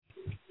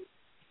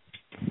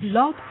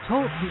Blog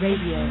Talk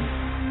Radio.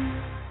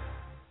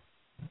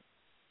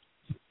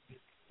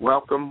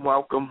 Welcome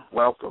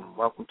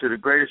to the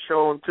greatest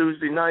show on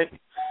Tuesday night.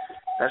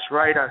 That's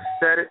right, I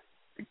said it.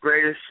 The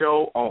greatest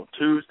show on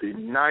Tuesday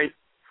night.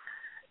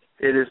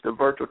 It is the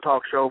virtual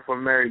talk show for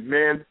married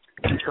men.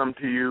 We come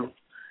to you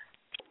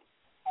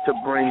to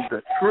bring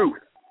the truth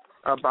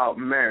about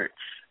marriage.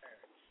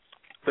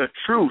 The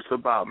truth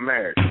about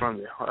marriage from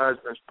the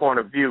husband's point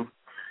of view.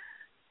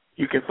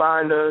 You can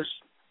find us.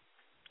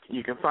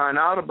 You can find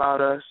out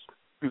about us.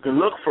 You can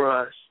look for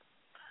us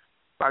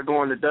by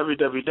going to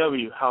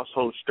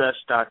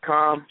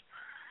www.householdstress.com,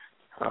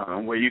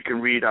 where you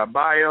can read our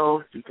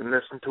bio. You can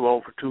listen to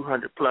over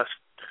 200-plus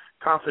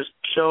conference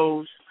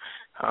shows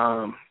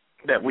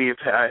that we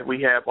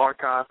have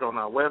archived on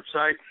our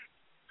website.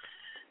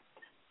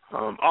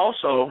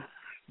 Also,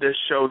 this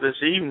show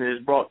this evening is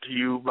brought to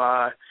you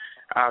by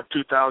our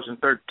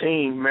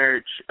 2013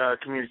 Marriage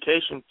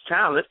Communication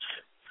Challenge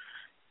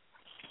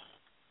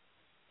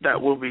that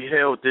will be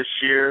held this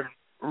year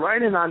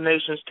right in our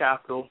nation's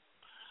capital.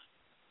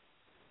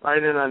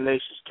 Right in our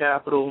nation's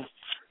capital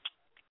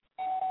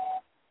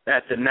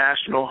at the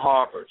National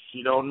Harbor. If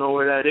you don't know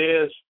where that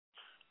is,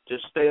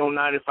 just stay on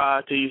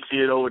 95 till you see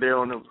it over there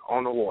on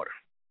the water.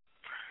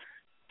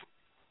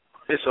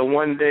 It's a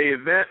one-day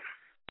event.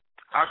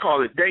 I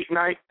call it date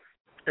night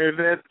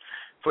event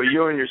for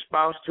you and your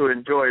spouse to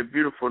enjoy a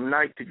beautiful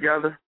night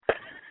together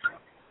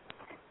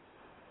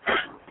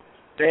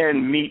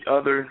and meet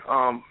other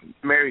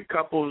married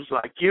couples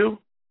like you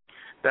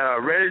that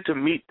are ready to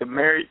meet the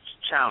marriage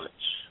challenge.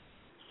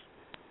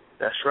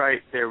 That's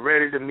right, they're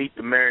ready to meet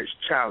the marriage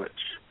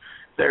challenge.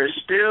 There's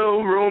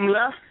still room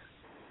left,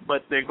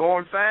 but they're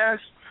going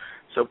fast,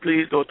 so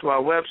please go to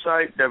our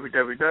website,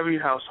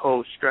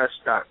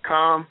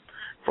 www.householdstress.com,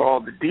 for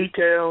all the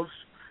details.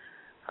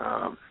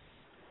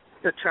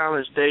 The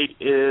challenge date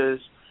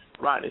is,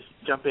 Rodney,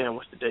 jump in,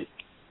 what's the date?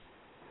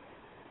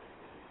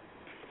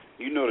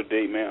 You know the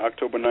date, man,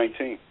 October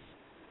 19th.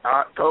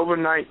 October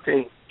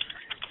 19th.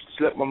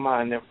 Slipped my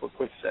mind there for a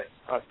quick sec.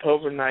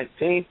 October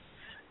 19th.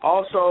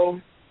 Also,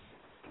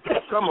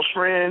 become a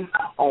friend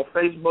on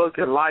Facebook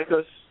and like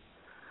us.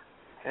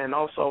 And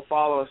also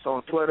follow us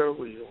on Twitter.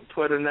 We're on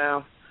Twitter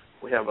now.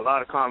 We have a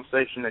lot of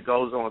conversation that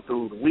goes on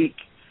through the week,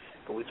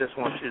 but we just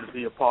want you to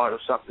be a part of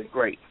something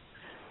great.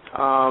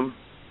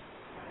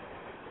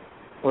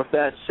 With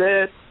that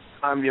said,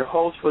 I'm your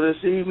host for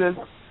this evening,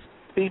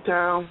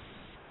 P-Town,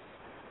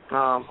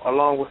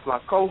 along with my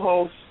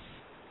co-host.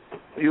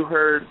 You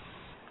heard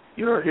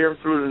him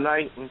through the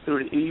night and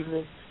through the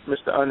evening,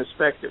 Mr.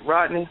 Unexpected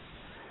Rodney,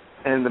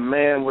 and the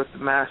man with the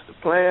master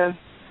plan,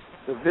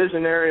 the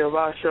visionary of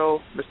our show,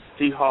 Mr.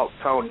 T-Hawk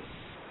Tony.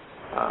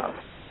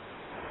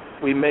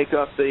 We make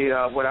up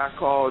the what I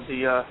call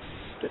the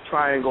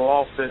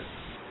triangle offense,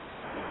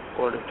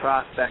 or the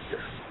trifecta.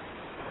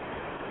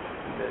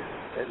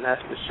 And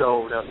that's the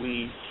show that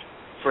we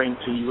bring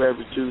to you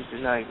every Tuesday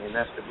night, and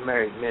that's the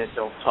Married Men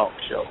Don't Talk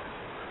show.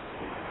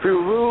 Few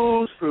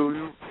rules.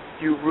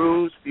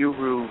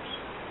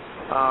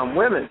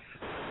 Women,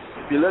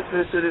 if you're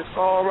listening to this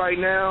call right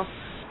now,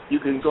 you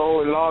can go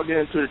and log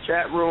into the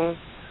chat room,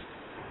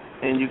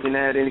 and you can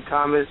add any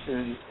comments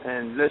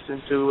and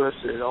listen to us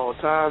at all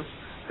times.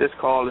 This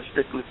call is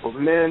strictly for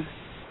men.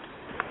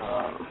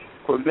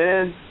 For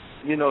men,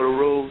 you know the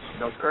rules,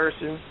 no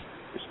cursing,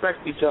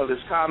 respect each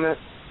other's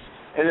comments,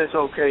 and it's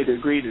okay to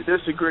agree to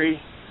disagree.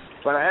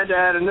 But I had to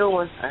add a new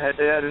one.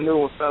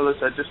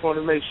 Fellas. I just want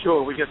to make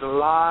sure we get a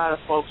lot of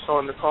folks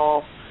on the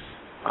call.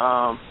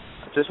 I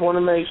just want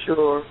to make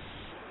sure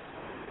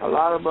a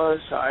lot of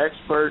us are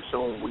experts,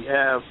 or we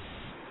have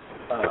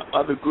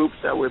other groups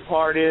that we're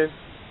part in,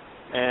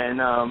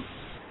 and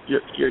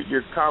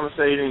you're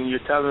conversating, you're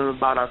telling them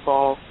about our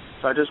call.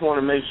 So I just want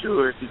to make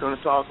sure if you're going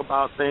to talk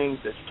about things,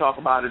 that you talk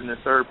about it in a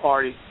third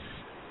party,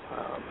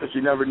 because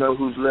you never know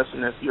who's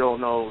listening if you don't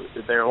know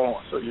if they're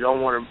on. So you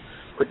don't want to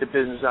put the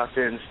business out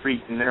there in the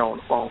street and they're on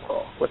the phone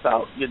call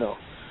without,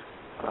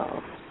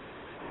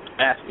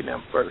 asking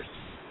them first.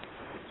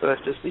 So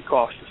let's just be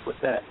cautious with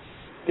that.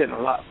 Getting a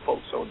lot of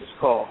folks on this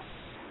call.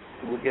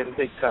 We're getting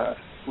big time.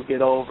 We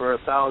get over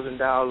 1,000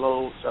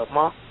 downloads a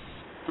month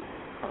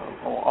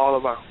on all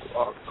of our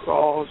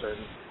calls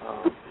and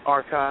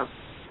archive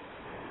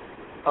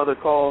other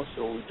calls.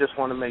 So we just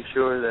want to make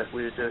sure that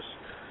we're just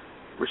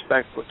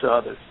respectful to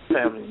other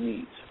family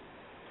needs.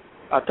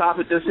 Our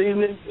topic this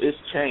evening is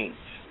change.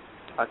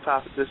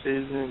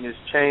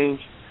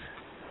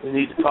 We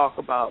need to talk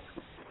about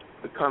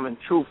becoming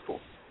truthful,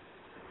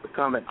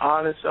 becoming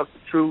honest of the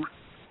truth,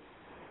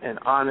 and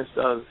honest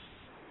of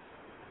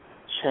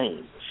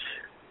change.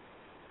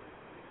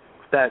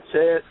 With that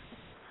said,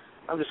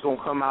 I'm just going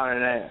to come out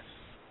and ask.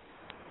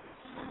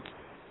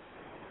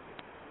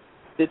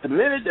 Did the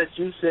minute that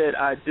you said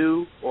I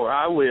do or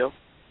I will,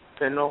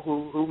 depending on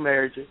who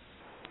married you,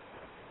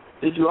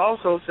 did you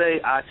also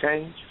say I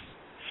change?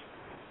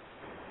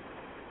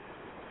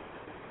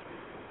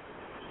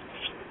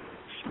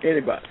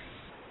 Anybody?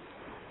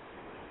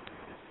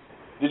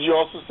 Did you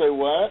also say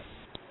what?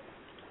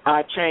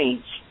 I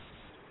change.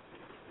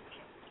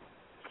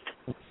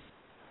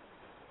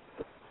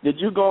 Did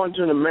you go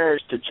into the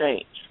marriage to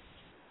change?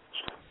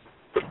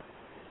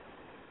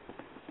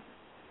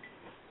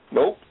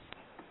 Nope.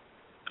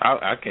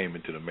 I came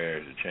into the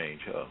marriage to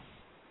change her.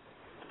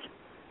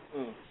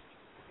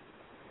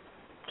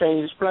 Can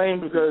you explain?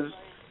 Because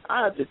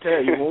I have to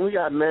tell you, when we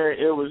got married,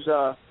 it was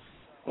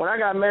when I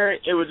got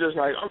married, it was just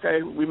like,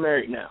 okay, we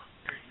married now.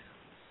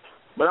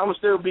 But I'm gonna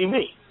still be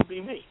me.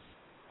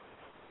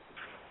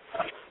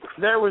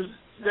 There was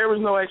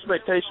no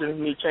expectation of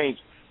me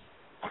changing.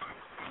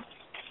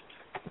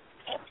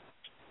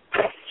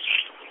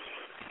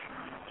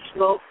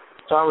 So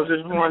I was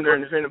just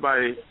wondering if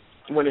anybody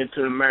went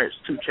into the marriage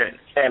to change.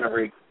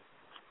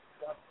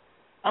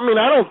 I mean,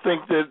 I don't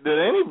think that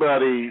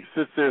anybody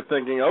sits there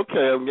thinking,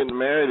 okay, I'm getting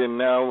married and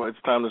now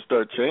it's time to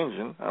start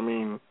changing. I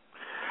mean,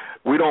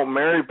 we don't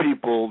marry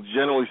people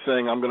generally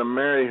saying, I'm going to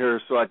marry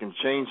her so I can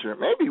change her.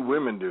 Maybe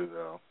women do,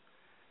 though.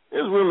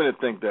 There's women that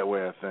think that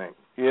way, I think.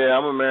 Yeah,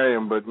 I'm going to marry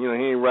him, but, he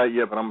ain't right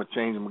yet, but I'm going to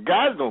change him. But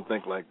guys don't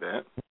think like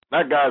that.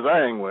 Not guys I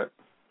hang with.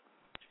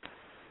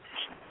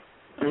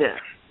 Yeah,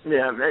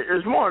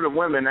 it's more the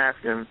women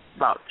asking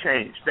about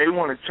change. They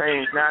want to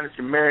change. Now that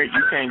you're married,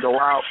 you can't go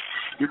out.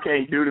 You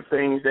can't do the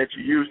things that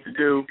you used to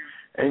do.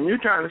 And you're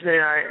trying to say,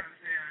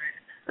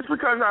 it's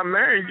because I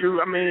married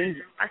you. I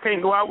mean, I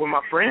can't go out with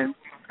my friends.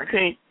 I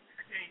can't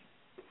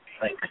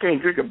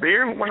drink a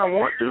beer when I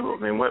want to.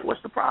 I mean,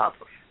 what's the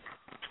problem?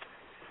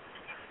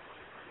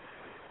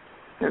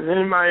 Has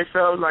anybody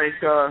felt like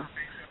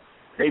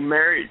their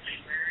marriage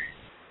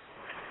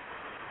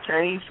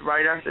changed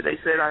right after they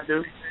said I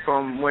do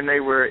from when they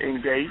were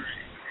engaged?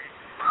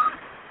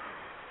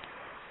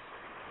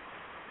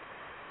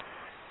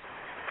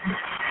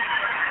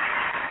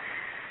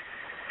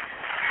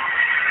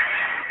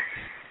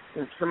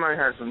 And somebody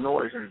has some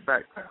noise in the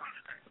background.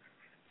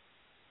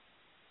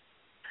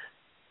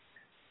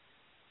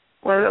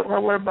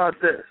 What about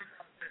this?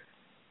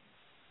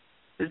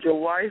 Did your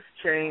wife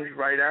change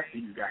right after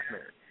you got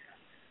married?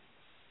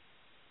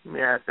 Let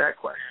me ask that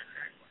question.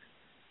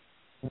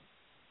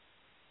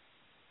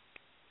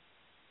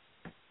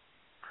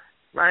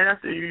 Right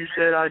after you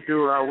said I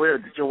do or I will,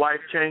 did your wife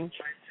change?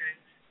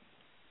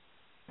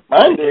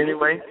 Mine did.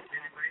 Anyway?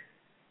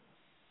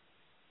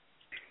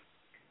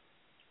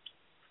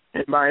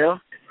 Anybody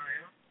else?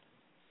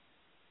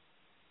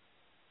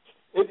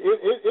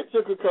 It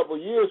took a couple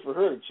of years for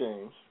her to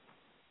change.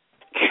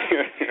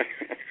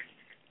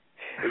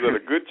 Is that a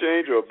good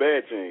change or a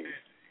bad change?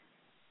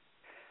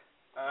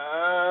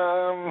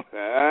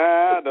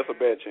 That's a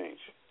bad change.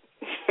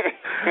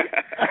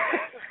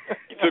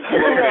 You took too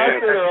long to I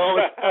answer.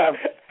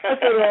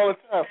 say it all the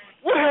time.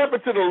 What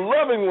happened to the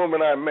loving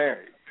woman I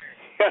married?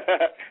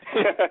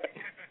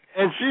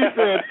 And she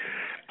said,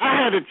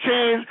 I had to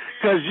change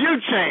because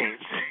you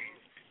changed.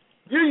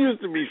 You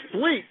used to be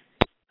sweet.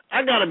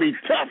 I got to be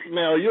tough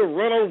now. You'll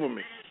run over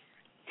me.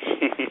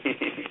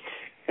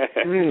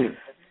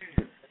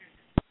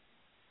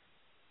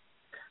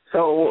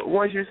 So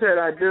once you said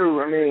I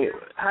do, I mean,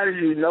 how did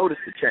you notice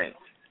the change?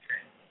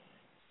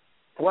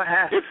 What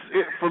happened?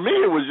 For me,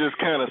 it was just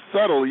kind of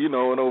subtle,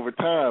 and over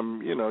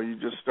time, you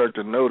just start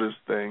to notice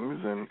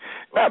things, and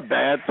not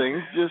bad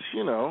things, just,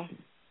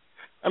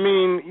 I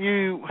mean,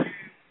 you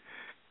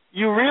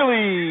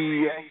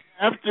really,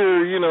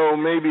 after,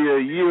 maybe a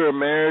year of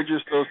marriage or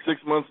so,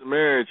 6 months of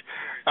marriage,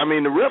 I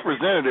mean, the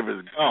representative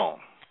is gone.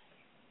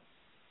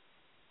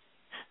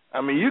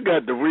 I mean, you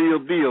got the real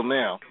deal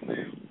now.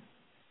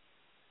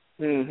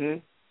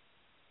 Mhm.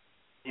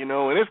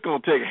 And it's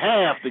going to take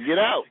half to get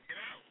out.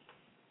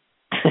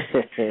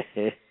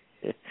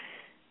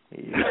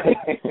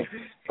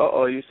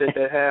 Uh-oh, you said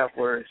that half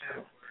word.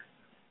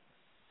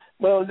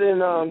 Well,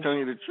 then, I'm telling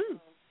you the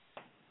truth.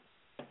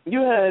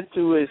 You had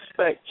to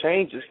expect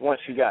changes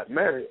once you got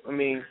married. I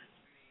mean,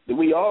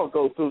 we all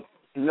go through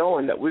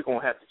knowing that we're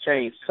going to have to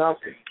change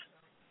something.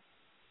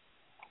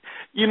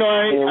 I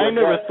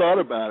never thought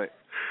about it.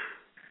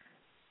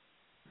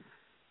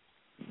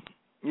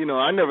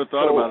 I never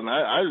thought about it. And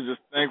I was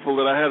just thankful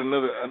that I had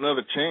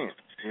another chance,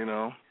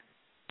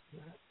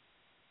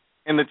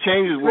 And the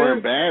changes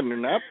weren't bad and they're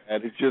not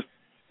bad. It's just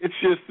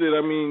that,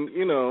 I mean,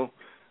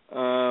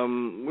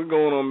 we're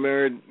going on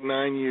married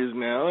 9 years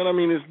now, and I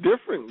mean it's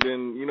different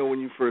than, when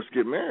you first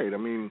get married. I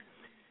mean,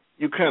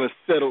 you kind of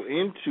settle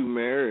into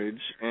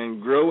marriage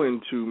and grow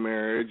into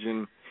marriage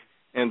and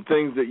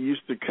things that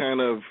used to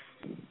kind of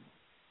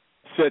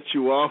set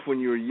you off when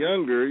you were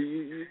younger,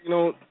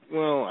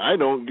 I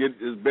don't get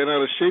as bent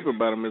out of shape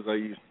about them as I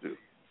used to.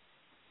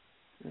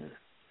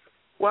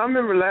 Well, I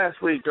remember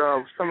last week,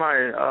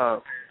 somebody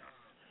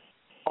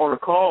on the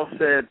call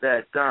said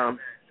that,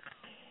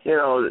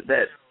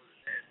 that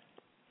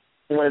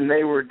when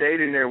they were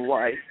dating their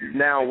wife,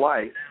 now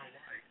wife,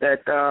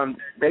 that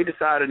they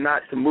decided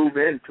not to move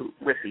in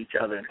with each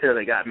other until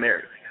they got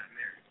married.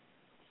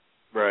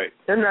 Right.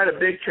 Isn't that a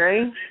big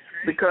change?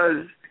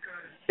 Because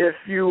if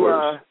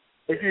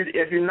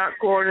you're not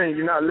courting and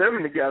you're not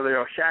living together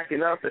or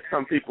shacking up, as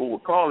some people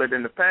would call it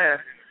in the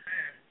past,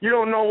 you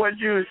don't know what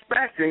you're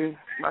expecting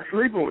by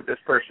sleeping with this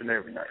person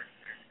every night.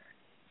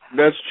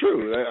 That's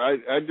true.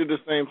 I did the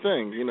same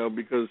thing,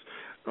 because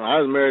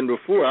I was married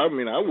before. I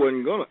mean, I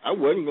wasn't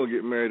gonna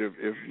get married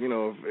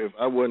if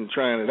I wasn't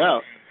trying it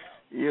out,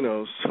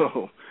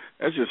 So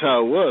that's just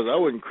how it was. I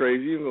wasn't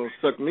crazy. You gonna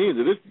suck me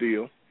into this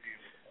deal,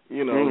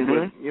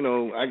 But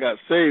I got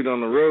saved on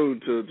the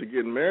road to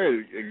getting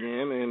married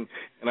again,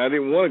 and I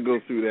didn't want to go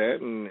through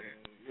that, and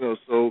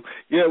so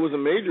yeah, it was a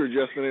major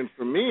adjustment. And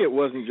for me, it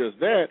wasn't just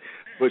that,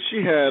 but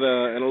she had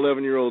an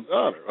 11-year-old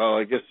daughter. Oh,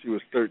 I guess she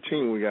was 13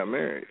 when we got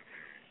married.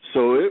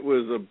 So it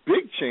was a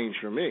big change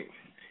for me.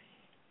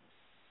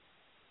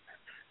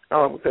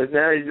 Oh, because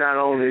now not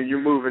only are you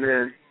moving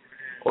in,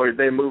 or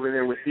they moving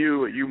in with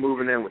you, or you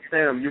moving in with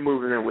them, you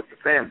moving in with the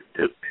family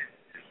too.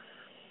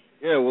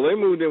 Yeah, well, they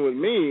moved in with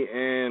me,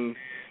 and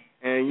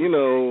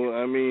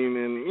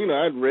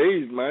I'd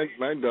raised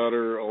my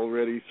daughter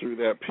already through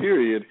that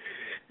period,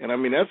 and I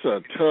mean that's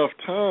a tough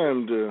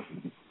time to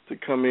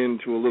come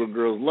into a little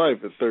girl's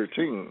life at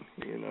 13,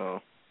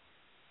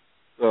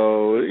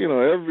 So,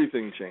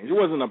 everything changed. It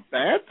wasn't a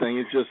bad thing.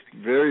 It's just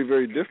very,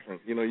 very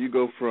different. You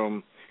go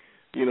from,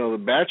 the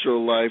bachelor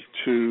life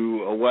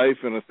to a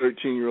wife and a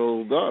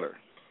 13-year-old daughter.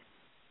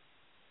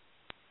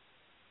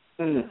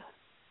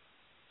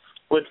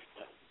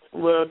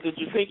 Well, did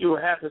you think it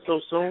would happen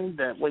so soon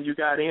that when you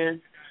got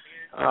in,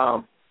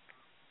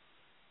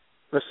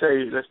 let's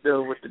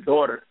deal with the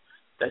daughter,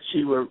 that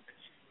she would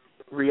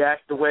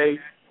react the way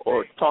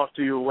or talk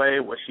to you a way?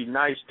 Was she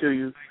nice to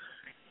you?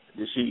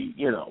 Did she,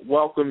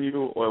 welcome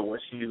you, or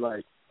was she,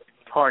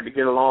 hard to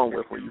get along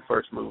with when you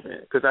first moved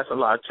in? Because that's a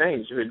lot of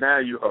change. Now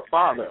you're her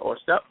father or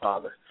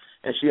stepfather,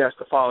 and she has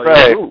to follow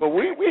your rules. But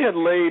we had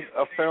laid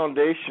a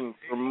foundation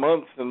for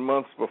months and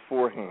months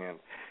beforehand,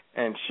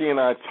 and she and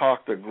I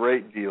talked a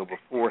great deal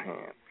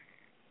beforehand.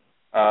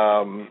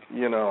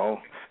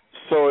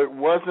 So it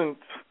wasn't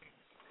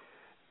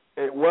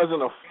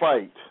a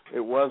fight.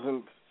 It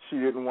wasn't she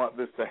didn't want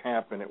this to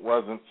happen. It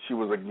wasn't she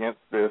was against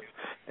this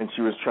and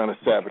she was trying to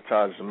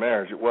sabotage the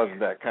marriage. It wasn't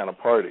that kind of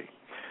party.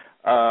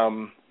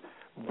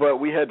 But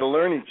we had to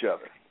learn each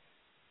other.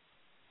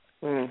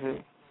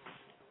 Mm-hmm.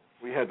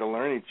 We had to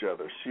learn each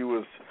other. She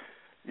was,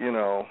 and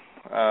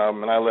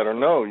I let her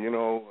know,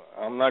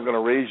 I'm not going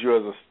to raise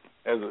you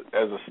as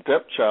a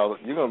stepchild.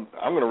 I'm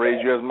going to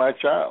raise you as my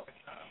child.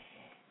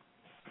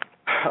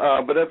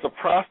 But that's a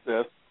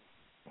process.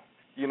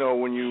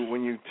 When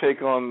you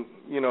take on,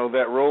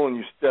 that role and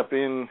you step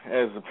in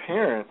as a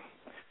parent,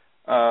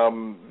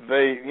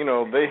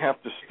 they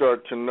have to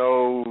start to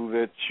know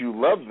that you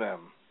love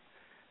them,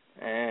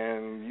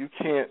 and you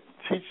can't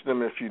teach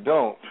them if you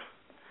don't.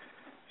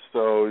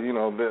 So,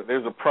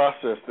 there's a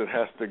process that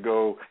has to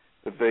go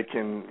that they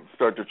can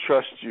start to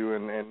trust you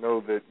and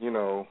know that,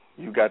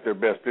 you got their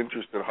best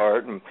interest at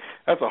heart, and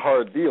that's a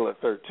hard deal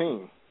at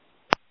 13.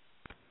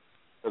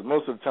 Because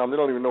most of the time they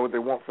don't even know what they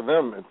want for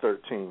them at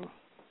 13.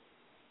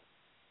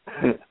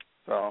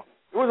 So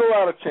it was a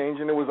lot of change,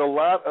 and it was a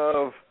lot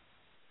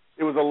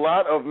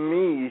of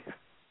me.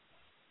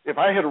 If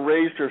I had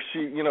raised her,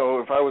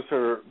 if I was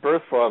her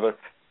birth father,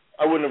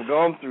 I wouldn't have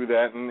gone through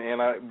that.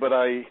 But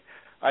I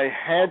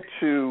had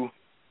to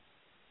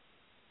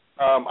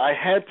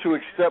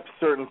accept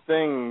certain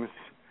things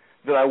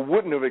that I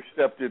wouldn't have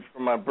accepted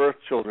from my birth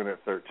children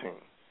at 13.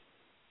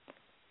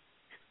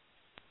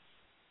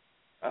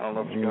 I don't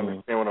know if you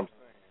understand what I'm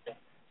saying,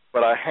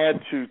 but I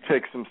had to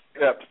take some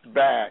steps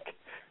back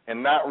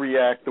and not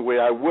react the way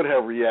I would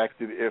have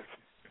reacted if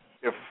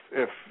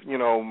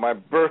my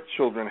birth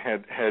children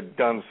had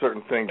done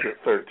certain things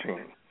at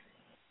 13.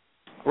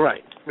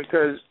 Right,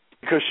 because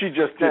she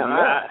just didn't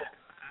know.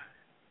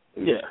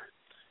 Yeah,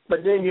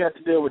 but then you have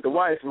to deal with the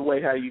wife and the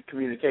way how you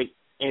communicate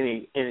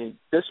any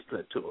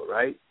discipline to her,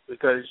 right?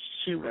 Because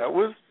she may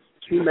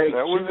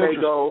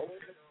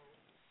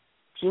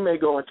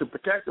go into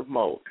protective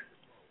mode.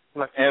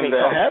 And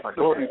that happened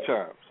a few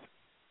times.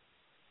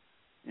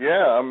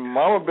 Yeah,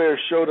 Mama Bear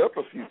showed up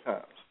a few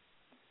times.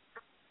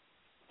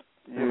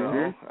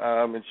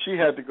 And she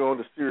had to go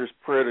into serious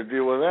prayer to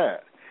deal with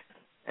that.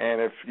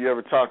 And if you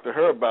ever talk to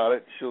her about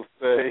it, she'll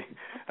say,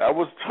 that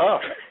was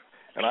tough.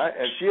 And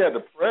she had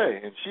to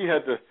pray, and she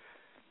had to,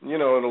 and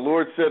the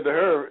Lord said to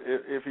her,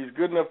 if he's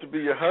good enough to be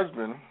your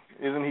husband,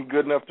 isn't he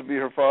good enough to be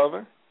her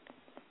father?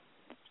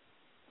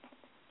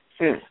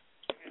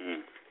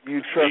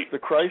 You trust the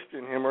Christ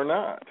in him or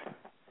not?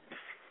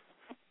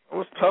 It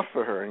was tough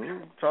for her, and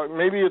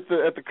maybe at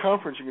the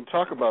conference you can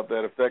talk about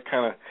that if that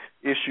kind of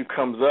issue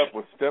comes up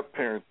with step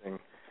parenting.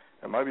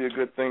 That might be a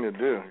good thing to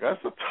do.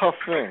 That's a tough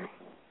thing.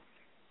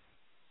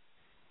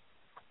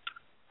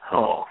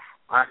 Oh,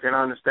 I can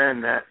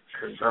understand that.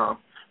 Cause,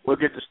 we'll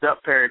get to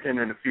step parenting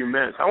in a few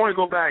minutes. I want to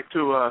go back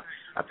to,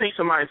 I think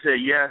somebody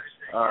said yes,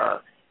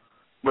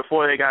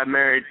 before they got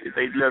married,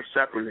 they lived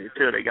separately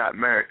until they got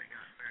married.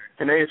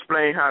 Can they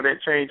explain how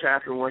that change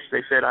happened once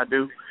they said I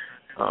do?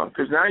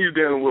 Because now you're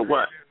dealing with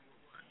what?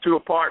 2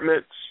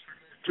 apartments,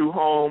 2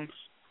 homes.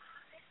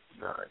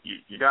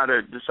 You got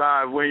to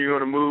decide when you're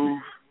going to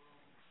move.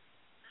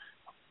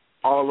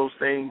 All those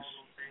things.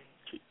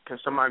 Can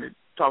somebody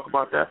talk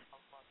about that?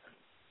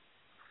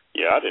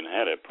 Yeah, I didn't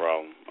have that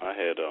problem. I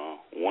had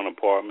one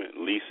apartment,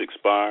 lease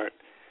expired.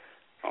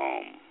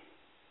 I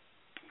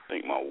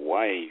think my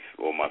wife,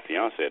 or my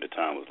fiance at the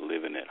time, was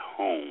living at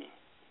home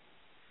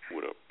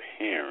with her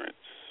parents.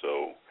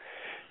 So,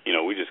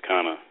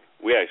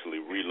 we actually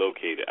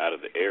relocated out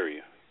of the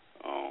area.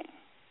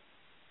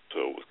 So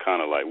it was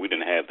kind of like we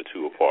didn't have the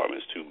 2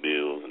 apartments, 2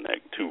 bills, and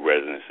that 2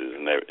 residences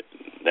and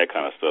that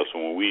kind of stuff. So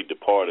when we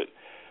departed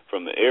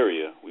from the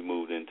area, we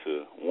moved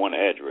into one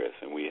address,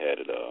 and we had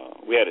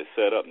it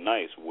set up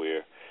nice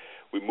where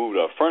we moved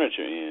our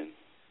furniture in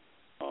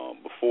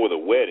before the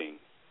wedding.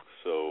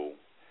 So,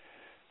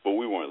 but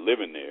we weren't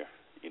living there,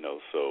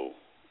 So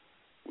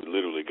we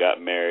literally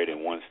got married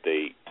in one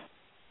state,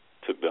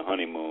 took the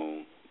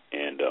honeymoon,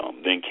 and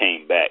then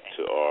came back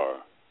to our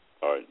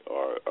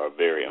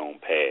very own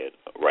pad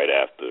right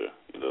after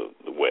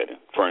the wedding.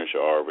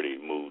 Furniture already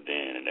moved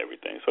in and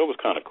everything, so it was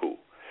kind of cool.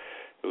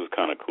 So we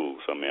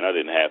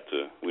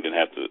didn't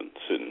have to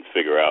sit and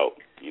figure out,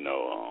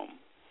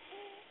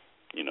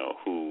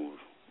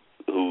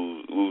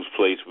 whose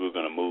place we were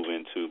going to move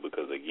into,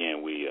 because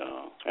again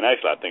and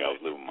actually I think I was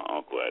living with my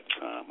uncle at the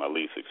time. My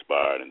lease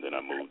expired, and then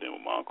I moved in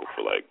with my uncle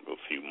for like a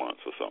few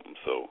months or something,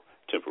 so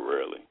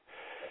temporarily.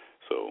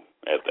 So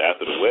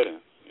after the wedding,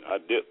 I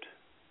dipped.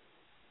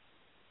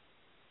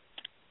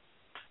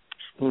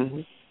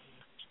 Mhm.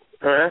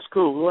 All right, that's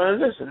cool. Well,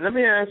 listen, let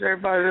me ask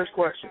everybody this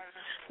question: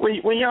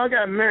 When y'all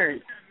got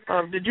married,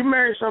 did you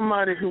marry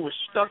somebody who was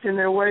stuck in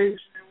their ways,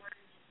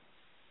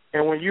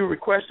 and when you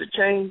requested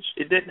change,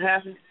 it didn't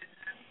happen?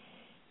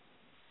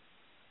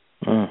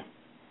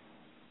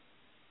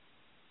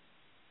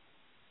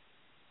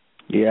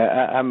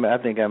 Yeah, I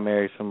think I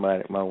married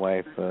somebody. My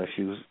wife, I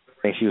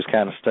think she was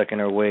kind of stuck in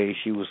her ways.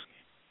 She was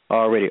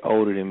already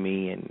older than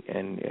me, and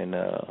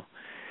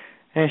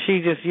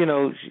she just,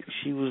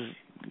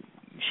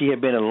 she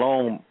had been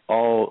alone a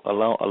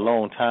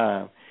long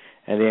time,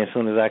 and then as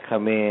soon as I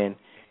come in,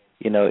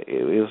 it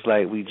was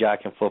like we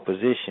jockeying for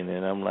position,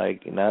 and I'm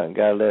like, I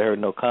gotta let her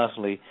know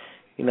constantly,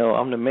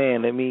 I'm the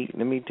man. Let me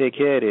take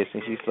care of this,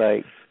 and she's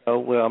like, oh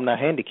well, I'm not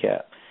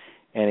handicapped,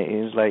 and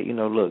it was like,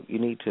 look, you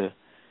need to.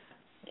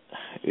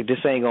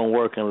 This ain't gonna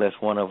work unless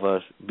one of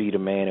us be the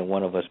man and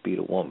one of us be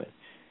the woman,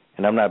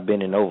 and I'm not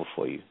bending over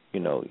for you.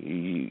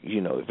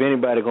 If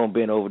anybody gonna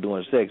bend over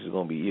doing sex, it's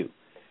gonna be you.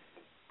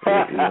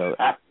 So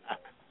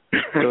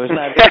it's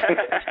not.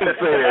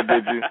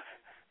 Did you?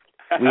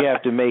 We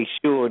have to make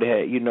sure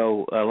that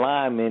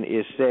alignment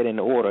is set in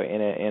order,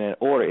 and an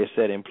order is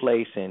set in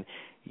place, and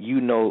she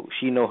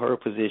know her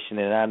position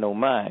and I know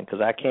mine, because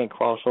I can't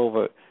cross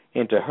over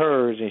into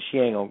hers, and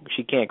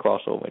she can't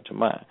cross over into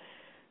mine.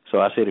 So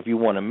I said, if you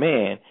want a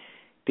man,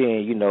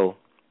 then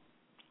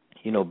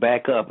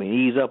back up and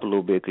ease up a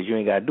little bit, because you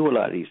ain't got to do a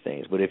lot of these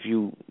things. But if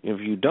you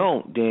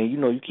don't, then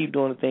you keep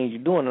doing the things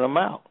you're doing, and I'm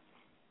out.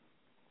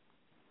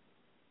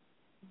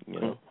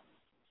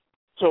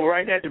 So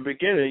right at the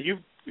beginning,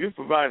 you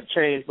provided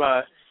change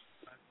by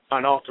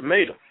an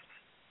ultimatum.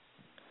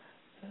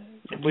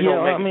 If we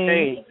don't make a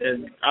change,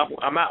 then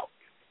I'm out.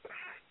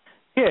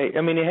 Yeah,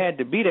 it had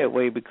to be that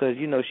way, because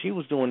she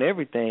was doing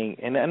everything,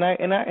 and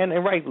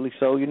rightfully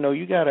so.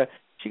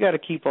 She gotta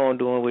keep on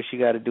doing what she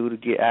got to do to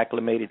get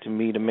acclimated to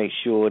me, to make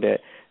sure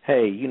that,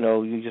 hey, you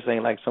just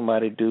ain't like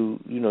somebody do,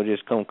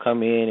 just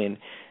come in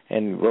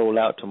and roll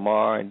out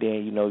tomorrow, and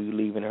then you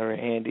leaving her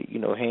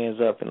hands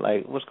up and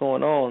like, what's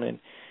going on,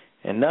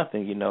 and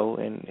nothing,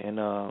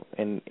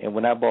 and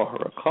when I bought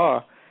her a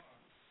car,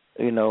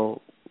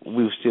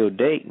 we were still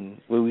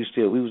dating. We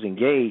was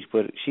engaged,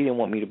 but she didn't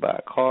want me to buy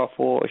a car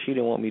for her. She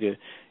didn't want me to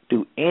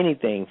do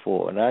anything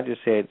for her. And I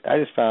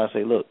just found,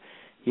 say, look,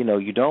 you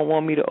don't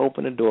want me to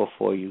open the door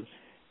for you.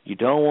 You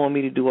don't want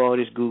me to do all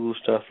this Google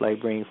stuff like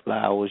bring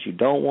flowers. You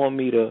don't want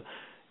me to,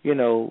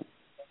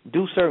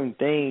 do certain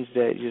things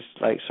that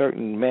just like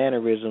certain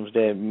mannerisms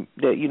that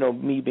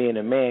me being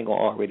a man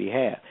gonna already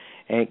have.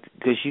 And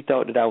because she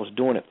thought that I was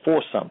doing it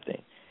for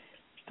something.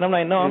 And I'm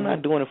like, no, I'm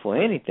not doing it for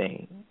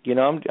anything.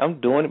 I'm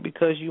doing it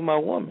because you're my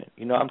woman.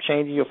 I'm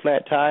changing your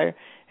flat tire,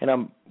 and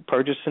I'm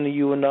purchasing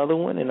you another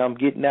one, and I'm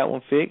getting that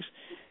one fixed.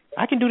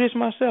 I can do this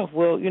myself.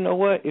 Well, you know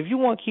what? If you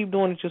want to keep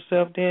doing it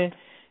yourself, then,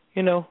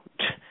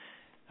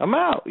 I'm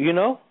out,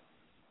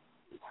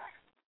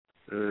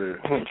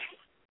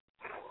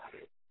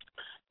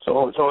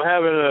 So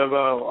having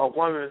a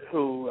woman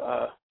who,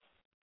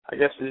 I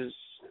guess, is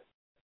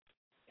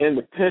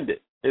independent,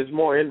 is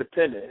more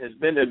independent, has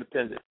been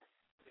independent,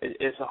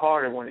 it's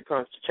harder when it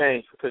comes to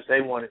change, because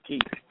they want to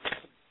keep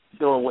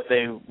doing what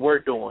they were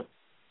doing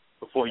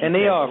before you came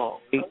along.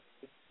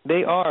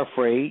 They are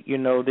afraid.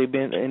 They've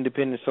been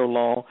independent so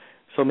long,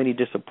 so many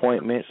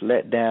disappointments,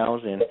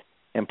 letdowns,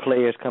 and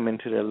players come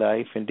into their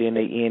life, and then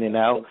they in and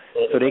out.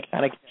 So they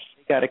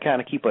got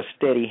to keep a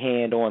steady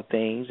hand on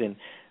things and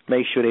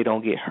make sure they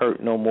don't get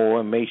hurt no more,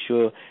 and make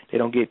sure they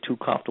don't get too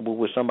comfortable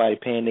with somebody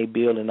paying their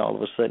bill, and all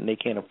of a sudden they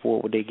can't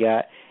afford what they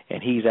got,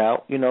 and he's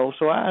out.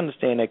 So I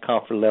understand that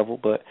comfort level,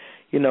 but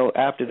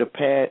after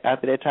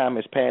that time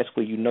has passed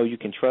where you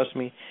can trust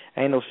me,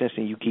 ain't no sense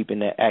in you keeping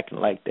that acting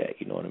like that.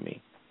 You know what I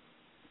mean?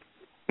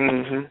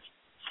 Mhm.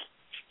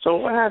 So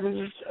what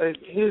happens?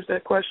 Here's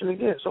that question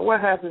again. So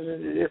what happens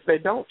if they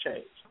don't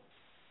change?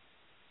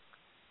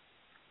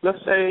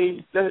 Let's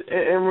say, and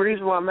the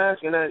reason why I'm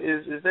asking that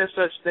is there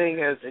such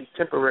thing as a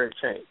temporary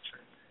change?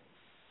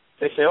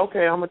 They say,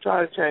 okay, I'm going to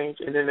try to change,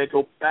 and then they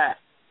go back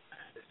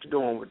to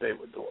doing what they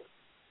were doing.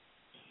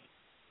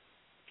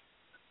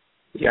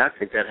 Yeah, I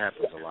think that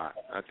happens a lot.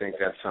 I think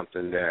that's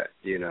something that,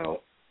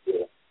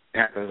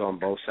 happens on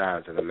both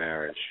sides of the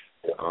marriage.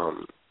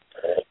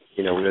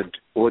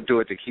 We'll do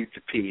it to keep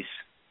the peace,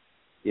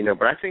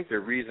 but I think the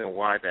reason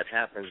why that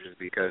happens is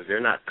because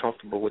they're not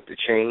comfortable with the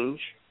change.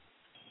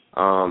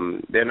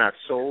 They're not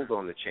sold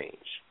on the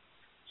change.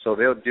 So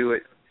they'll do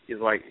it,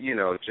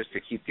 just to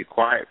keep you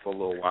quiet for a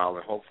little while,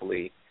 and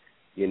hopefully,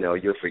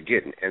 you'll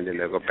forget, and then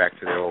they'll go back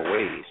to their old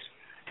ways.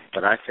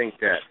 But I think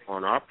that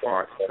on our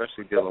part,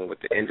 especially dealing with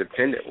the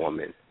independent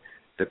woman,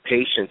 the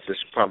patience is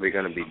probably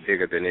going to be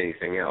bigger than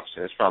anything else,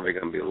 and it's probably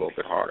going to be a little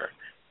bit harder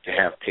to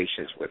have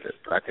patience with it.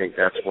 But I think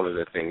that's one of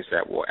the things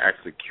that will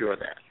actually cure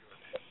that.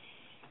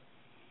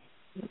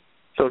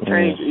 So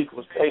change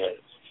equals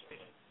patience.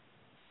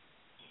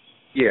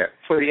 Yeah,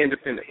 for the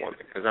independent woman,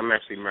 because I'm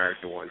actually married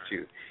to one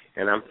too,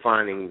 and I'm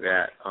finding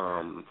that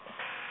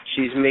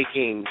she's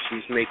making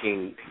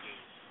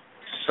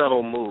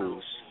subtle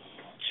moves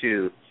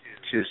to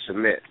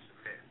submit,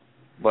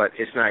 but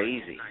it's not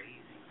easy.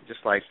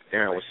 Just like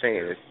Darren was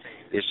saying,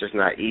 it's just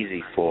not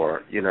easy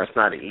it's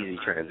not an easy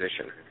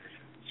transition.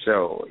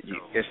 So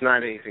it's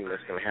not anything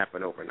that's going to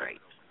happen overnight,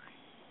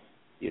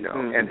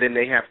 And then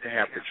they have to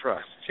have the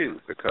trust too,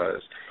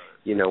 because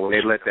when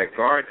they let that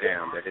guard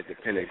down, that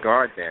independent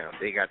guard down,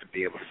 they got to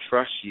be able to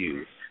trust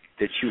you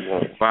that you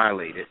won't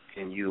violate it,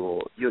 and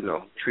you'll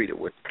treat it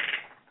with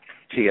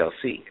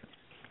TLC.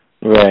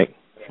 Right.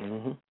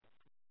 Mm-hmm.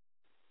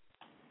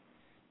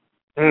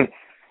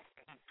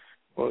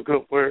 Well,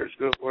 good words.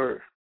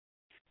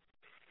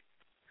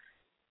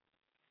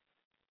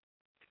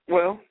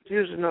 Well,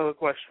 here's another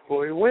question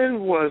for you.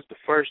 When was the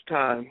first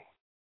time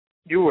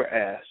you were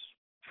asked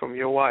from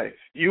your wife,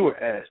 to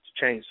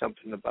change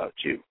something about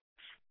you?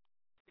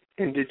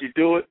 And did you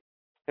do it?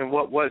 And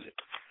what was it?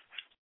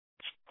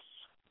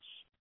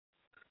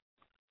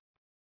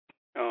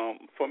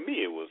 For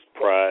me, it was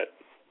pride.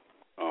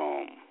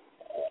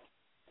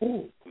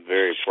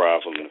 Very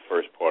prideful in the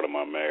first part of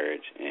my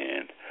marriage,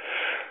 and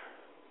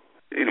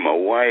my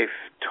wife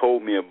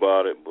told me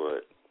about it,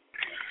 but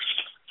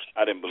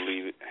I didn't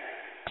believe it.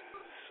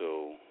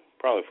 So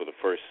probably for the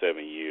first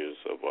 7 years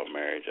of our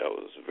marriage, I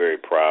was very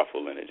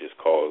prideful, and it just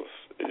caused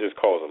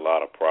a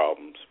lot of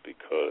problems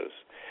because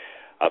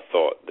I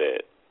thought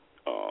that,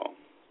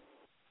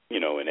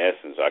 in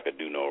essence, I could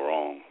do no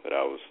wrong, that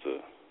I was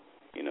the,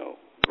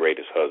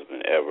 greatest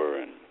husband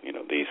ever, and,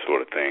 these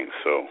sort of things.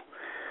 So,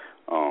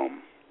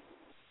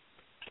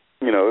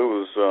 it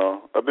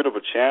was a bit of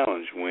a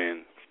challenge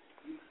when,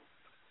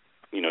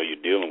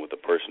 you're dealing with a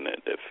person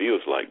that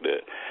feels like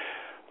that.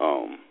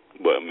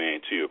 But,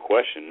 to your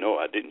question, no,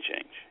 I didn't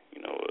change,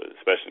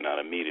 especially not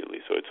immediately.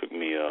 So it took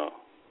me,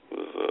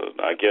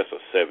 I guess, a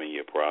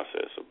 7-year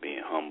process of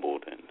being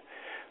humbled and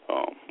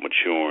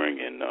maturing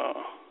and,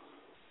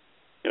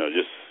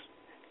 just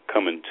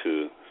coming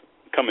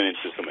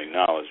into some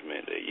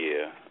acknowledgement that,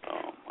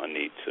 I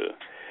need to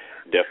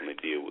definitely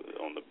deal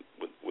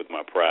with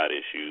my pride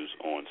issues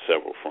on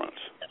several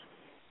fronts.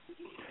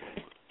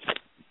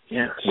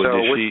 Yeah. Well,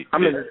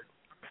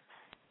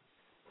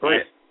 Go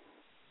ahead.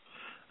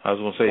 I was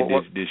going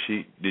to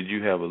say, did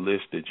you have a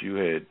list that you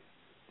had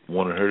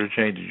wanted her to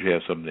change? Did you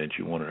have something that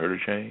you wanted her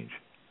to change?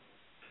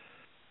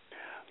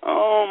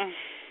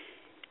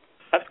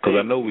 Because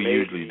I know we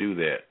usually do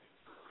that.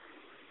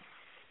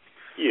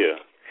 Yeah.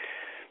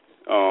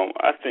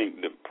 I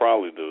think that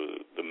probably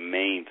the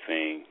main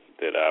thing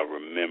that I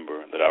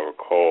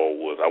recall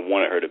was I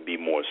wanted her to be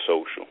more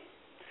social.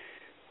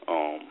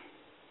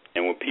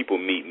 And when people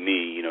meet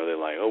me, they're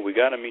like, oh, we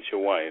got to meet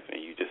your wife,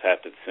 and you just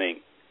have to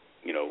think,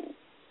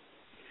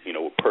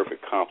 with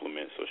perfect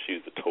compliments, so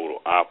she's the total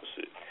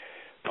opposite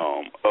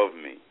of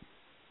me.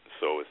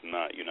 So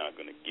you're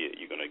going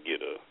to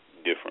get a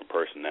different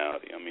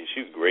personality.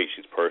 She's great,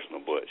 she's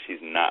personal, but she's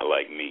not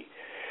like me.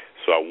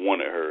 So I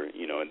wanted her,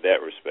 in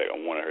that respect, I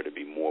wanted her to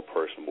be more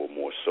personable,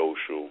 more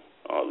social,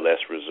 less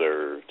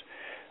reserved.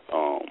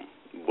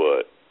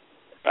 But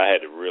I had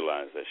to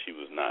realize that she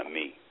was not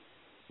me,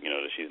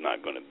 that she's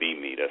not going to be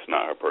me. That's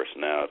not her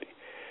personality.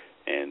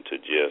 And to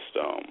just,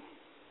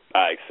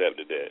 I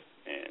accepted that,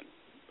 and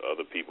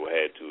other people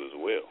had to as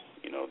well,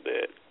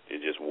 that it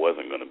just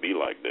wasn't going to be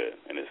like that.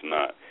 And it's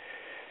not,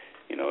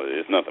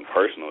 it's nothing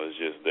personal. It's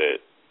just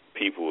that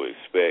people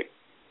expect,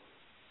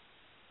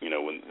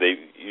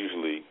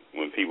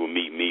 when people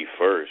meet me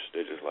first,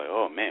 they're just like,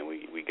 oh, man,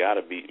 we got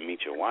to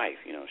meet your wife.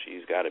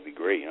 She's got to be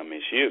great.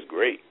 She is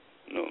great.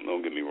 No,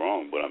 don't get me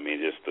wrong. But,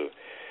 just the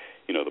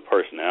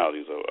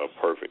personalities are a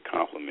perfect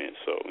complement.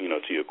 So,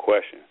 to your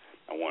question,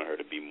 I want her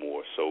to be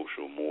more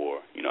social,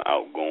 more,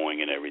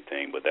 outgoing and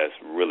everything. But that's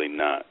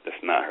not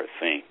her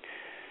thing,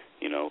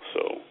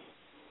 So,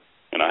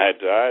 and I had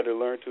to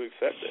learn to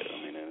accept that.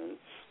 And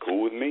it's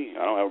cool with me.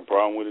 I don't have a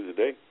problem with it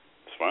today.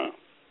 It's fine.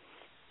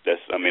 That's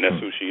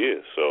who she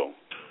is. So,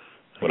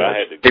 but I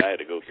had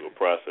to go through a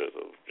process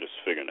of just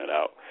figuring it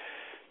out.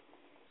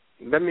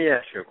 Let me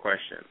ask you a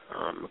question,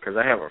 because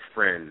I have a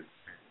friend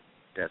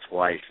that's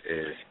wife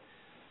is,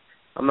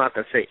 I'm not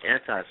going to say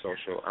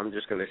antisocial, I'm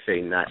just going to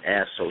say not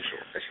as social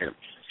as him.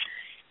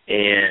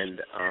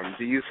 And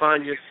do you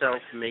find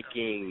yourself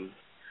making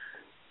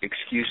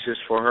excuses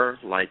for her?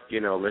 Like,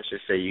 let's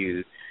just say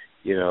you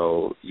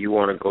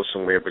want to go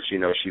somewhere, but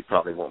she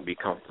probably won't be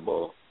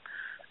comfortable.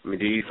 I mean,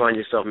 do you find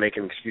yourself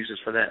making excuses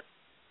for that?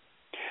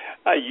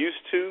 I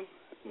used to,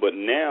 but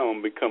now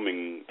I'm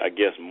becoming, I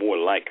guess, more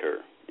like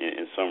her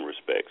in some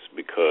respects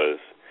because,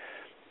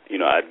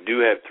 I do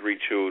have 3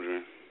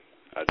 children.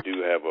 I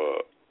do have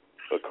a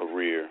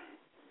career,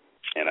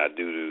 and I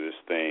do this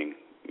thing,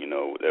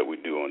 that we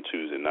do on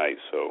Tuesday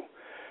nights. So,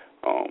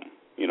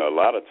 a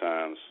lot of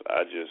times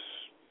I just,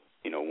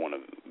 want to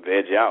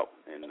veg out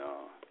and,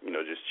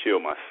 just chill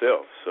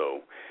myself.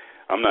 So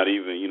I'm not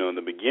even, in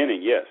the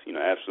beginning, yes,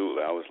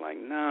 absolutely. I was like,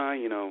 nah,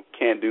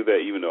 can't do that,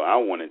 even though I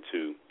wanted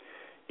to,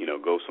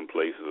 go some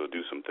places or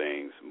do some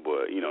things.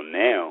 But,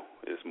 now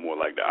it's more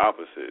like the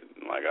opposite.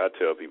 Like I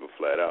tell people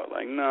flat out,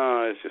 like,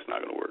 nah, it's just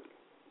not going to work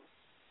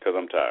because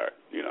I'm tired.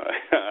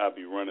 I'll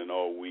be running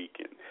all week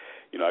and,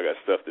 I got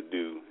stuff to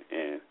do.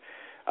 And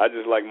I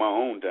just like my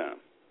own time.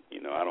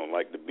 I don't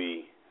like to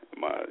be,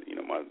 my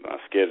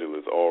schedule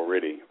is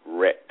already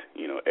wrecked,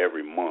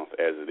 every month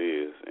as it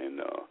is.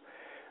 And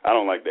I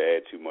don't like to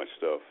add too much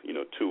stuff,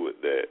 to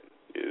it that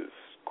is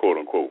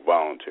quote-unquote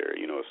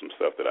voluntary. Some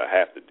stuff that I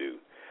have to do.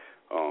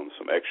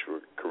 Some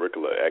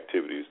extracurricular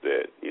activities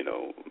that,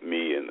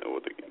 me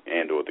or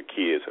the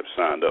kids have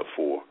signed up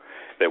for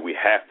that we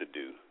have to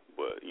do.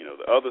 But,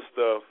 the other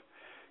stuff,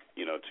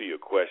 to your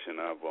question,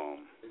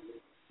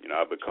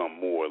 I've become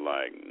more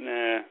like,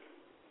 nah,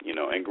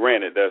 and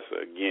granted, that's,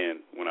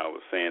 again, when I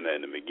was saying that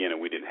in the beginning,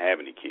 we didn't have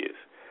any kids,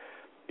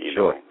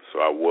 Sure. So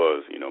I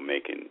was,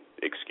 making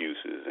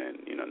excuses and,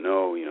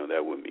 no,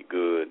 that wouldn't be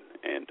good.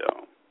 And,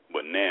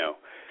 but now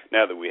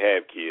that we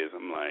have kids,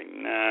 I'm like,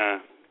 nah,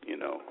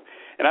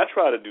 and I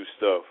try to do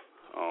stuff,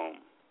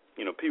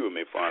 people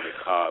may find it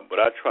odd, but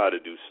I try to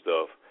do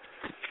stuff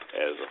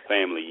as a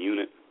family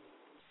unit.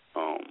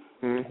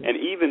 And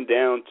even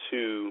down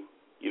to,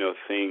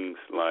 things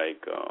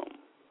like,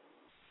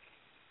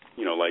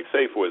 like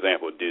say, for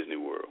example, Disney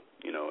World,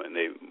 and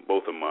they,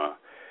 both of my,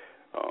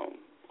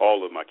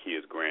 all of my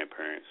kids'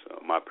 grandparents,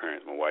 my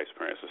parents, my wife's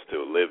parents are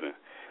still living.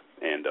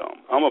 And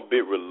I'm a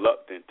bit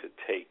reluctant to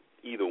take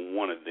either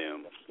one of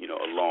them,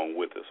 along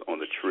with us on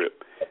the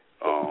trip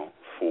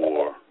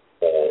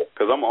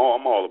because I'm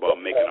all about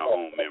making our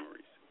own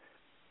memories,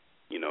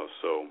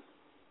 so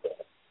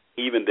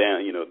even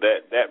down,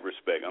 that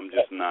respect, I'm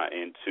just not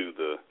into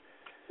the,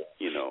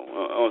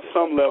 on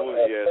some levels,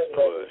 yes,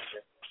 but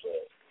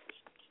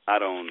I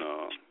don't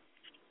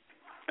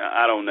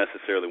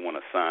necessarily want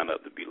to sign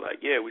up to be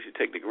like, yeah, we should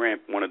take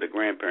one of the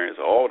grandparents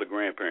or all the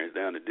grandparents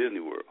down to Disney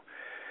World.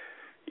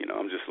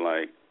 I'm just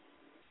like,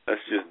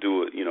 let's just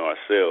do it,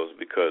 ourselves,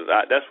 because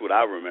that's what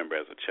I remember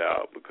as a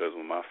child, because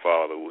when my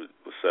father would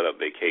set up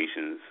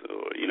vacations,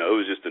 or, it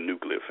was just a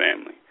nuclear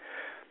family.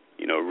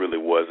 It really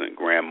wasn't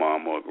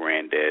grandmama or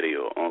granddaddy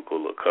or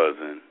uncle or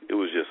cousin. It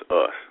was just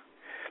us.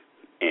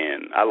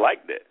 And I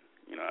liked that.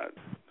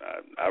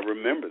 I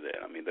remember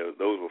that. I mean, those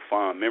were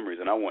fond memories,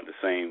 and I want the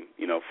same,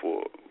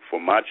 for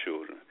my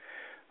children.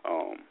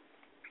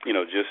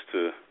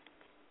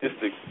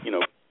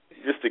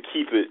 Just to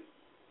keep it,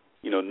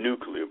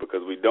 nuclear,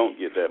 because we don't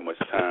get that much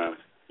time,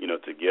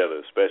 together,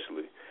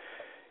 especially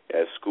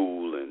as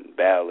school and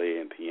ballet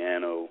and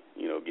piano,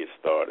 get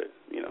started.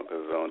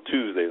 Because on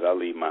Tuesdays I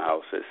leave my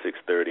house at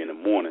 6:30 in the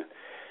morning,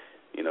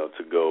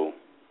 to go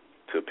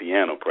to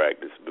piano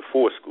practice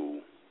before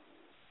school.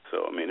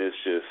 So I mean,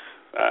 it's just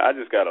I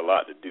just got a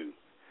lot to do.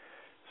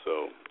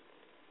 So.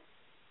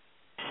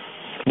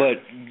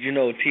 But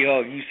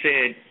T.R., you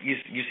said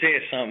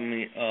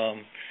something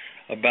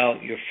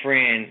about your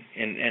friend,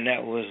 and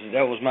that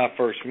was my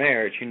first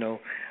marriage.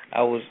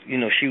 I was,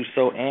 she was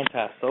so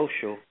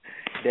antisocial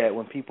that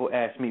when people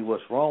asked me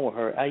what's wrong with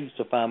her, I used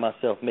to find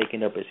myself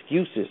making up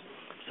excuses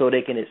so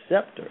they can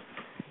accept her,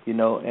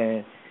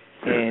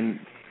 and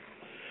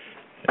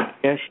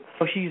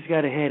she's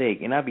got a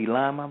headache, and I'd be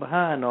lying my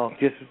behind off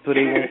just so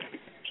they won't.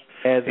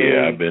 I've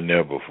been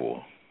there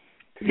before.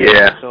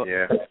 Yeah, so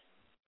yeah.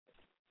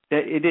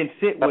 That it didn't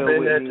sit well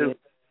with me. Too.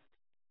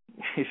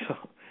 So,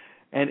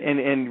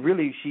 and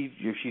really,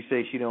 if she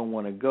says she don't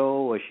want to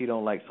go, or she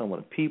don't like some of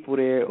the people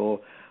there, or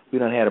we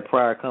done had a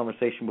prior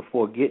conversation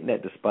before getting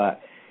at the spot,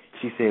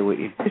 she said, well,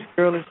 if this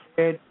girl is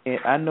there, and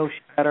I know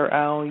she got her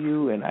eye on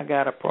you, and I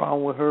got a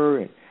problem with her,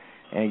 and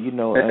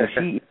and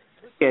she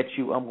look at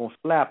you, I'm gonna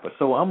slap her.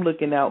 So I'm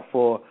looking out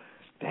for,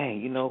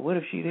 dang, what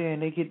if she there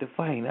and they get to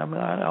fighting? I mean,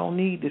 I don't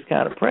need this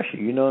kind of pressure,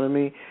 you know what I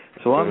mean?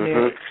 So I'm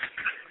there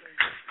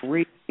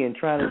reading and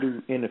trying to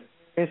do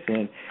interference,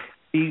 and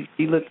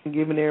she looking,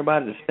 giving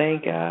everybody the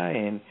stink eye,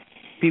 and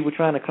people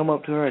trying to come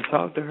up to her and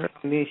talk to her,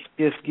 and then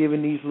she's just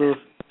giving these little,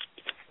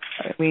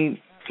 I mean,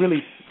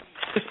 really,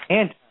 just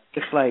anti.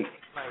 It's like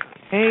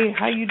hey,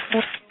 how you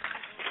doing?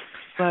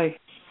 Like,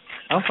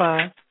 I'm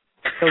fine.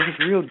 So it's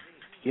real,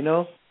 you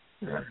know.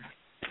 Yeah.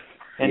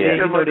 And then,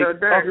 you know,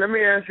 Dad, let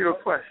me ask you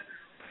a question.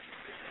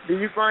 Do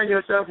you find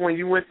yourself when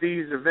you went to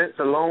these events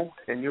alone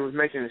and you was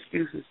making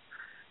excuses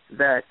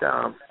that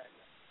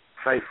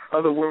like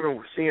other women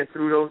were seeing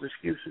through those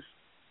excuses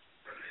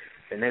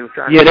and they were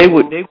trying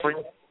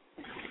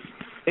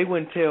they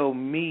wouldn't tell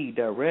me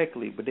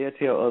directly, but they'll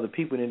tell other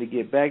people, and then they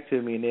get back to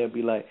me and they'll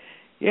be like,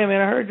 yeah,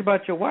 man, I heard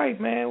about your wife,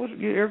 man.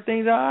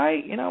 Everything's all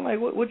right? You know, I'm like,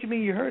 what you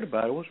mean you heard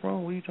about it? What's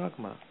wrong? What are you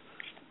talking about?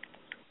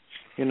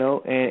 You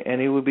know,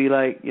 and it would be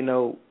like, you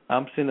know,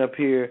 I'm sitting up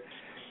here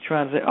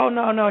trying to say, oh,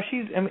 no,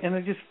 she's, and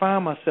I just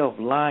find myself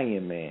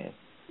lying, man.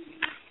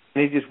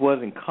 And it just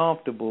wasn't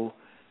comfortable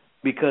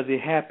because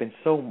it happened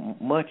so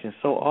much and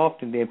so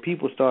often, then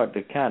people start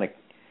to kind of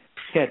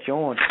catch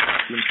on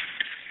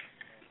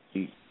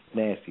to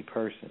nasty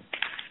person.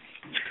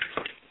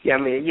 Yeah, I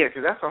mean, yeah,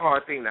 because that's a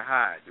hard thing to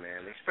hide,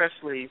 man,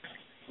 especially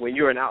when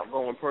you're an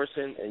outgoing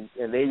person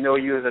and they know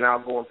you as an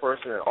outgoing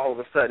person, and all of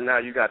a sudden now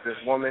you got this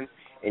woman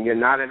and you're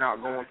not an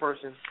outgoing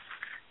person,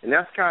 and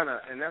that's kind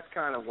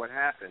of what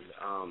happened.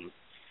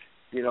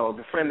 You know,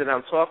 the friend that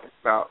I'm talking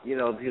about, you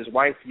know, his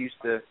wife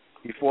used to,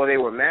 before they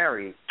were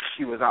married,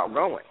 she was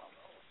outgoing.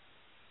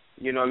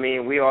 You know what I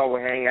mean? We all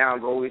would hang out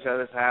and go to each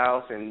other's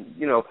house and,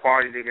 you know,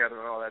 party together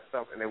and all that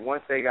stuff. And then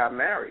once they got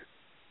married,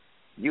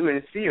 you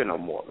didn't see her no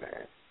more,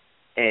 man.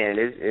 And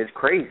it's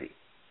crazy.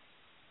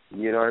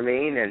 You know what I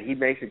mean? And he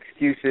makes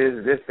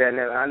excuses, this, that, and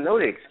that. I know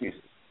the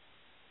excuses.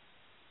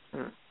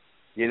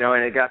 You know,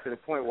 and it got to the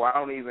point where I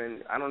don't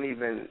even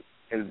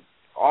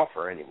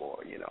offer anymore.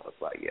 You know,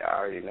 it's like, yeah, I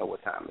already know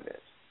what time it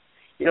is.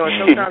 You know,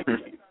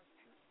 and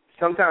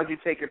sometimes you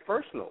take it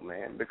personal,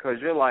 man, because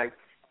you're like,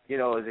 you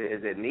know, is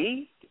it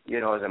me? You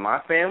know, is it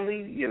my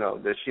family? You know,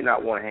 does she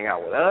not want to hang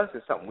out with us?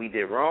 Is something we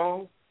did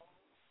wrong?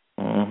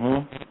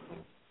 Mm-hmm.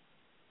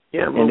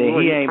 Yeah, and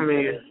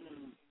then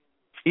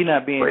he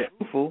not being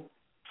truthful,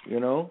 you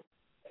know?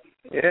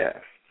 Yeah.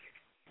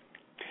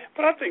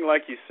 But I think,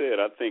 like you said,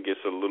 I think it's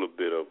a little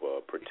bit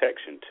of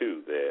protection,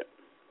 too, that,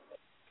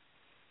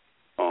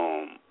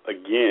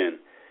 again,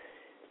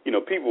 you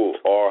know, people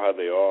are how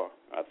they are.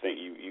 I think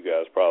you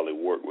guys probably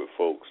work with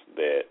folks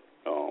that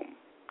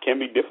can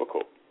be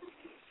difficult.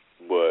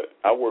 But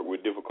I work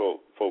with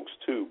difficult folks,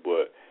 too.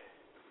 But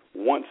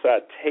once I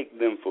take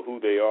them for who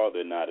they are,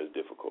 they're not as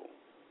difficult.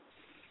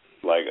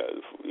 Like,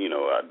 you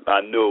know,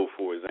 I know,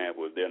 for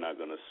example, if they're not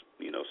going to,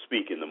 you know,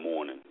 speak in the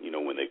morning, you know,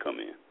 when they come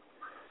in.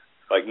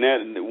 Like, now,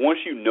 once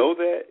you know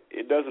that,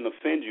 it doesn't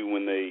offend you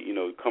when they, you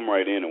know, come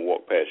right in and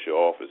walk past your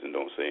office and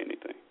don't say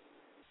anything.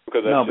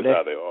 Because that's just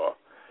how they are.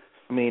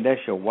 I mean,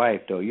 that's your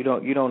wife, though. You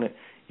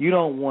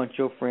don't want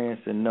your friends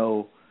to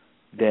know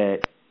that,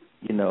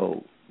 you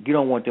know, you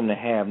don't want them to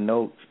have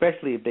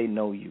especially if they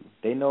know you.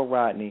 They know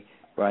Rodney.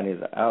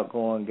 Rodney's an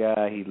outgoing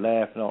guy. He's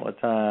laughing all the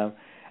time.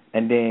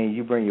 And then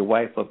you bring your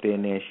wife up there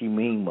and then she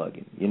mean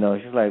mugging. You know,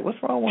 she's like,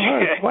 what's wrong with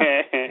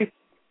her?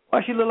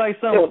 Why she look like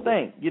something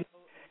stink? You know,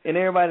 and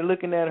everybody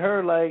looking at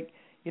her like,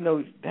 you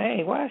know,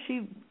 dang, why is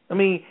she? I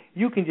mean,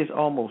 you can just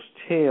almost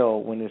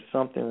tell when there's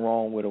something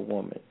wrong with a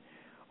woman,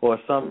 or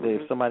something.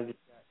 If somebody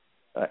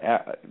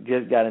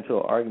just got into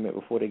an argument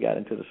before they got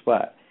into the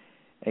spot,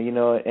 and you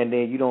know, and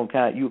then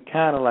you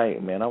kind of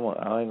like, man, I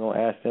ain't gonna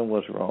ask them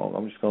what's wrong.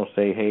 I'm just gonna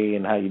say hey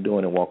and how you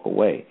doing and walk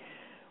away.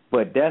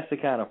 But that's the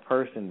kind of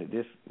person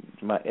that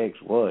my ex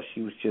was.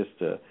 She was just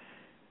I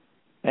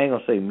ain't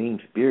gonna say mean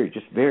spirit,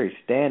 just very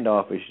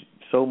standoffish.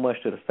 So much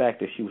to the fact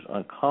that she was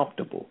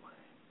uncomfortable.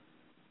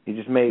 It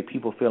just made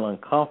people feel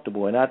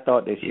uncomfortable, and I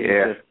thought that she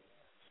was just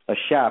a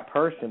shy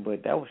person,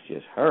 but that was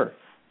just her.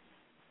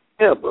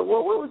 Yeah, but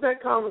what was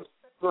that conversation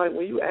like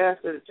when you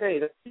asked her to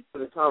change? That's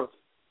the conversation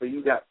where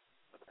you got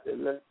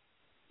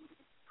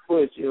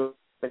quit. You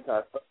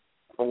know,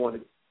 I want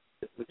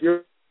to, but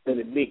you're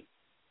in me.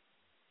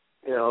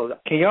 You know.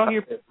 Can y'all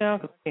hear me now?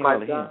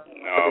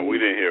 No, we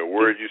didn't hear a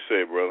word you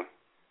say, brother.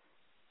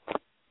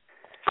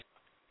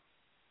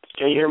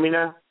 Can you hear me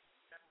now?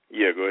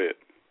 Yeah, go ahead.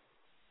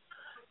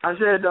 I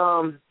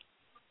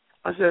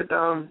said,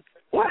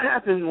 what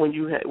happens when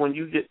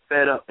you get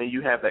fed up and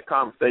you have that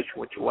conversation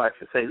with your wife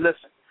and say,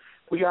 listen,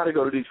 we got to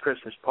go to these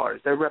Christmas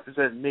parties. They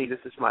represent me. This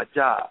is my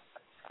job.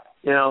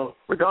 You know,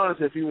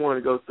 regardless if you want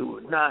to go through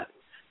it or not,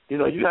 you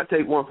know, you got to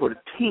take one for the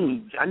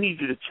team. I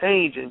need you to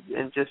change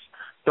and just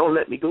don't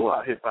let me go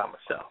out here by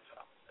myself.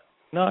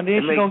 No,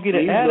 then she's going to get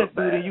an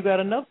attitude and you got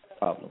another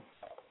problem.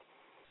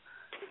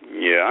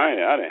 Yeah,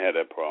 I didn't have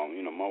that problem.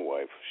 You know, my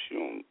wife, she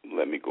don't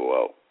let me go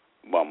out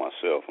by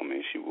myself. I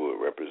mean, she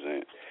would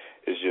represent.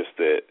 It's just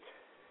that,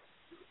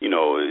 you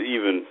know,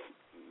 even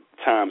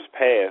times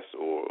past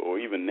or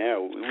even now,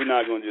 we're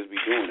not going to just be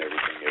doing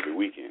everything every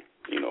weekend,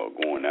 you know,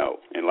 going out.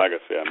 And like I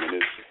said, I mean,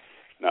 it's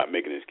not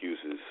making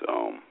excuses.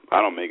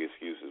 I don't make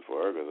excuses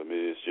for her because, I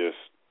mean, it's just,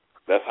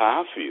 that's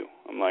how I feel.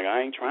 I'm like,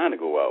 I ain't trying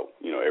to go out,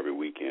 you know, every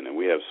weekend. And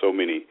we have so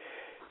many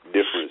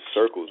different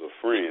circles of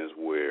friends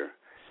where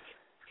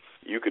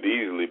you could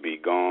easily be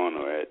gone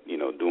or at, you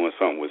know, doing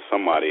something with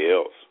somebody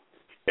else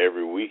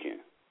every weekend.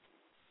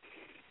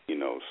 you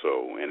know.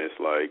 So, and it's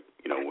like,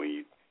 you know, when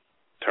you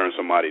turn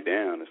somebody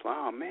down, it's like,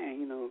 oh man,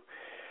 you know,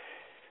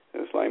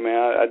 it's like, man,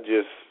 I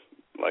just,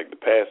 like the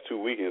past 2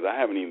 weekends, I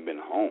haven't even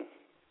been home.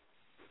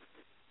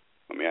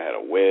 I mean, I had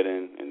a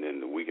wedding, and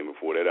then the weekend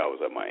before that, I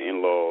was at my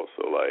in-laws.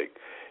 So, like,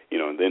 you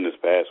know, and then this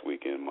past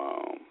weekend,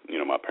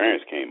 my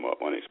parents came up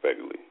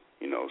unexpectedly,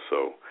 you know.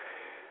 So,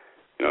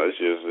 you know,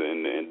 it's just,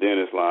 and then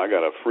it's like I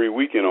got a free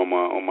weekend on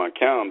my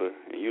calendar,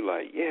 and you're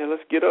like, yeah,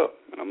 let's get up.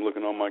 And I'm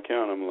looking on my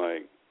calendar, I'm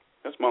like,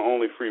 that's my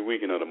only free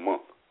weekend of the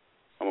month.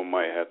 I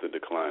might have to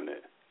decline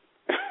that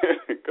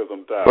because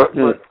I'm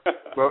tired.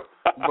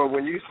 But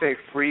when you say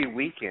free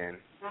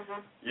weekend,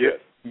 yes.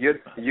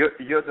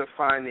 You're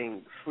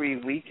defining free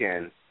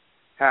weekend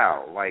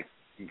how? Like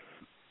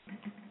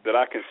that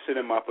I can sit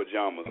in my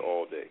pajamas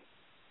all day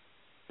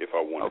if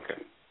I wanted to.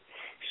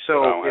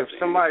 So if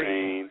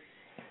somebody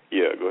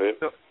go ahead.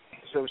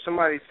 So if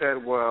somebody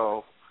said,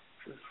 well,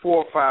 4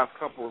 or 5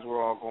 couples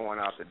were all going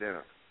out to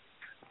dinner.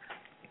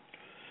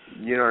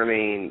 You know what I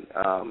mean?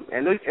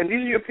 And these are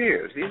your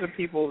peers. These are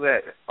people that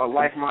are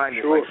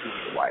like-minded, like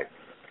your wife.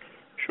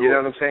 Sure. You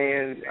know what I'm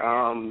saying?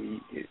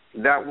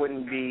 That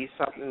wouldn't be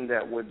something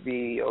that would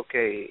be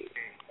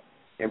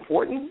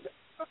important,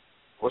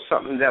 or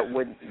something that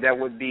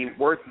would be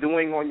worth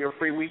doing on your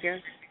free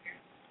weekend.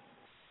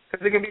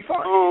 Because it can be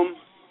fun.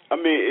 I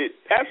mean,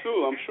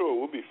 absolutely. I'm sure it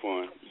would be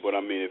fun. But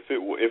I mean,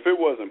 if it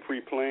wasn't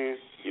pre-planned,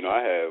 you know,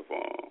 I have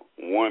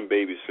one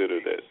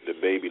babysitter that the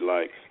baby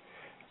likes,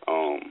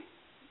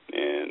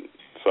 and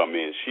so I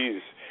mean,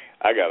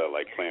 I gotta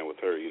like plan with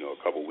her, you know,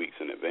 a couple weeks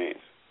in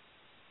advance.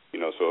 You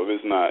know, so if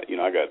it's not, you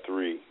know, I got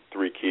three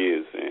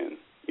kids, and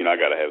you know, I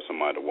got to have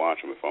somebody to watch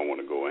them if I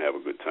want to go and have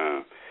a good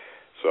time.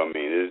 So I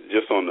mean, it's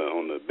just on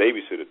the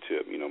babysitter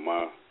tip. You know,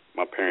 my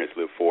parents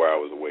live 4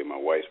 hours away. My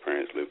wife's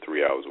parents live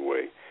 3 hours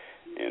away,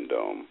 and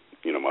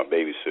you know, my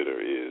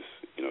babysitter is,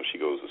 you know, she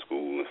goes to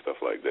school and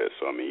stuff like that.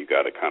 So I mean, you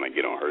got to kind of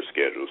get on her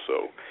schedule.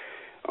 So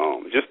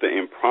just the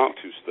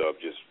impromptu stuff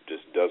just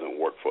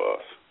doesn't work for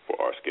us, for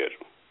our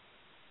schedule.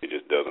 It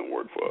just doesn't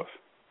work for us.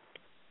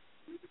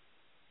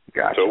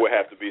 Gotcha. So it would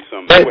have to be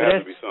something. It would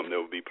have to be something that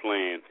would be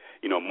planned,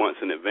 you know,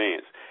 months in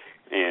advance.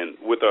 And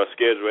with our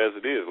schedule as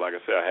it is, like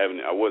I said,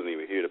 I wasn't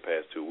even here the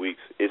past 2 weeks.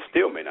 It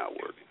still may not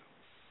work.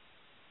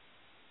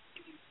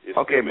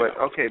 But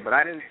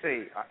I didn't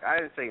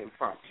say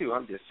impromptu.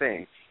 I'm just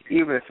saying,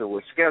 even if it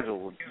was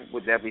scheduled,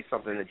 would that be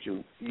something that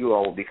you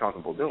all would be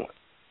comfortable doing?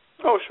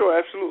 Oh, sure,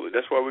 absolutely.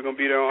 That's why we're gonna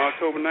be there on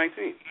October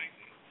 19th.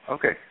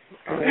 Okay.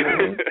 And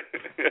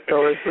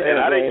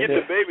I didn't get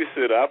the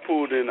babysitter. I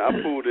pulled in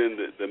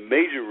the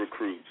major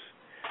recruits.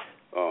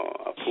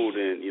 I pulled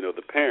in, you know,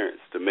 the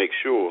parents to make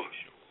sure,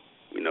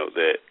 you know,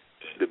 that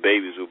the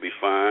babies will be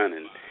fine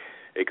and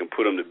they can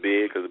put them to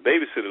bed, because the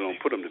babysitter don't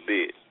put them to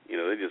bed. You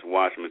know, they just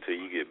watch them until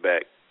you get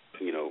back.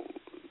 You know,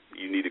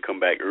 you need to come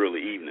back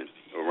early evening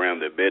around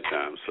their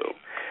bedtime. So,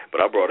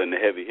 but I brought in the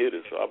heavy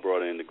hitters. So I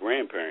brought in the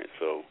grandparents.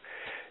 So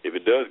if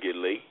it does get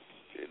late,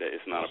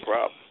 it's not a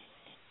problem.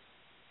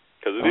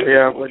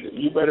 But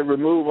you better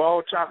remove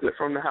all chocolate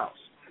from the house.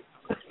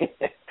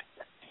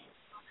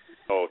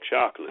 All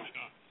chocolate?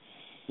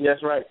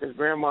 Yes, right, because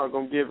Grandma's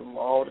going to give them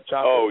all the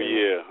chocolate. Oh,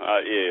 yeah.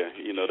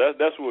 Yeah. You know,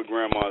 that's what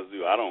grandmas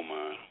do. I don't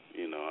mind.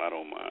 You know, I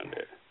don't mind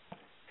that.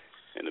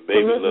 And the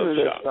baby loves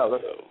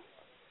chocolate.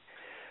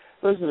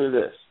 So. Listen to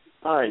this.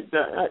 All right,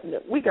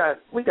 we got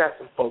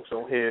some folks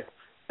on here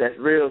that's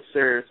real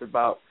serious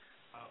about,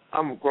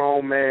 I'm a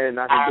grown man,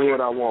 I can do what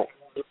I want.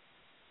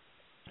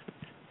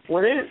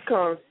 When it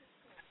comes,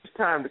 it's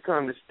time to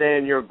come to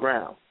stand your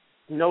ground.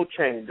 No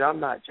change. I'm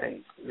not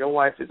changing. Your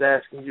wife is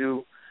asking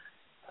you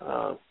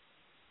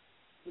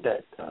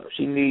that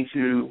she needs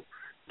you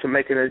to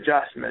make an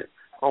adjustment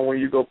on when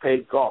you go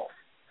play golf,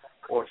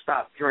 or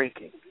stop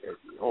drinking,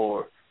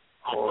 or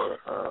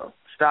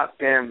stop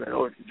gambling,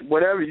 or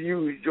whatever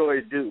you enjoy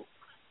to do.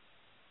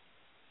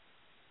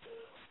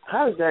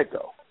 How does that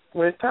go?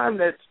 When it's time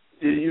to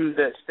use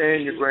that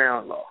stand your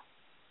ground law.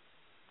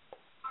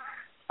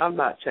 I'm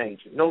not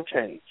changing. No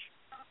change.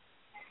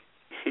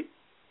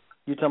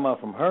 You talking about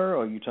from her,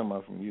 or you talking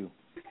about from you?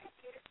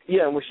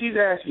 Yeah, when she's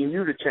asking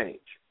you to change.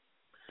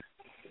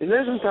 And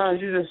then sometimes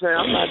you just say,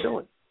 I'm not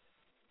doing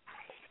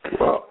it.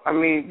 Well, I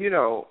mean, you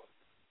know,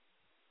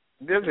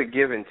 there's a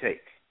give and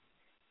take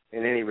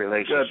in any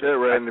relationship. You got that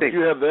right. And if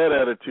you have that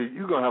attitude,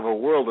 you're going to have a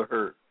world of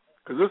hurt,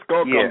 because it's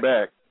going to come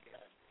back.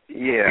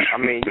 Yeah, I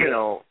mean, you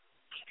know,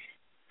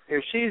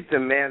 if she's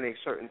demanding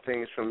certain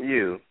things from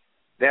you,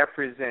 that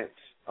presents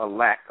a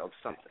lack of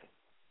something,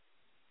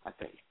 I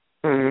think.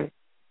 Mm-hmm.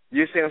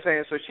 You see what I'm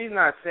saying? So she's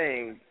not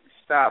saying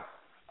stop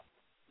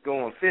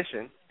going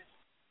fishing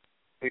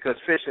because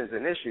fishing's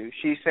an issue.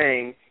 She's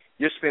saying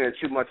you're spending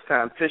too much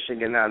time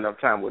fishing and not enough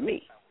time with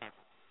me.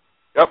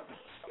 Yep.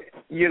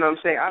 You know what I'm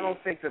saying? I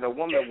don't think that a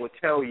woman would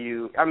tell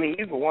you, I mean,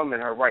 even a woman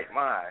in her right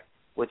mind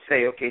would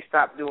say, okay,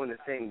 stop doing the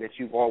thing that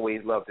you've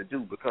always loved to do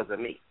because of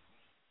me.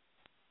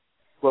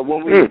 But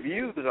when we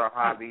abuse our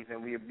hobbies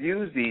and we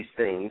abuse these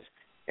things,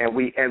 and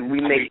we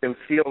make them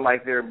feel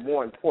like they're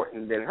more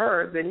important than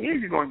her, then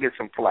you're going to get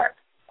some flack.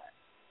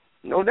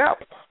 No doubt.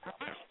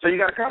 So you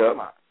got to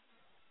compromise.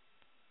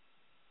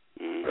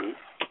 Mm-hmm.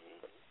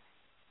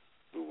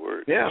 Good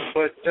word. Yeah,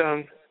 but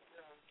I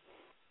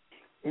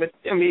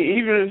mean,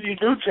 even if you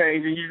do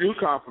change and you do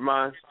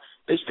compromise,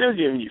 they're still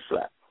giving you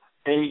flack.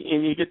 And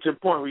you get to the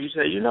point where you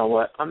say, you know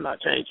what, I'm not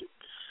changing.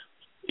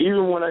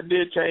 Even when I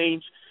did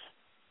change,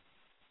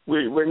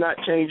 we're not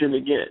changing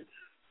again.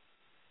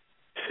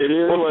 It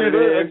is what it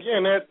is.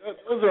 Again,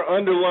 those are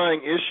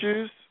underlying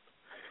issues,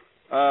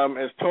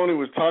 as Tony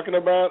was talking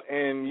about,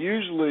 and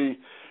usually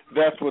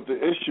that's what the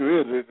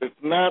issue is.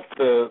 It's not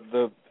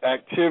the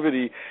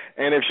activity,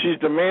 and if she's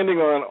demanding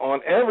on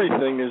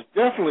everything, there's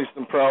definitely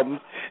some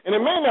problems. And it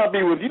may not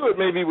be with you; it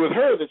may be with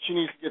her that she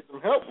needs to get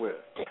some help with.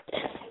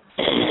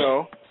 You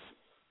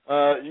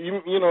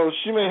know,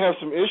 she may have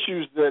some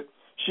issues that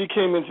she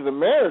came into the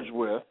marriage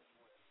with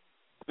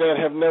that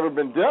have never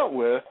been dealt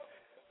with,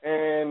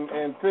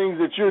 and things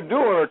that you're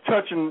doing are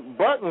touching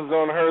buttons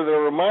on her that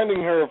are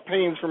reminding her of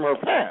pains from her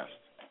past.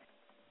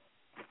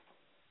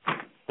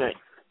 Right.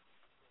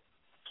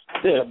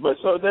 Yeah, but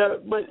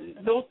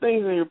those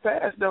things in your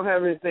past don't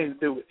have anything to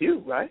do with you,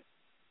 right?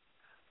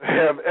 They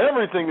have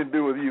everything to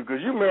do with you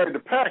because you married the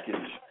package.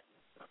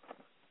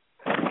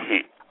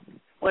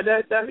 Well,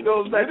 that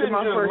goes back to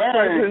my first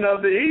question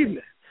of the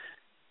evening.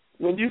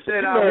 When you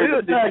said I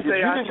will, did you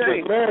say I changed? You didn't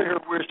just marry her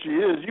where she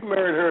is. You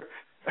married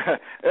her.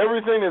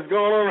 Everything that's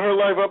going on in her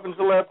life up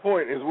until that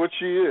point is what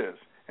she is,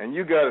 and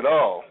you got it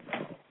all.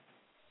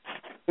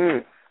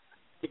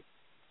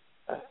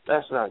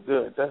 That's not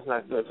good. That's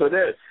not good. So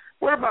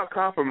what about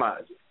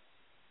compromising?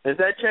 Does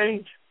that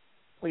change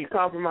when you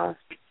compromise?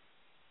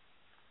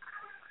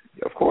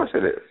 Of course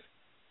it is.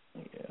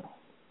 Yeah.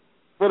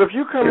 But if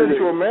you come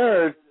into a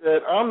marriage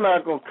that I'm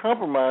not going to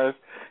compromise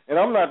and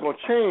I'm not going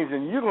to change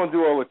and you're going to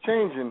do all the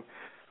changing,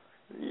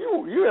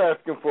 you're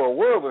asking for a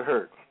world of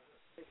hurt.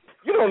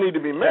 You don't need to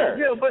be married.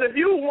 Yeah, but if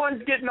you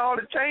one's getting all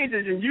the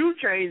changes and you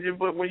changing,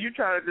 but when you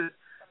try to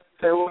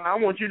say, well, I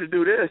want you to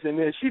do this, and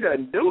then she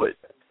doesn't do it,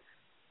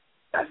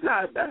 that's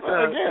not again,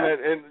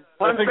 and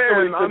I think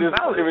unfair and somebody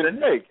unbalanced. Give and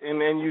take,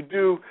 and you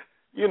do,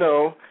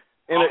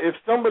 and if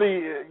somebody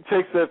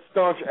takes that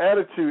staunch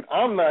attitude,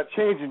 I'm not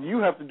changing, you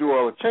have to do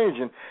all the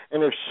changing,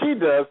 and if she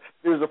does,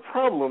 there's a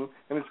problem,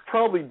 and it's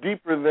probably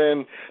deeper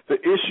than the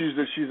issues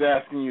that she's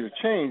asking you to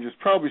change. It's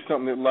probably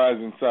something that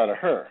lies inside of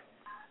her.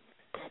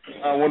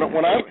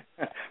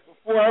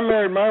 Before I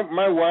married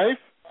my wife,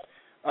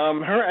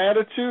 her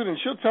attitude, and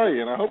she'll tell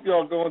you, and I hope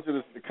y'all go into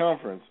the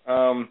conference,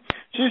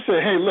 she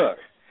said, hey, look,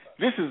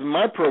 this is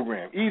my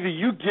program. Either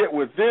you get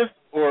with this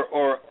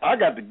or I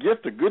got the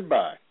gift of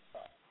goodbye.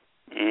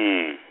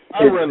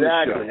 I run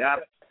the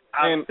show.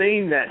 I've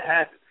seen that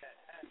happen.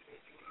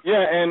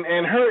 Yeah,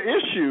 and her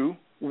issue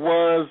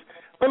was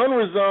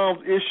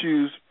unresolved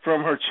issues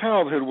from her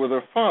childhood with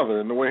her father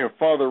and the way her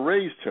father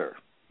raised her.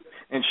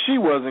 And she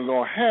wasn't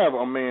going to have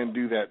a man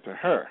do that to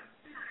her.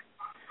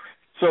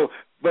 So,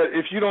 but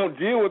if you don't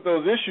deal with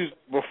those issues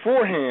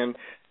beforehand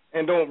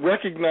and don't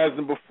recognize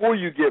them before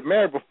you get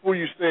married, before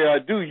you say I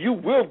do, you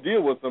will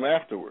deal with them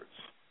afterwards,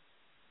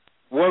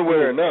 one way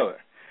or another.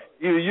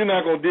 Either you're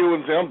not going to deal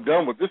with them and say, I'm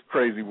done with this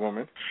crazy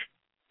woman,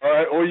 all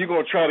right, or you're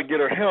going to try to get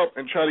her help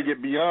and try to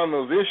get beyond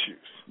those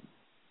issues.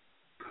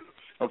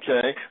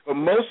 Okay? But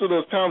most of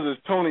those times, as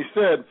Tony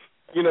said,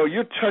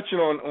 you're touching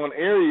on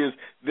areas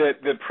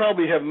that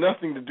probably have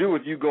nothing to do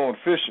with you going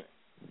fishing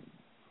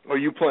or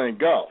you playing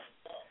golf,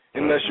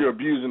 unless you're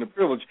abusing the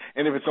privilege.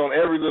 And if it's on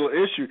every little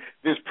issue,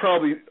 there's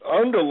probably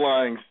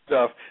underlying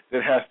stuff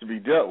that has to be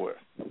dealt with.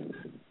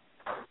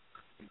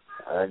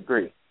 I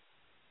agree.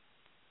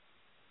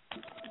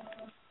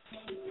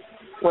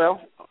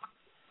 Well,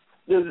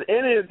 does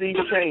any of these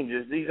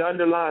changes, these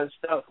underlying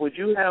stuff, would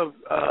you have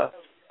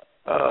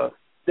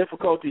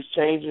difficulties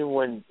changing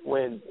when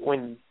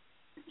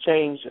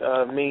change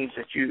means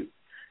that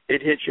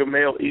it hits your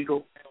male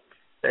ego,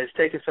 that it's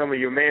taking some of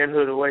your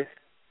manhood away?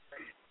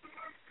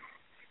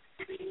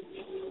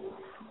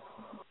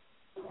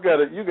 You got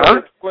to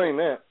explain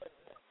that.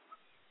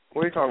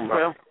 What are you talking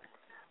about?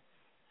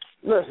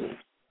 Well, listen,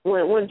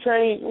 when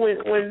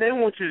they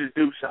want you to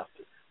do something,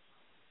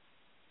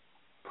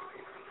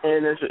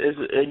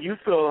 and you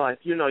feel like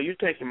you're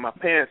taking my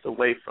pants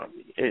away from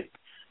me, it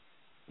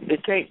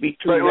can't be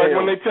too like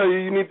when they tell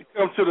you need to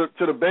come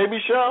to the baby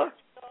shower.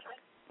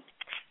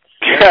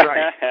 That's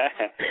right.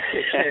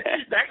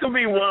 That could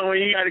be one where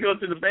you got to go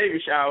to the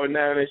baby shower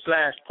now and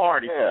 /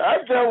 party. Yeah,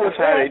 I dealt with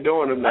how they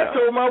doing them now. I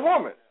told my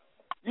woman,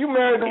 you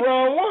married the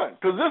wrong one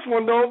because this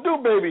one don't do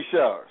baby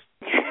showers.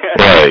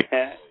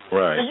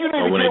 Right. And you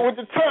need to get with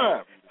the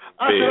time.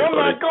 I said, I'm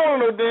not going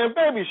to no damn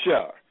baby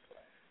shower.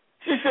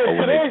 She said,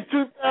 today's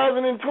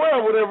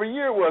 2012, whatever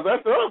year it was. I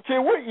said, I don't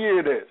care what year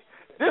it is.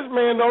 This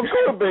man don't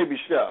go to baby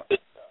shower.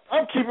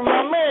 I'm keeping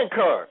my man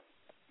card.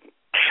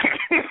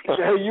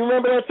 Hey, you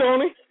remember that,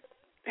 Tony?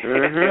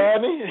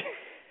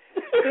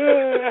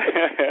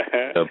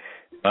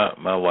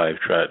 My wife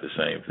tried the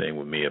same thing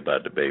with me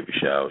about the baby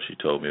shower. She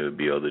told me there would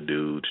be other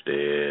dudes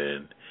there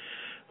and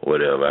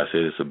whatever. I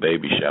said it's a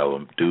baby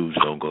shower. Dudes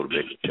don't go to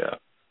baby shower.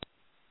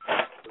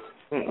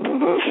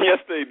 Yes,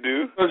 they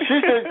do. So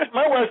she said,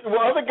 my wife said,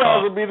 well, other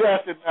guys will be there.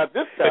 I said, not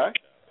this guy.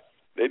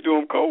 They do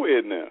them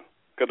co-ed now.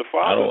 Because the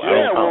father.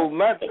 Well,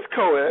 not this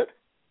co-ed.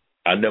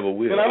 I never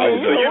will. And I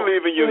mean, so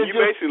you're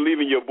basically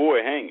leaving your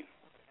boy hanging.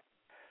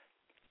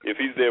 If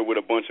he's there with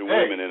a bunch of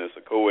women and it's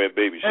a co-ed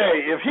baby shower.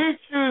 Hey, if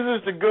he chooses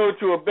to go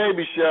to a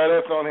baby shower,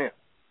 that's on him.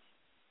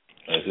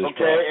 That's his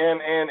okay,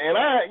 and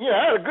I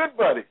had a good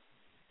buddy.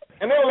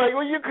 And they were like,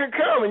 well, you could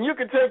come and you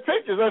could take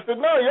pictures. I said,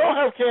 no, you don't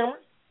have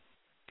cameras.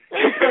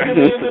 You ain't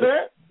sucking me into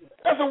that.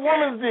 That's a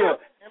woman's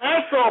deal. And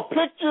I saw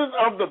pictures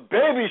of the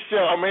baby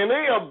shower, man.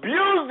 They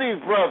abused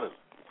these brothers.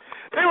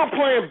 They were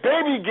playing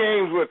baby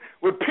games with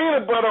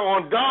peanut butter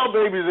on doll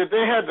babies that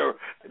they had to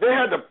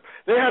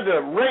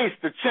race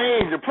to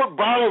change and put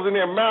bottles in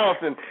their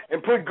mouth and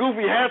put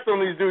goofy hats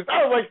on these dudes.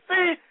 I was like,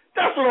 see,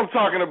 that's what I'm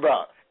talking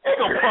about. Ain't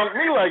gonna punk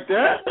me like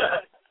that.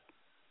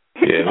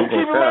 Yeah, I'm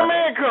keeping my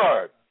man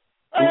card.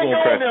 I ain't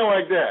going down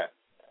like that.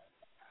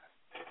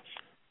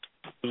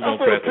 I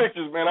saw the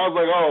pictures, man. I was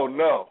like, oh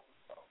no.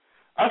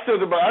 I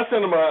sent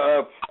him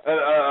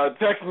a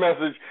text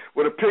message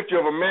with a picture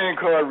of a man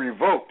card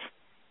revoked.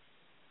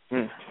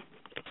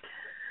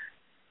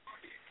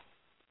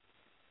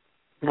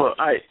 Well,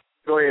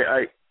 go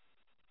ahead.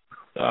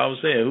 I was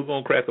saying, who's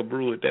gonna crack a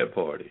brew at that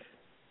party?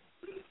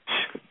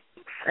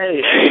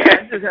 Hey,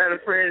 I just had a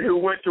friend who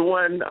went to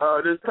one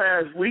this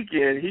past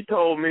weekend. He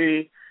told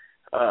me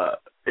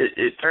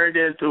it turned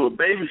into a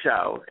baby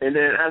shower, and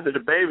then after the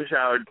baby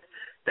shower,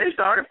 they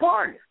started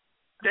partying.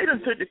 They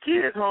done took the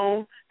kids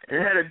home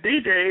and had a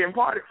DJ and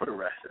party for the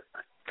rest of it.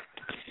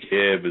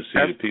 Yeah, but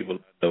see, the people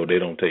know they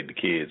don't take the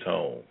kids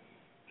home.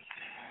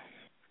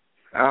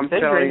 I'm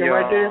telling you,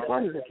 right there in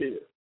front of the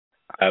kids.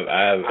 I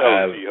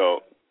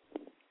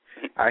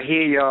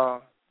hear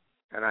y'all,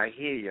 and I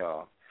hear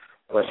y'all,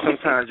 but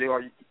sometimes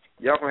y'all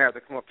gonna have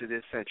to come up to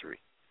this century.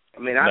 I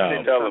mean,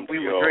 we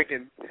were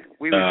drinking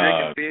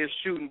beer,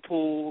 shooting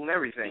pool, and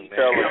everything, man.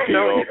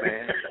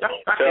 Man.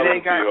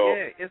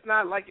 It's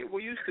not like it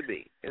used to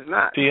be. It's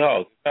not.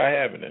 T-Hawk, not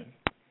happening.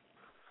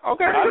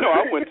 Okay. I know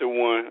I went to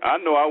one,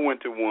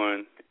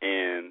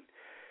 and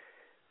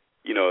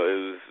it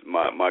was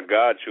my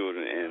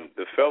godchildren, and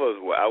the fellas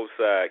were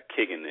outside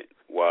kicking it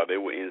while they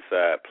were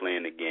inside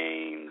playing the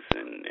games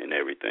and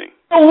everything.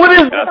 So what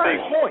is the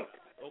point?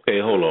 Okay,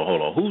 hold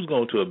on. Who's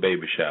going to a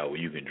baby shower where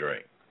you can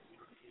drink?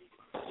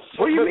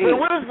 What do you mean?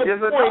 What is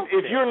the point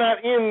if you're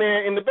not in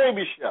there in the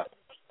baby shower?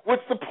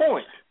 What's the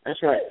point?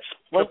 That's right.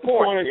 What's the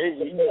point?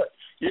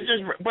 You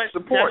just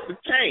support the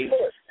change.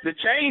 The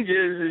change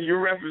is you're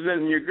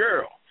representing your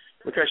girl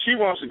because she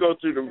wants to go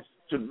to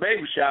the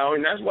baby shower,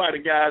 and that's why the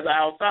guys are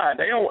outside.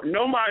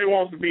 Nobody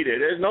wants to be there.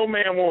 There's no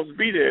man wants to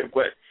be there,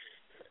 but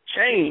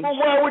change. Well,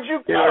 why would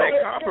you go?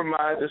 They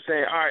compromise and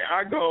say, all right,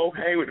 I go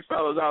hang with the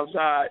fellas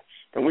outside,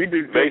 and we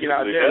do drinking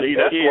out there.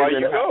 That's why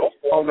you go.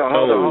 Hold on.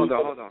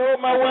 Well,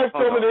 my wife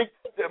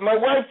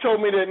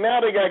told me that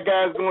now they got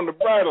guys doing the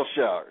bridal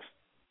showers.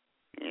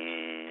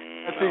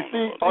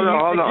 Hold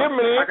on.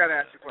 I gotta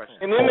ask you a question.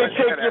 And then they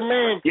take your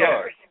man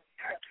card.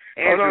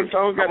 Andrew, I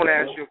want to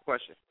ask you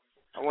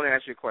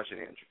a question.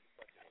 Andrew.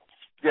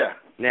 Yeah.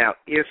 Now,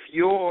 if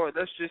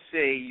let's just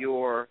say you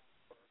were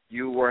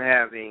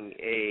having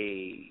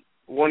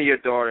one of your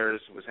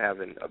daughters was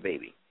having a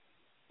baby,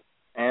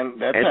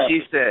 and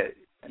she says,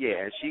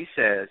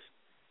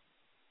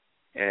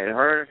 and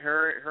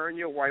her and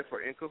your wife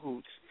were in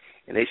cahoots,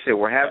 and they said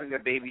we're having a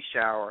baby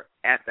shower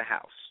at the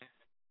house,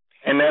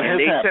 and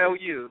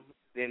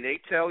they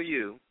tell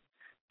you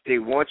they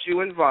want you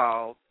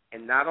involved,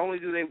 and not only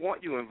do they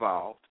want you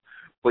involved,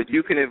 but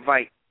you can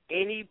invite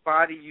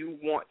anybody you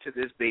want to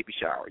this baby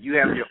shower. You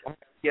have your own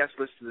guest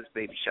list to this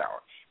baby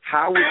shower.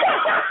 How would you?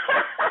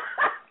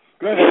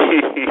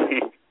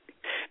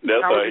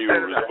 That's how he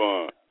would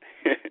respond.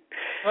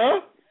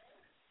 Huh?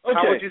 Okay.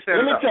 How would you set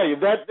Let me tell you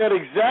that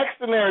exact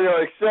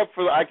scenario, except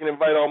for I can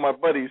invite all my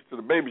buddies to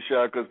the baby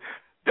shower because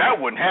that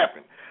wouldn't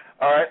happen.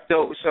 All right.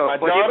 So my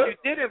but daughter if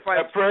you did invite,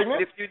 got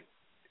pregnant.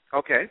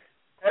 Okay.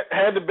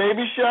 Had the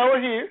baby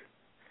shower here.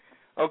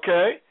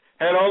 Okay.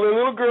 Had all their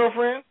little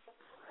girlfriends,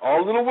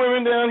 all the little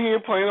women down here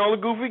playing all the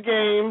goofy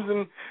games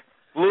and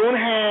blue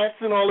hats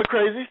and all the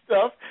crazy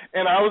stuff,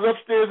 and I was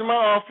upstairs in my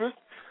office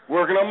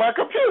working on my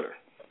computer.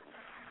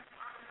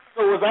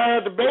 So was I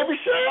at the baby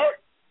shower?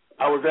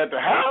 I was at the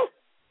house.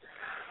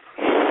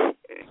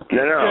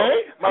 No.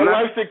 Okay. My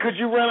wife said, could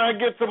you run out and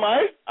get some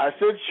ice? I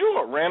said,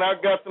 sure. Ran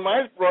out, got some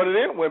ice, brought it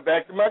in, went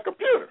back to my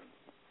computer.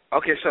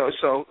 Okay, so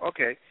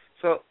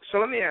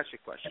let me ask you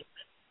a question.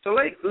 So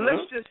let's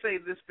just say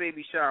this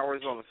baby shower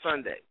is on a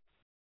Sunday.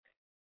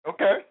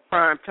 Okay.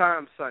 Prime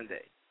time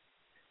Sunday.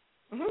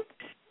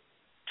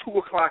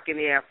 2:00 in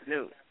the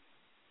afternoon.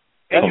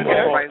 And you can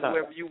invite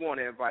whoever you want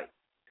to invite.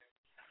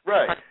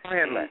 Right.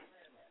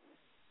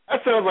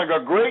 That sounds like a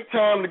great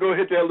time to go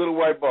hit that little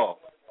white ball.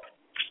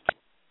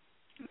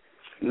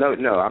 No,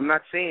 I'm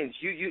not saying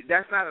you.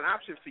 That's not an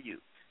option for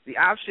you. The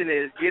option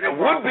is get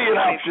involved. It would be an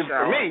option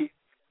for me.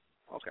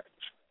 Okay.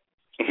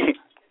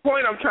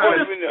 point I'm trying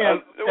to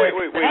wait.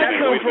 I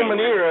come from an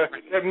era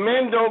that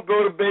men don't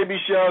go to baby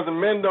showers and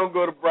men don't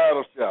go to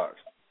bridal showers.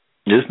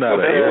 It's not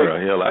an era.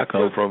 Hell, I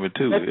come from it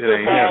too. It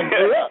ain't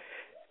happening.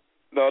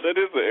 No, that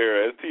is an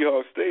era. As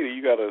T-Hawk stated,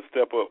 you got to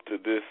step up to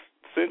this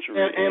century.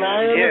 And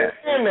I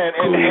understand that.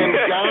 And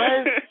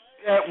guys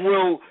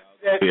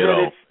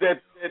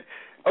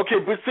okay,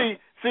 but see,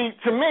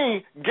 to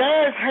me,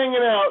 guys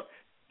hanging out,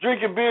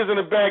 drinking beers in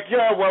the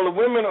backyard while the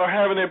women are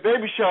having their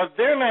baby showers,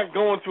 they're not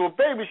going to a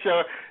baby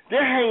shower.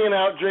 They're hanging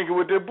out drinking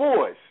with their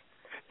boys.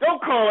 Don't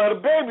call that a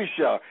baby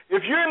shower.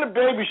 If you're in the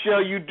baby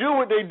shower, you do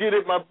what they did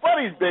at my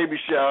buddy's baby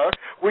shower,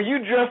 where you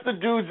dress the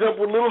dudes up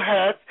with little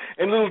hats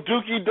and little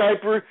dookie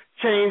diaper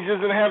changes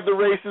and have the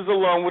races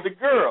along with the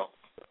girls.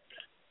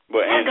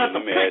 But I got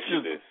the let me ask you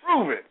pictures this. to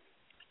prove it.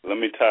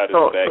 Let me tie this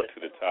back to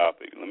the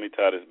topic. Let me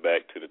tie this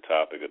back to the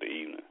topic of the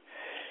evening.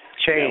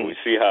 Change. And we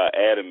see how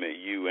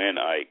adamant you and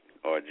Ike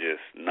are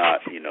just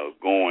not,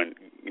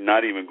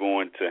 not even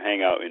going to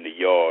hang out in the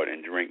yard and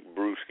drink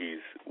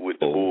brewskis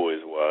with the boys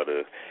while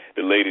the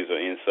ladies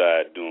are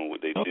inside doing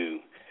what they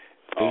do.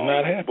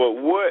 Not happening.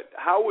 But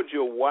how would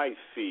your wife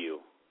feel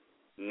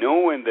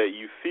knowing that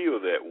you feel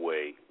that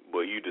way,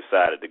 but you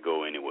decided to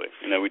go anyway?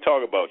 We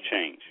talk about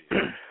change.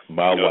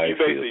 My wife you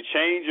basically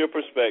change your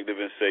perspective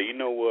and say, you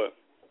know what?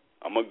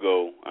 I'm going to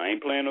go. I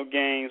ain't playing no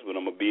games, but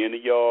I'm going to be in the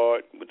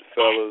yard with the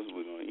fellas.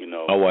 We're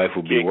gonna, my wife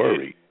would be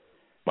worried.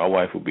 My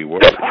wife would be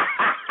worried.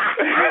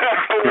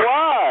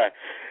 Why?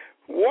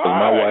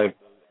 Why?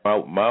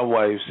 My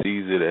wife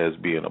sees it as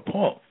being a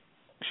punk.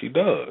 She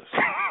does.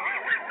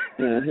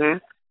 Mm-hmm.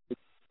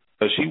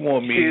 But she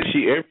want me.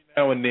 She every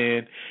now and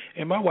then,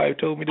 and my wife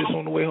told me this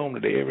on the way home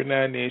today. Every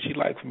now and then, she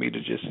likes for me to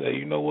just say,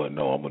 you know what?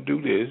 No, I'm gonna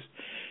do this,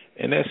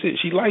 and that's it.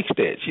 She likes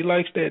that. She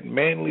likes that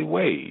manly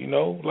way.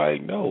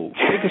 Like no,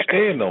 take a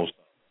stand on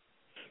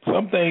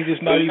some things.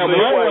 It's not even.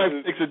 My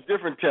wife takes a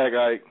different tag.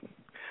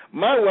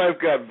 My wife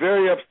got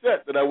very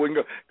upset that I wouldn't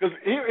go because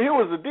here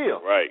was the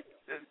deal. Right.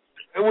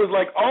 It was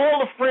like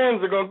all the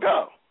friends are gonna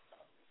go,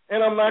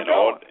 and I'm not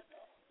going.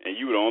 And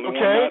you were the only one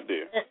out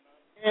there.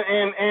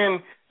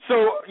 And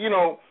so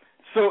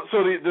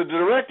the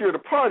director of the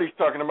party's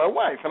talking to my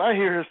wife, and I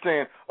hear her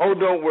saying, "Oh,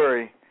 don't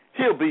worry,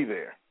 he'll be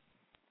there."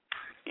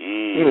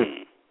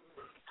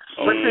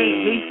 But see,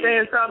 he's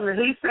saying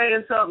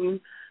something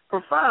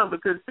profound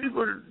because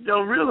people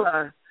don't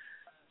realize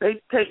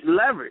they take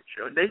leverage,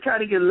 or they try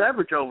to get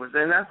leverage over us,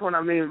 and that's what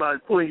I mean by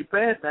pulling your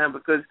pants down,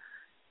 because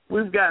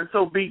we've gotten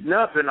so beaten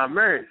up in our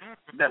marriage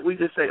that we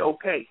just say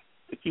okay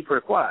to keep her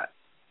quiet.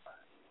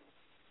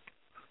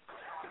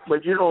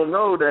 But you don't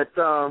know that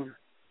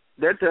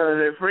they're telling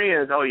their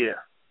friends, oh yeah,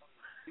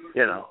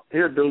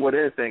 he'll do what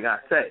anything I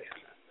say.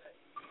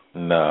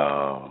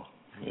 No,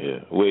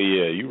 yeah, well,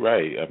 yeah, you're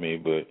right.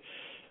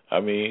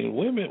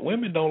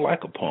 Women don't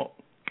like a punk.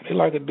 They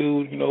like a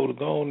dude, to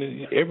go on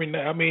and every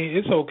night.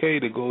 It's okay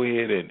to go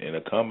ahead and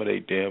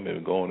accommodate them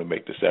and go on and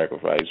make the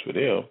sacrifice for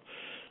them.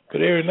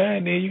 But every now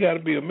and then, you got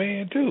to be a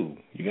man, too.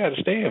 You got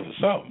to stand for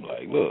something.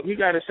 Like, look. You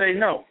got to say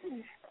no.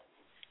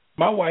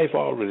 My wife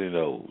already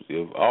knows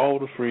if all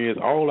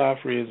our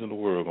friends in the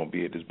world are going to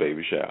be at this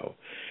baby shower,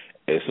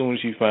 as soon as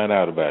she find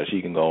out about it,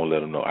 she can go and let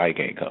them know Ike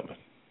ain't coming.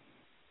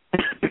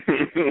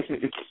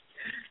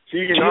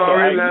 She can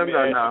already let them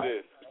know now.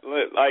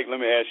 Ike, let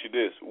me ask you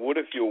this. What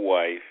if your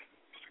wife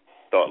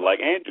thought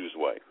like Andrew's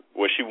wife,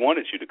 where she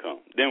wanted you to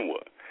come? Then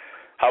what?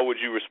 How would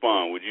you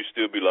respond? Would you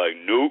still be like,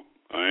 nope,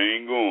 I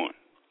ain't going?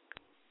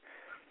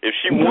 If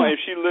she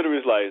literally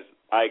is like,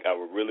 Ike, I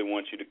would really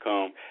want you to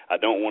come. I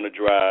don't want to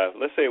drive.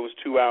 Let's say it was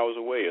 2 hours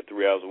away or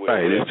 3 hours away.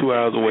 Right, it's 2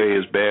 hours away.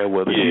 It's bad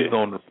weather. Yeah. She's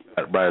going to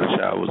ride the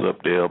showers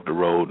up there, up the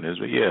road. And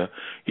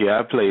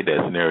I played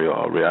that scenario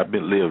already. I've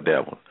lived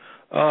that one.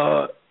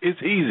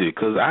 It's easy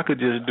because I could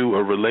just do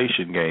a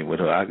relation game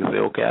with her. I could say,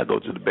 okay, I go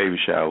to the baby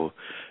shower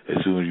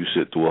as soon as you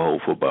sit through a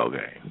whole football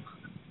game.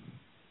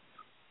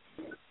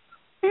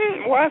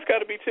 Why it's got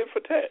to be tit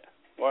for tat?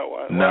 Why?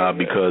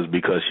 Because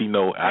she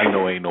I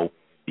know ain't no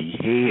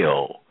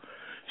hell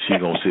she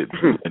gonna sit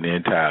through an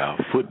entire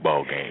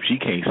football game. She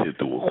can't sit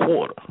through a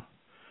quarter.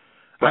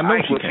 I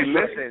know she can't.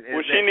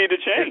 She need to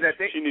change.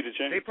 She need to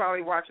change. They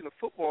probably watching a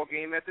football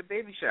game at the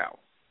baby shower.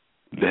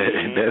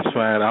 That's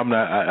fine. I'm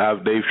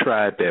not. They've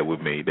tried that with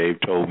me. They've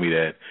told me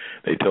that.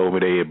 They told me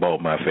they had bought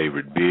my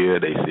favorite beer.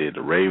 They said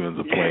the Ravens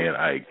are playing.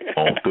 I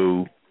on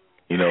through.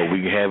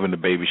 We having the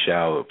baby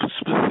shower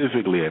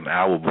specifically an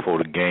hour before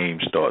the game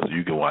starts. So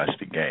you can watch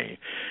the game.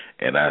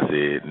 And I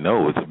said,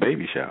 no, it's a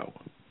baby shower.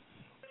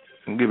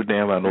 Don't give a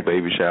damn about no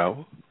baby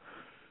shower.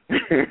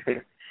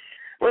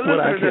 Well,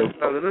 listen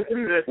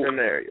to this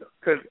scenario,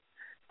 because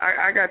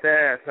I got to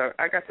ask her.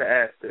 I got to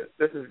ask this.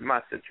 This is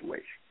my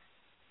situation.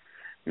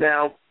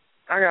 Now,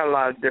 I got a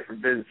lot of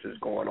different businesses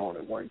going on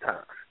at one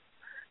time.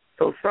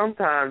 So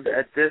sometimes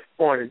at this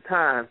point in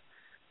time,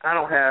 I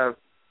don't have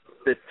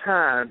the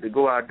time to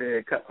go out there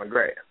and cut my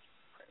grass.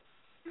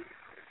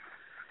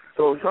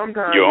 So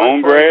sometimes your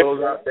own grass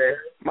goes out there,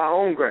 my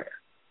own grass.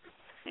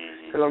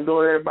 Because I'm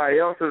doing everybody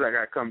else's. I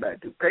got to come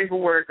back do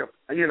paperwork.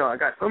 I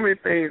got so many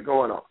things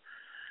going on.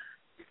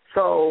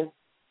 So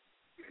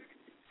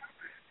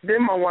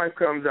Then my wife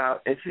comes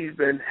out, and she's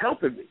been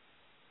helping me.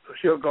 So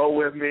she'll go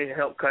with me and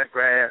help cut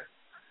grass.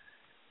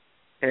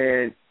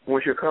 And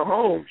when she'll come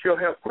home, she'll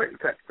help Quentin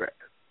cut the grass.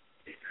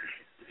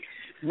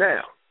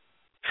 Now,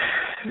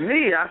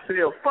 me, I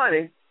feel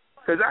funny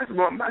because that's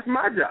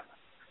my job.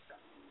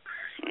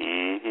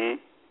 Mhm.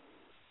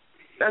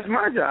 That's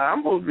my job. I'm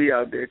supposed to be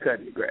out there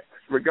cutting the grass.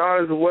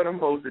 Regardless of what I'm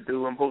supposed to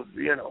do, I'm supposed to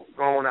be,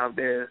 going out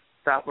there,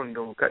 stopping and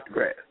going to cut the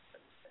grass.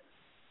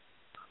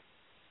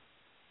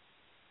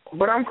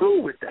 But I'm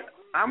cool with that.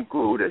 I'm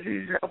cool that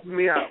she's helping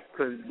me out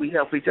because we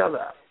help each other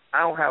out.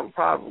 I don't have a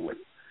problem with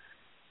it.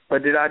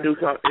 But did I do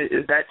something?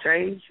 Is that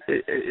change?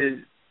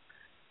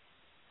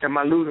 Am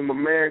I losing my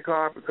man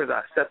card because I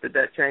accepted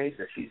that change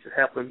that she's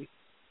helping me?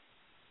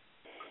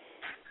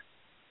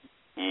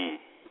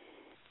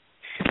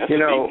 That's a deep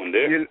one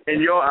there.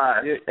 In your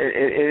eyes, and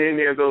in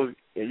there goes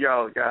in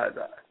y'all guys'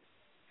 eyes.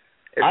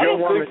 If I your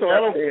don't woman think so. I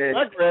don't in,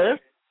 cut grass.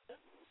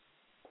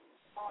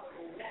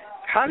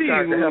 How do you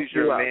Trying to help lose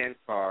you your out. man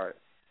card?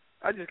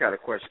 I just got a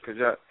question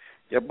because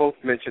y'all both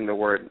mentioned the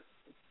word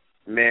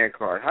man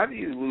card. How do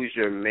you lose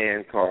your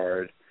man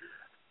card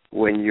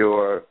when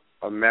you're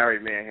a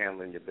married man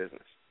handling your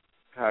business?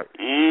 How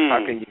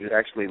can you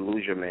actually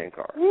lose your man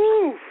card?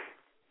 Woo.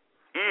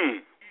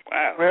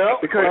 Wow. Well,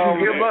 because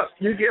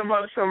you give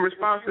up some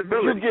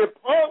responsibility. You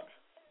get punked.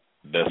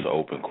 That's an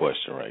open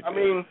question right there. I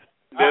mean,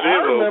 That I is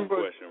an remember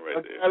open question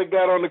right there. a guy that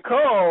got on the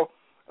call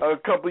a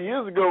couple of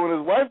years ago when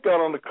his wife got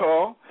on the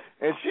call,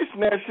 and she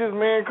snatched his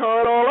man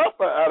card all up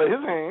out of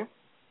his hand.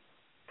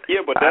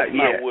 Yeah, but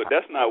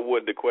that's not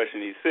what the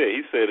question he said.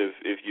 He said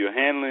if you're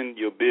handling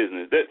your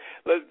business, that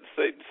let's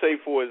say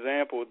for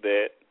example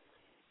that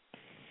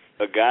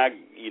a guy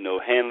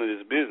handling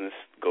his business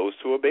goes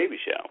to a baby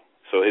shower,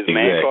 so his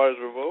man card is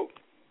revoked.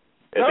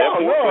 At that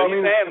point,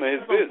 he's handling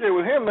his business. Okay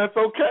with him, that's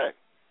okay.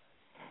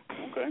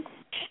 Okay.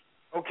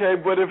 Okay,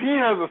 but if he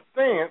has a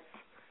stance,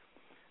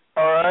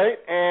 all right,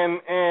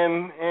 and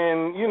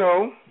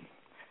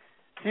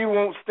he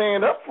won't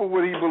stand up for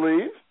what he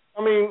believes.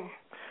 I mean,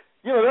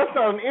 that's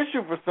not an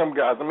issue for some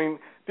guys. I mean,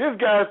 there's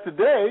guys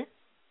today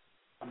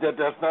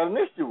that's not an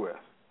issue with.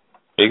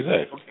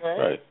 Exactly. Okay?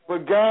 Right.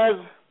 But guys,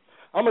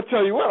 I'm gonna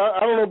tell you what. I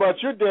don't know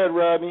about your dad,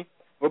 Rodney,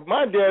 but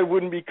my dad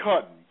wouldn't be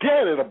caught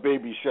dead at a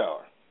baby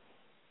shower.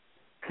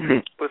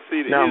 But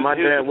see, my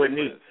dad wouldn't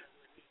either.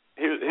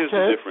 Here's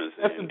the difference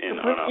in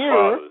our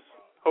fathers.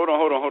 Hold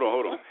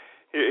on.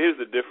 Here's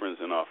the difference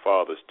in our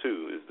fathers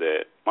too, is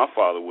that my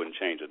father wouldn't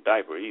change a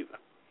diaper either.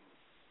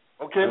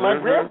 Okay, my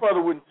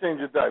grandfather wouldn't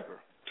change a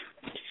diaper.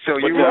 So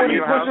But you then want when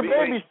your you house push a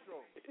baby.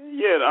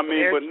 Yeah, I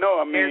mean, but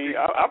no, I mean,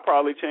 I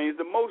probably changed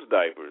the most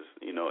diapers,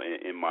 in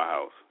my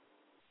house.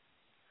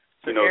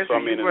 So I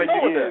mean,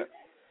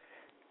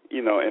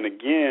 and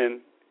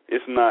again,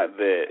 it's not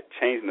that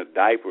changing a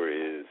diaper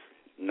is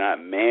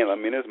not manly. I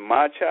mean, it's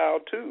my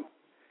child too.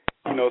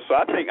 So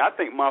I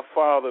think my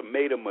father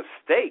made a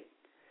mistake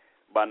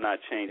by not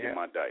changing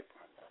my diaper.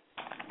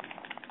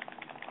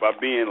 By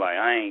being like,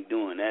 I ain't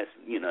doing that.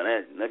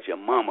 Let your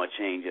mama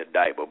change your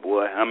diaper,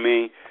 boy. I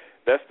mean,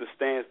 that's the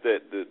stance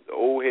that the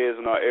old heads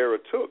in our era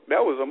took.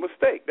 That was a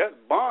mistake. That's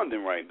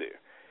bonding right there.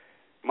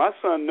 My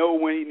son know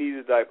when he needs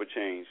a diaper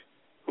change,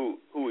 who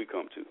he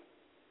come to.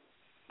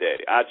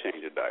 Daddy, I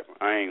change a diaper.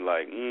 I ain't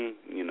like,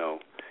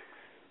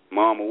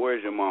 Mama,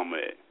 where's your mama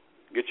at?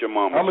 Get your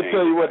mama. I'm gonna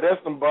tell you what,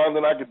 that's some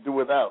bonding I could do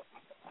without.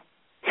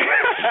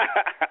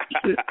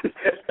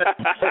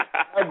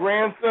 My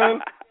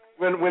grandson,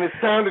 when it's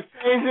time to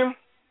change him,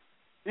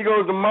 he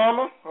goes to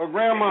mama or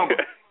grandmama.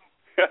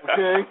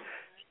 Okay,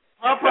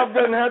 Pop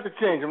doesn't have to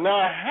change him. Now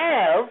I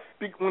have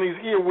when he's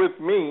here with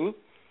me,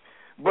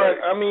 but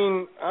I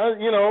mean,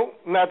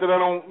 not that I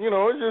don't,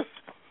 it's just,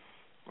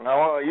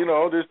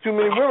 there's too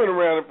many women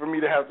around for me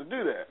to have to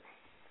do that.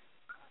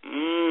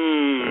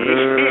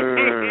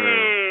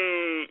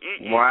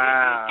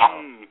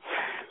 Wow.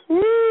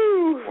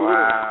 Woo.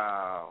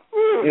 Wow. I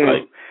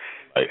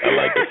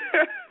like it.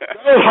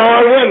 That was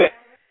hard, wasn't it?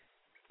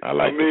 I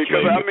like it makes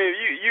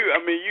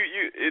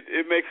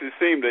it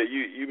seem that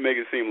you make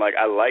it seem like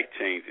I like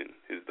changing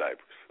his diapers.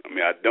 I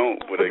mean, I don't,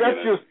 but again,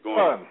 that's your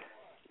son.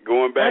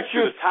 Going back that's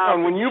to the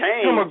time when you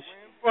become a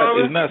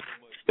grandfather. It's not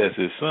that's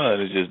his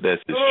son. It's just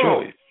that's his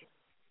choice.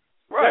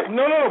 Right.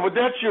 No, but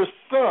that's your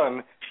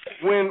son.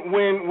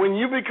 When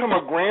you become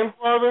a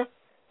grandfather,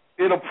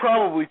 it'll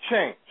probably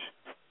change.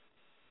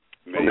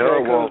 Maybe. No,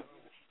 well,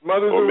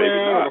 mother's or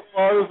around, or the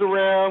father's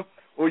around,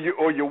 or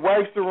your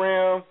wife's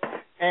around,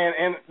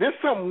 and there's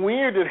something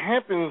weird that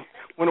happens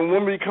when a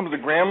woman becomes a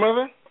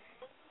grandmother.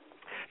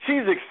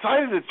 She's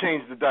excited to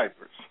change the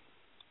diapers.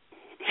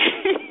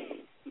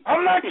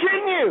 I'm not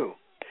kidding you.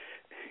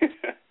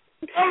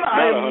 I'm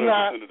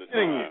not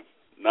kidding you.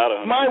 Not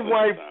 100% My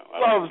wife of the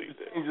time. loves to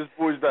change this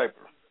boy's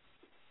diaper.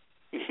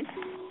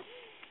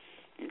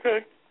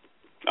 Okay.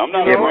 I'm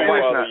not a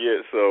grandfather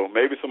yet, so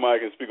maybe somebody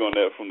can speak on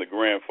that from the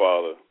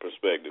grandfather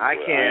perspective. I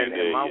can,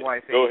 and my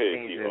wife ain't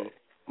changing.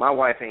 My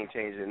wife ain't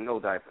changing no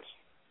diapers.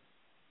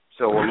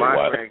 So when my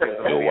grandkids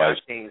I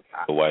change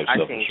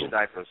the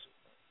diapers.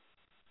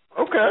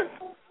 Okay.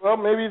 Well,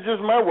 maybe it's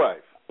just my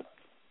wife.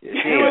 Yeah,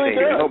 she ain't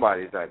changing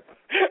nobody's diaper.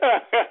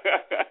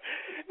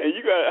 And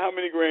you got how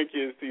many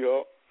grandkids,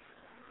 T-Hawk?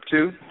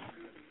 2.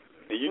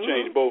 And you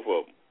change both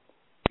of them?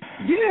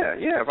 Yeah.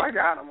 If I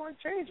got them, I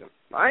change them.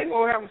 I ain't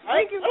gonna have them.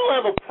 I don't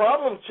have a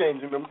problem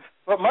changing them,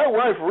 but my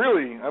wife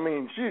really, I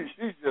mean,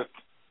 she's just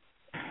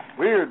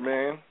weird,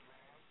 man.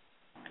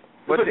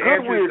 But it's a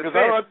good weird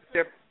because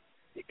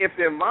if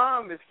their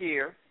mom is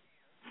here,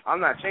 I'm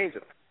not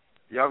changing them.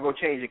 Y'all go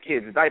change your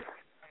kids' diaper.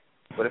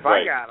 But if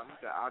I got them,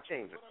 I'll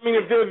change them. I mean,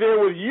 if they're there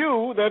with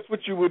you, that's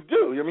what you would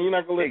do. I mean, you're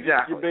not gonna let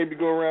your baby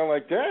go around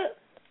like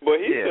that. But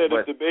he said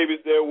if the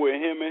baby's there with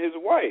him and his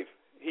wife,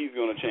 he's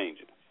gonna change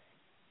it.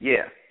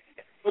 Yeah.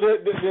 But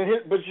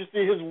you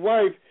see, his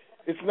wife,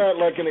 it's not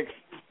like an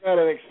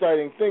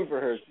exciting thing for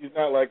her. She's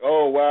not like,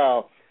 oh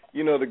wow,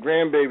 you know, the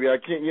grandbaby. I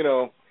can't, you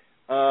know.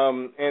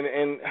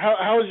 And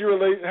how is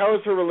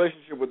her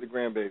relationship with the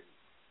grandbaby?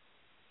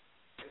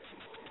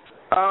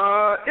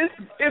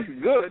 It's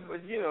good,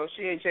 but you know,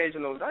 she ain't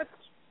changing those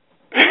diapers.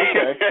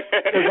 Okay.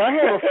 Because I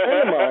have a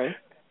friend of mine.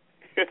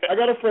 I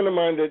got a friend of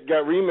mine that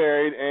got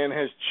remarried and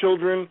has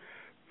children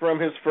from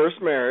his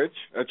first marriage,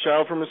 a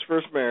child from his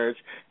first marriage,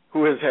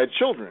 who has had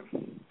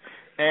children.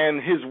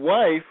 And his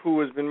wife, who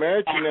has been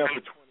married to him now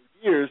for 20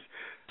 years,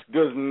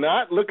 does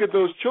not look at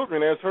those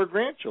children as her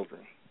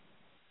grandchildren.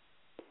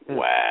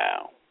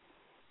 Wow.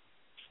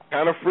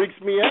 Kind of freaks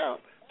me out.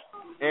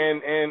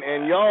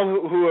 And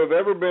y'all who have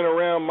ever been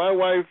around my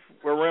wife,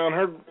 around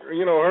her,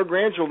 you know, her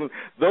grandchildren,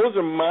 those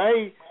are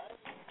my,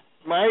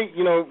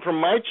 you know, from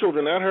my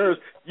children, not hers.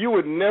 You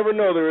would never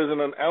know there isn't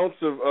an ounce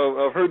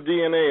of her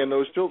DNA in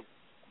those children.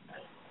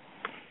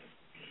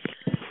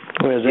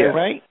 Well, is that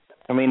right?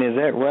 I mean, is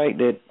that right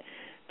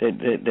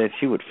that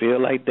she would feel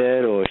like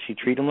that or she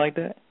treat him like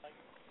that?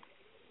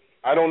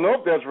 I don't know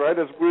if that's right.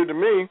 That's weird to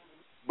me,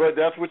 but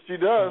that's what she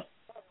does.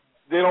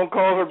 They don't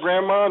call her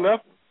grandma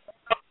nothing.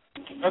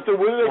 I said,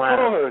 what do they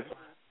call her?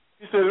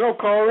 She said they don't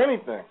call her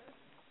anything.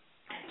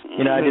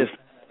 You know,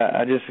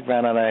 I just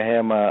found out I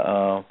had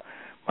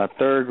my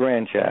third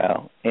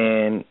grandchild,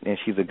 and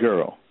she's a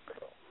girl,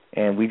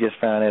 and we just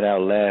found it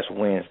out last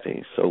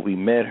Wednesday. So we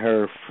met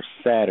her for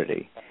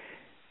Saturday.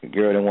 The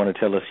girl didn't want to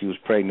tell us she was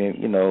pregnant.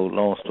 You know,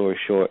 long story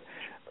short,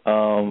 they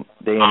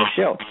in the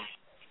shelter,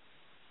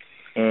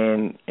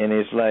 and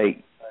it's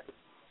like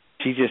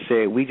she just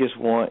said, we just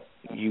want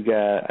you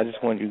guys. I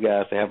just want you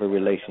guys to have a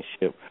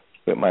relationship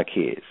with my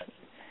kids.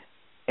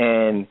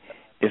 And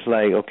it's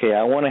like, okay,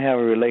 I want to have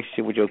a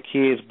relationship with your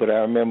kids, but I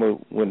remember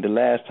when the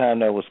last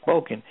time that was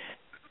spoken,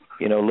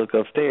 you know, look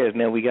upstairs.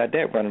 Now we got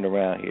that running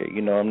around here.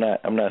 You know, I'm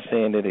not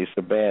saying that it's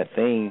a bad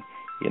thing,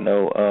 you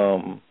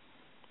know,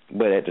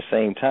 but at the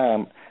same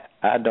time,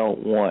 I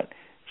don't want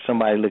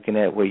somebody looking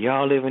at, well,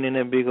 y'all living in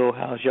that big old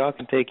house, y'all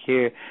can take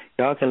care,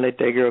 y'all can let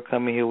that girl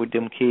come in here with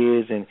them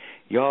kids, and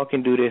y'all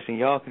can do this and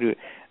y'all can do it.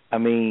 I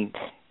mean,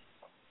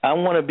 I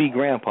want to be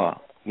grandpa.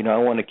 You know, I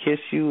want to kiss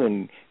you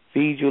and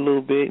feed you a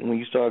little bit, and when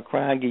you start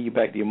crying, give you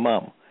back to your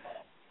mama.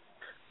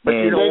 But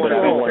you don't want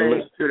to be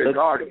changed to the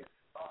guardian.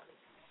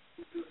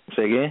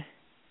 Say again?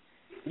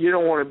 You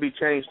don't want to be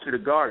changed to the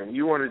guardian.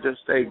 You want to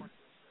just stay.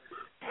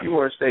 You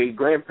want to stay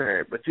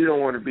grandparent, but you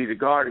don't want to be the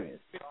guardian.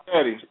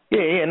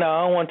 Yeah. No,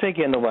 I don't want to take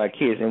care of nobody's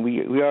kids, and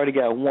we already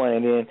got one.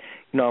 And then,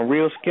 you know, I'm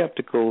real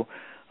skeptical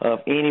of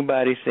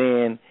anybody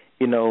saying,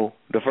 you know,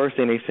 the first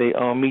thing they say,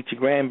 oh, meet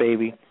your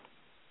grandbaby,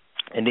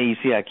 and then you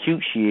see how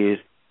cute she is.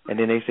 And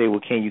then they say,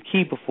 well, can you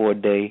keep her for a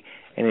day?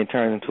 And then it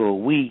turns into a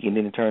week, and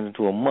then it turns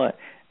into a month,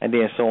 and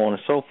then so on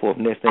and so forth.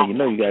 Next thing you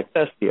know, you got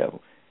custody of them,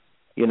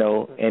 you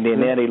know. And then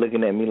now they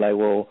looking at me like,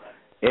 well,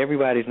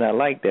 everybody's not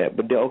like that.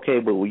 But okay,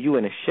 but when you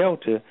in a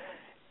shelter,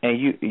 and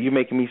you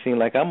making me seem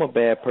like I'm a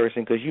bad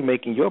person because you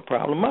making your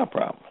problem my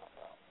problem.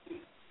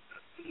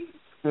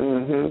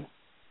 Mm-hmm.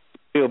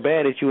 I feel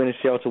bad that you in a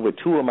shelter with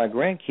two of my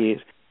grandkids,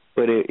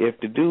 but if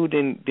the dude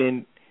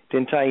didn't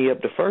tie you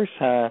up the first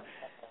time,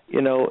 you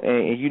know,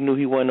 and you knew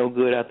he wasn't no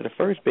good after the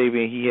first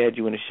baby and he had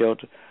you in the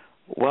shelter,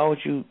 why would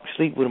you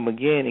sleep with him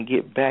again and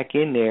get back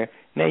in there?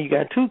 Now you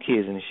got two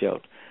kids in the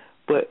shelter.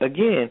 But,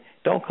 again,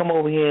 don't come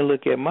over here and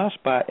look at my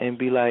spot and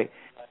be like,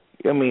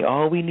 I mean,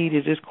 all we need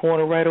is this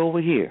corner right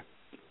over here.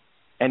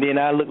 And then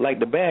I look like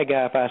the bad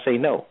guy if I say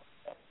no.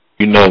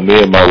 You know,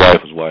 me and my wife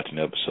was watching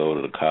an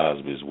episode of The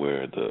Cosbys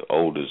where the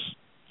oldest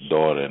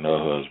daughter and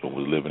her husband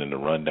was living in a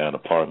rundown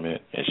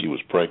apartment and she was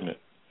pregnant.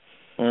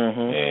 Mm-hmm.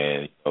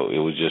 And you know, it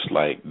was just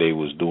like they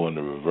was doing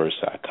the reverse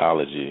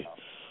psychology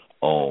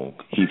on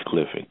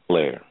Heathcliff and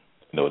Claire.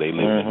 You know, they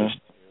live in this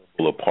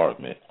full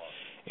apartment,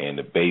 and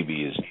the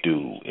baby is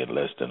due in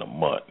less than a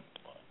month.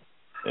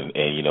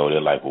 And you know,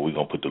 they're like, well, we're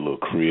going to put the little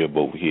crib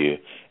over here.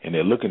 And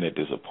they're looking at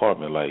this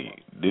apartment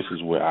like, this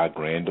is where our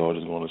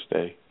granddaughter's going to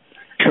stay.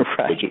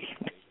 Right.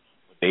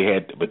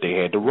 But they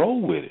had to roll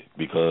with it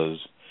because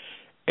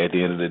at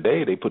the end of the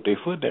day, they put their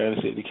foot down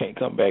and said, you can't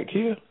come back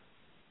here.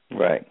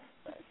 Right.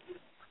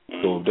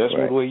 So if that's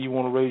the way you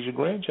want to raise your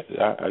grandchild,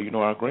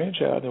 our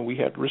grandchild, then we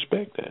have to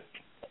respect that.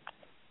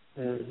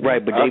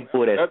 Right, but they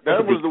put that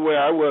was the way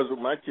I was with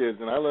my kids,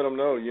 and I let them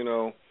know, you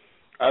know,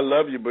 I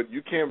love you, but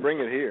you can't bring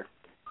it here.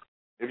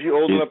 If you're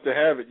old enough to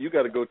have it, you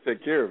got to go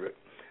take care of it.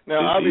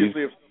 Now,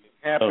 obviously, if something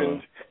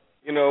happened,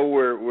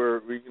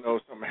 where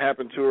something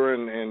happened to her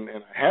and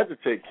I had to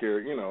take care,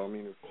 if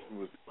she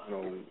was,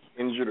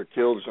 injured or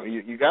killed or something,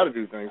 you got to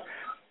do things.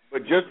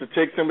 But just to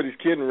take somebody's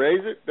kid and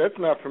raise it, that's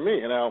not for me.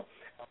 And now,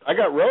 I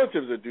got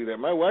relatives that do that.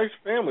 My wife's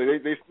family,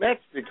 they snatch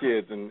the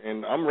kids,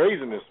 and I'm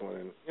raising this one.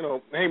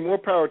 And, hey, more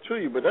power to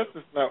you, but that's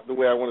just not the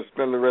way I want to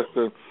spend the rest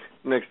of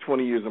the next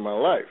 20 years of my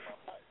life.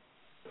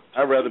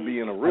 I'd rather be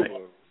in a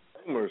room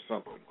or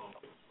something.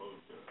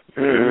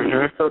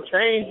 Mm-hmm.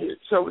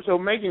 So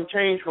making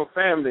change for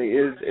family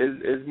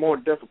is more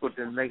difficult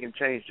than making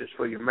change just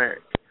for your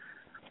marriage.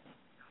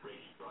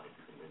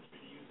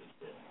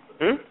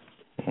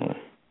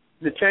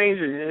 The change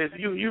is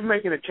you're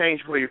making a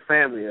change for your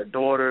family, a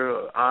daughter,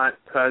 or aunt,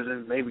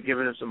 cousin, maybe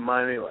giving them some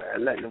money or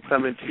letting them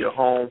come into your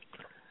home.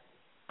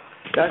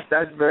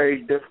 That's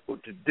very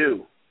difficult to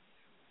do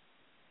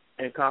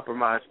and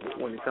compromise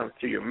when it comes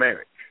to your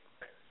marriage.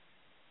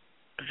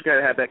 But you got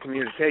to have that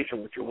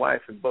communication with your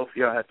wife, and both of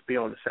y'all have to be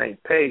on the same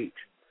page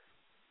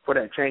for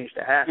that change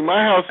to happen.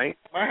 My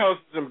house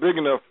isn't big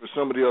enough for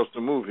somebody else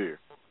to move here.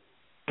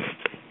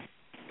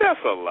 That's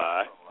a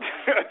lie.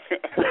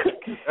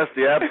 That's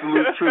the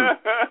absolute truth.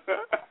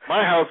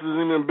 My house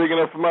isn't even big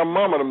enough for my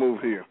mama to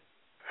move here.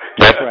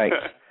 That's right.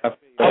 I'm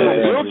going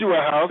to build you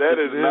a house. That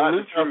is not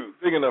the truth.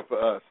 Big enough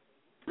for us.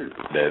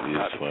 That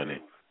is funny.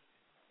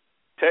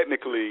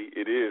 Technically,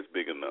 it is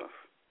big enough.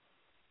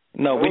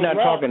 No, we're not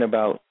talking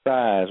about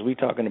size. We're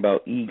talking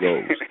about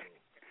egos.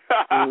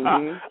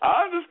 Mm-hmm.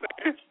 I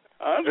understand.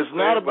 It's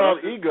not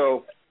about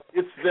ego.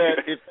 It's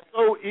that it's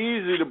so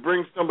easy to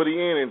bring somebody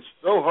in and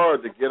so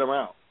hard to get them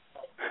out.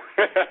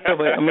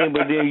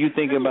 But then you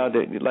think about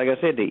it. Like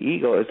I said, the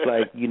ego. It's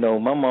like,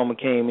 my mama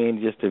came in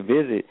just to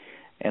visit,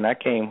 and I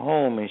came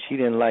home and she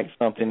didn't like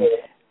something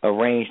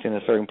arranged in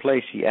a certain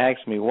place. She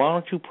asked me, "Why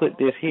don't you put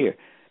this here?"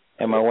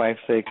 And my wife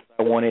said,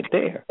 "I want it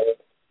there."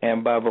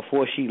 And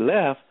before she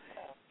left,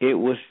 it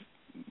was,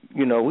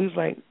 we was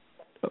like,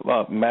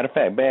 matter of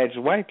fact, Badge's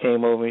wife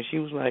came over and she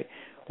was like,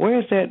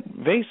 "Where's that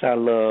vase I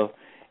love?"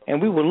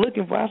 And we were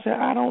looking for. I said,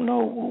 "I don't know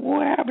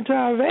what happened to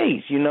our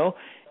vase,"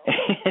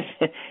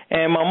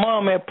 And my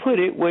mom had put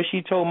it where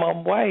she told my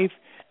wife,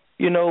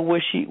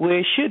 where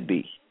it should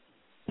be.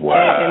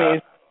 Wow.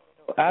 And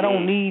I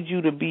don't need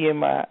you to be in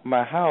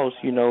my house,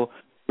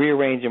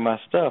 rearranging my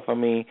stuff. I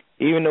mean,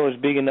 even though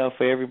it's big enough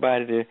for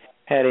everybody to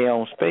have their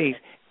own space,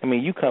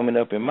 you coming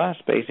up in my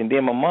space, and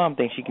then my mom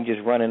thinks she can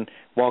just run and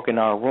walk in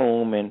our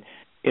room and,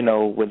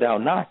 without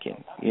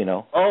knocking,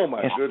 Oh,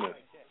 my goodness.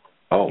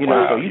 Oh,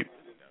 wow. So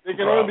there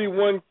can only be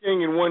one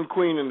king and one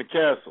queen in the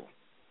castle.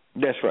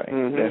 That's right.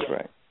 Mm-hmm. That's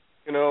right.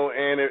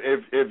 And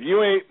if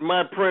you ain't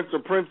my prince or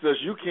princess,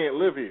 you can't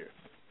live here.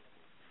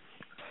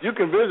 You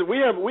can visit. We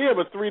have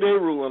a 3-day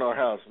rule in our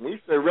house. And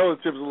we say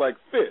relatives are like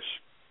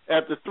fish.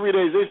 After 3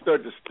 days, they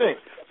start to stink,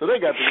 so they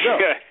got to go.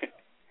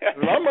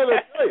 And my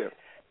mother tell you,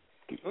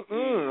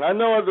 I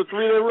know it's a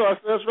 3-day rule. I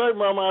said, "That's right,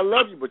 Mama. I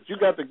love you, but you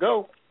got to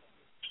go."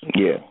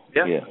 Yeah.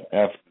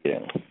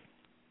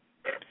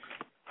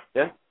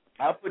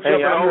 I'll put you up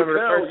in a hotel. The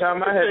first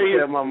time I had to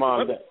tell my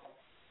mom that.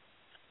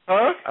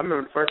 Huh? I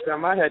remember the first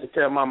time I had to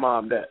tell my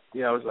mom that.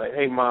 I was like,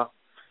 "Hey, Mom,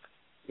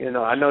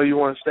 I know you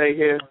want to stay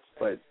here,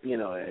 but,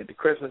 at the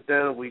Christmas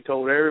dinner, we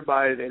told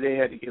everybody that they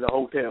had to get a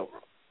hotel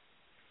room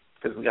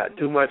because we got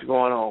too much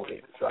going on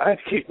here." So I had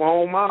to keep my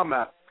own mom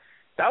out.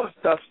 That was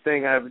the toughest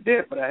thing I ever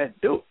did, but I had to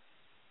do it.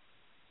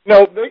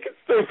 No, they can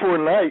stay for a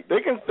night. They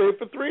can stay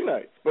for 3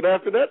 nights. But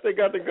after that, they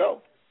got to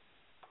go.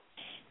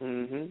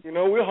 Mm-hmm.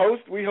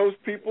 We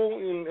host people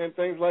and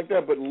things like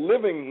that. But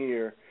living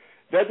here,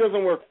 that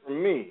doesn't work for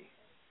me.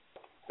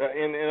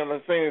 And I'm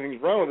not saying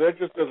anything's wrong with that.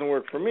 Just doesn't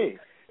work for me.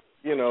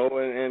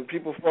 And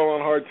people fall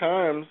on hard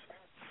times,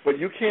 but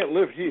you can't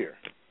live here.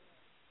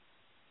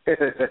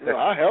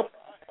 I help.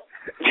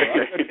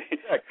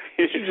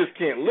 You just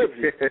can't live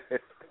here.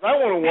 I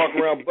want to walk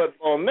around butt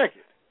all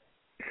naked.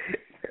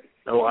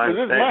 No, I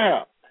understand. This is my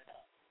house.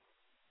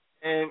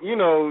 And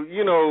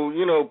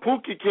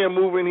Pookie can't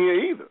move in here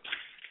either.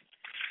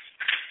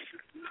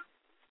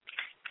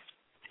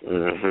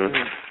 Mm-hmm.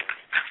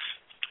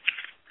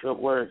 Good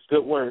words.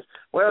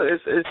 Well,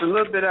 it's a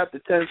little bit after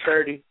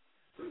 10:30,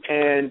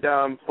 and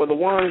for the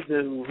ones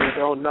who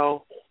don't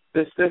know,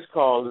 this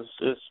call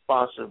is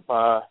sponsored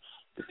by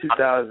the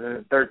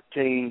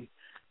 2013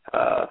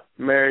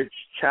 Marriage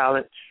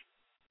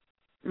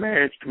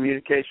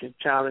Communication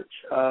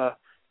Challenge.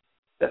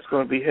 That's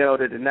going to be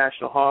held at the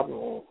National Harbor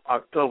on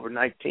October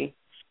 19th,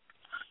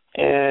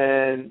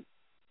 and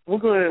we're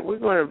going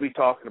to be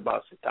talking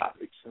about some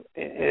topics.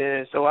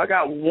 And so I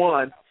got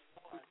one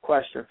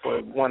question for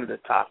one of the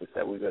topics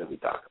that we're going to be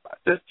talking about.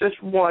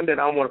 Just one that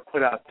I want to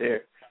put out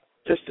there,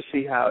 just to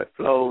see how it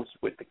flows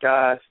with the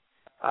guys.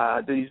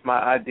 These are my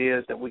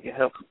ideas that we can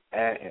help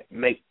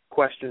make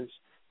questions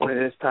when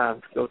it is time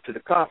to go to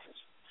the conference.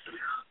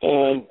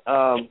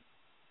 And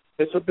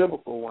it's a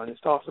biblical one. It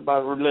talks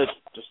about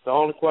religion. Just the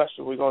only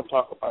question we're going to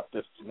talk about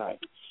this tonight.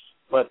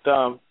 But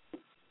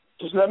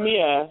just let me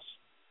ask,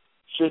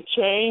 should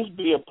change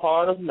be a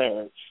part of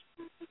marriage,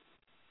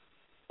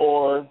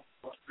 or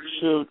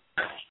should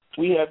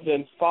we have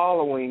been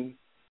following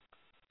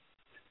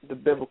the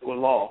biblical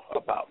law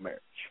about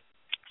marriage?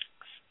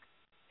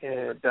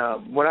 And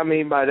what I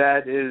mean by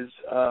that is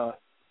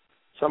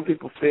some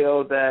people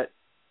feel that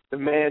the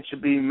man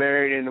should be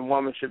married and the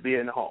woman should be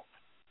in the home.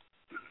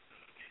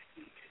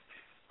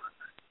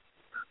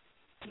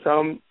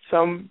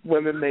 Some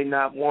women may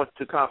not want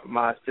to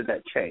compromise to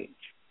that change.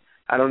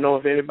 I don't know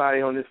if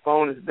anybody on this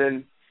phone has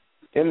been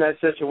in that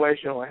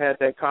situation or had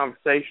that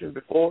conversation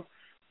before,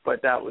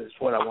 but that was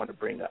what I want to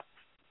bring up.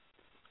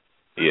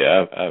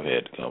 Yeah, I've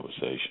had the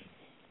conversation.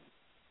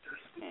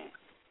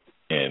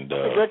 And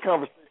that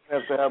conversation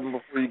has to happen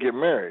before you get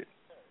married.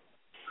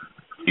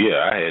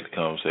 Yeah, I had the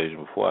conversation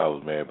before I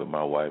was married, but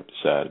my wife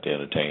decided to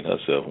entertain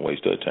herself and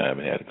waste her time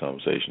and had the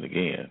conversation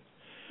again.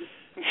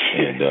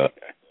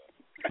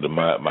 And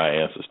my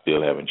answers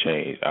still haven't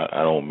changed.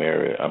 I don't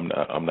marry. I'm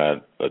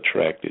not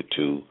attracted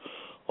to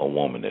a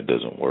woman that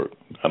doesn't work.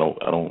 I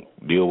don't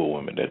deal with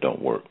women that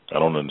don't work. I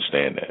don't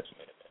understand that.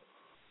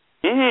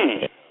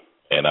 Mm-hmm.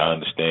 And I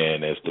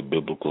understand that's the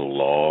biblical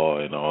law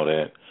and all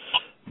that,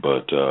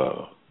 but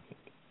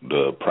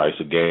the price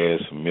of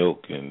gas,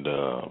 milk, and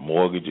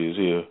mortgages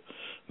here,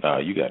 nah,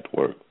 you got to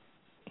work.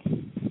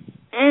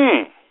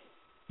 Mm.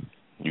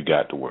 You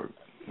got to work.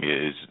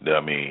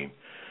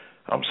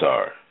 I'm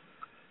sorry.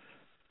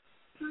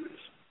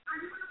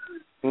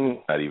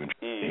 Not even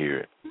trying to hear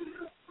it.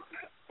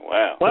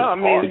 Wow. Well, I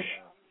mean,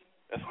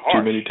 that's harsh.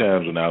 Too many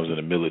times when I was in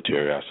the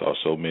military, I saw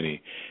so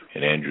many,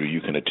 and Andrew,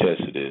 you can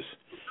attest to this.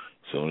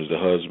 As soon as the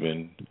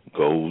husband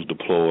goes,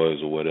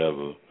 deploys, or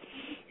whatever,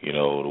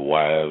 the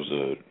wives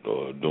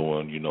are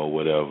doing,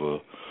 whatever,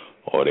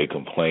 or they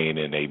complain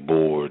and they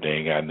bored, they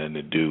ain't got nothing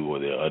to do, or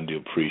they're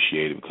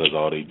underappreciated because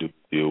all they do is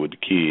deal with the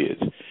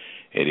kids.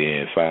 And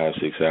then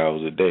 5-6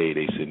 hours a day,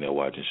 they sitting there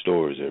watching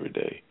stories every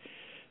day.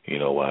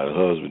 While the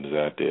husband is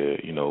out there,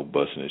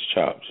 busting his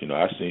chops.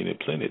 I've seen it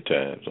plenty of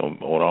times on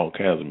all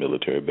kinds of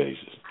military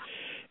bases.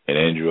 And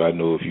Andrew, I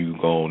know if you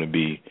go on and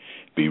be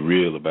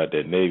real about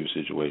that Navy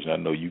situation, I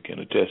know you can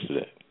attest to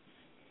that.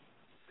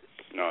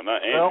 No,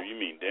 not Andrew. You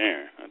mean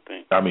Darren, I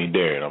think. I mean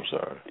Darren. I'm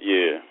sorry.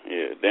 Yeah.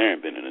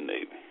 Darren been in the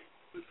Navy.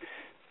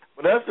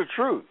 But that's the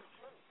truth.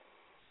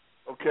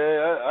 Okay,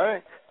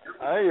 I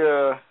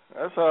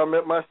that's how I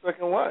met my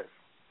second wife.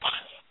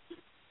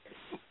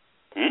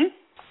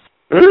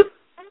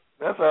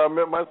 That's how I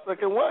met my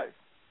second wife.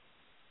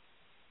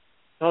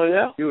 Oh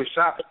yeah. You was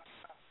shopping.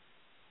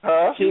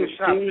 Huh? He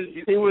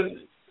was.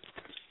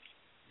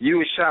 You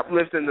was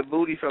shoplifting the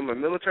booty from a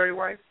military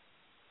wife?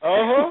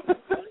 Oh.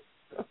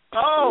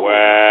 Wow.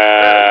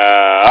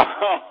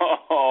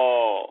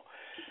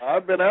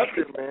 I've been out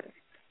there, man.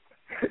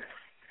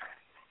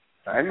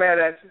 I ain't mad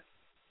at you.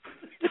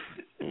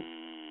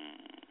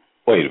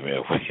 Wait a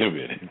minute.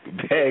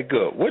 Back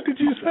up. What did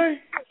you say?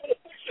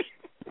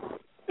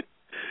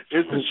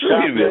 It's a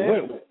Wait a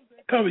minute.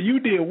 What? You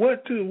did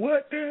what to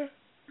what there?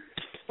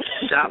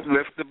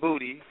 Shoplift the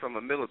booty from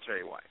a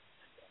military wife.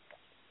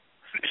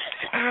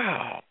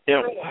 Wow.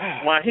 Yeah.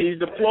 Wow. While he's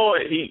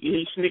deployed,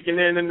 he's sneaking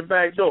in the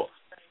back door.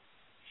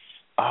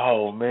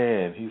 Oh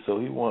man, he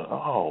won.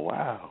 Oh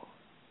wow.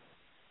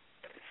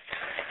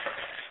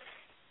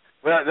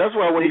 Well, that's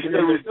why when he said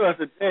it, I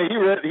said, "Hey,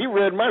 he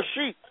read my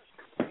sheet."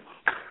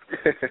 I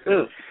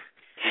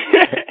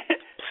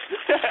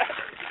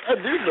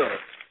do know.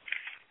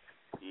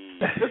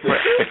 It's a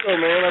though,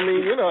 man. I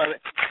mean,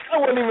 I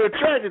wasn't even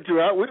attracted to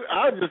her.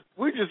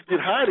 We just get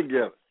high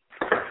together,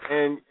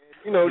 and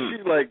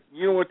she's like,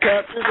 "You know what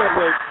tap is?" I'm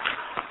like,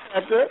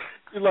 "Tap that."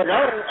 She's like, I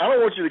don't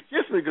want you to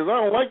kiss me because I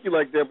don't like you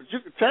like that, but you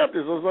can tap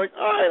this. I was like,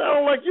 all right, I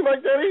don't like you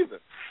like that either.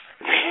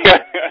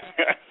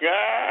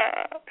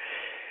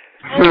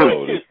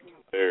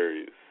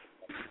 Hilarious.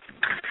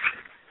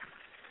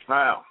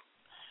 Wow.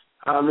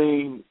 I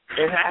mean,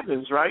 it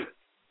happens, right?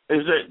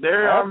 Is that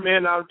there are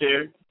men out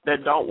there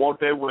that don't want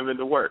their women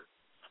to work,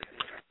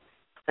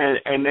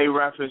 and they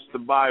reference the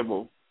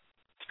Bible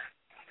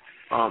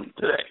to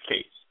that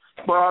case.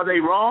 But are they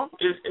wrong?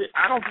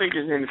 I don't think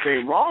there's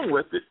anything wrong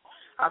with it.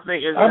 I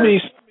think it's a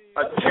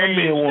some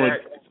men want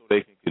to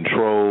they can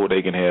control.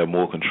 They can have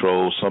more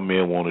control. Some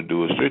men want to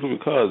do it strictly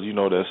because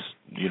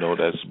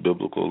that's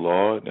biblical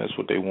law, and that's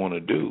what they want to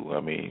do.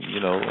 I mean,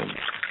 and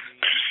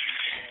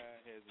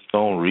has its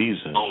own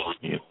reason.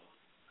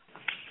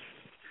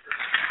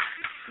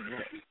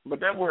 But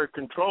that word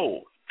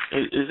control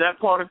is that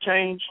part of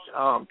change?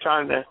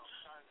 Trying to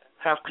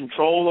have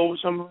control over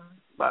someone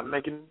by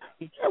making.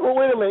 Yeah, well,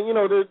 wait a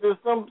minute. There's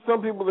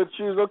some people that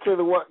choose. Okay,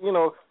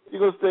 you're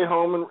gonna stay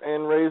home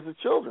and raise the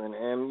children,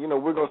 and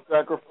we're gonna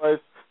sacrifice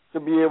to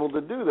be able to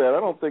do that.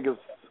 I don't think it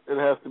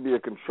has to be a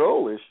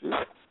control issue.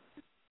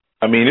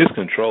 I mean, it's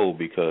control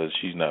because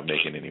she's not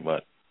making any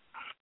money.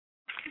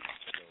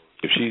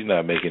 If she's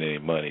not making any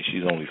money,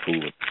 she's only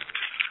fooling.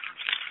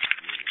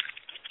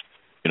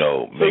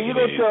 So you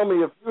don't tell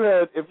me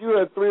if you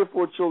had 3 or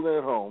 4 children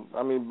at home,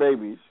 I mean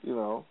babies,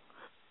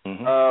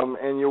 mm-hmm.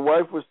 And your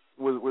wife was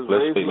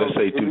raising let's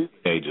say babies.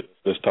 2 teenagers.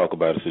 Let's talk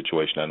about a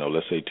situation I know.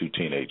 Let's say 2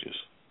 teenagers.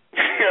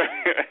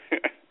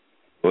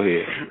 Go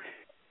ahead.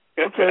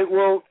 Okay,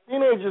 well,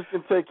 teenagers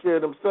can take care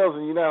of themselves,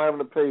 and you're not having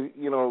to pay,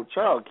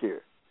 child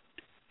care.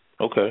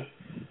 Okay.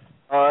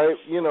 All right,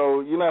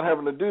 you're not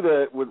having to do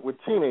that with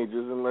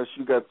teenagers unless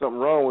you got something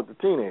wrong with the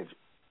teenager.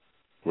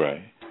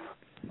 Right.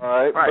 All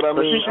right, right. But I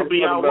mean, she should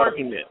be out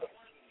working then.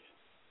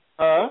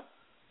 Huh?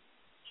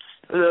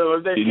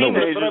 If they're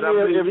teenagers, I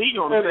believe he's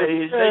going to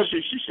say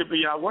she should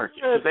be out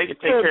working because they can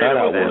take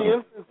care of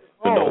themselves.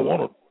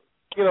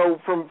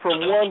 From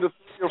 1 to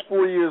 3 or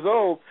 4 years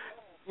old,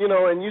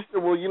 and you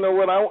said, well, you know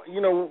what,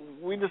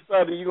 we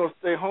decided you're going to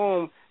stay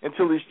home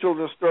until these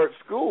children start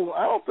school.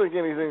 I don't think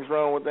anything's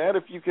wrong with that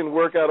if you can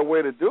work out a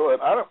way to do it.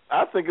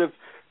 I think that's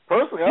a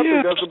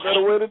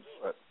better way to do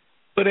it.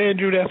 But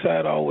Andrew, that's how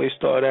it always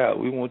start out.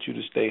 We want you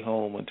to stay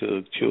home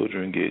until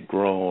children get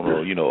grown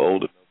or,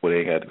 older where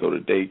they got to go to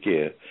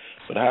daycare.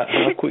 But how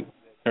quick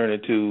turn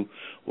it to,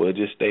 well,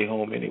 just stay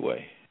home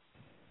anyway?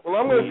 Well,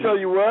 I'm going to tell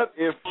you what,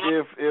 if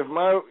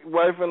my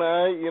wife and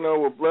I,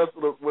 were blessed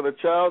with a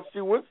child,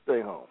 she would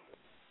stay home.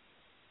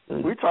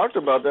 We talked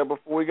about that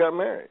before we got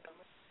married.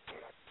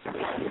 You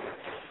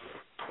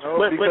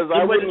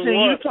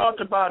talked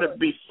about it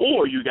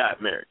before you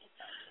got married.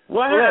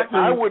 What happened?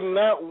 I would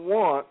not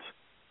want,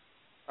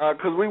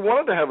 because we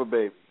wanted to have a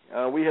baby.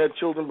 We had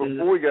children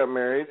before we got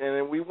married,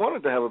 and we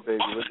wanted to have a baby.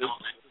 This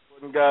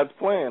wasn't God's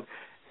plan.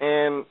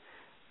 And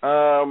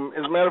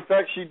as a matter of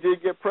fact, she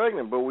did get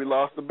pregnant, but we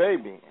lost the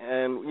baby.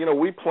 And,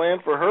 we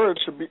planned for her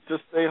to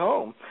stay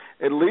home,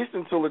 at least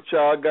until the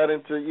child got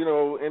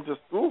into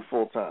school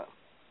full time.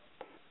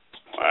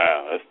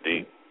 Wow, that's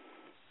deep.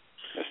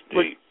 That's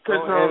deep.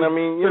 And I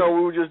mean,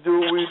 we would just do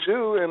what we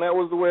do, and that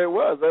was the way it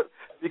was.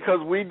 Because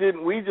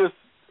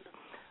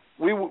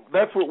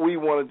that's what we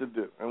wanted to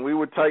do. And we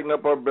would tighten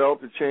up our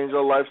belt to change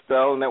our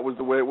lifestyle, and that was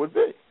the way it would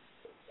be.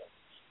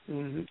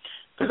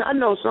 Because I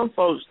know some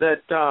folks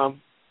that,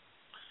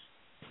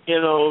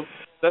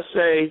 let's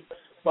say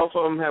both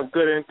of them have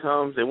good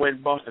incomes. They went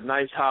and bought a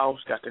nice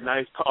house, got the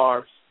nice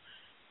cars,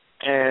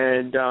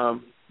 and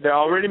they're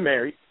already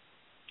married,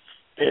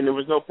 and there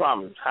was no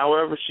problems.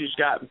 However, she's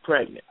gotten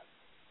pregnant.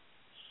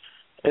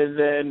 And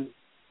then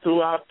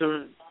throughout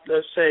the,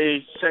 let's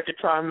say, second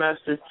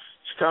trimester,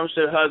 she comes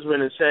to the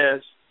husband and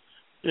says,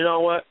 you know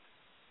what,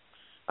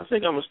 I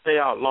think I'm going to stay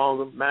out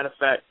longer. Matter of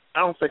fact, I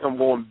don't think I'm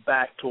going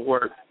back to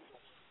work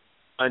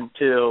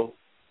until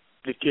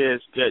the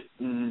kids get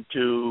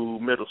into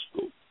middle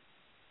school.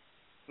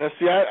 Now,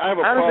 see, I have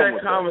a problem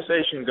with that. How does that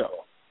conversation go?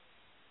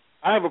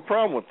 I have a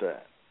problem with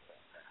that.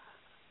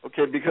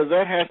 Okay, because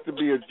that has to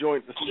be a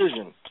joint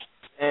decision.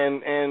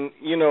 And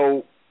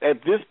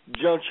at this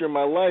juncture in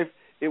my life,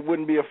 it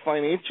wouldn't be a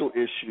financial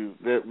issue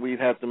that we'd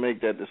have to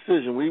make that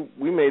decision.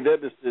 We made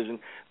that decision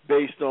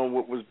based on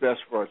what was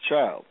best for our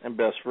child and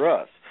best for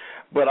us.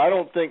 But I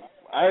think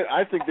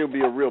there would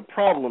be a real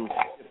problem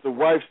if the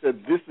wife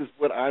said, this is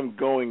what I'm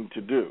going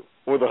to do,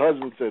 or the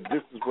husband said,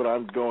 this is what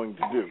I'm going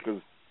to do.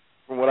 Because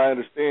from what I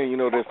understand,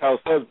 there's house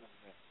husbands.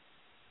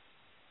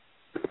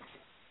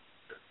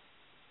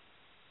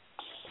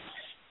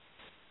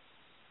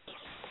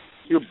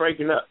 You're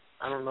breaking up.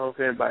 I don't know if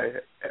anybody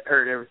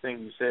heard everything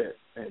you said,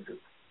 Andrew.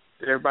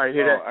 Did everybody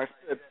hear that?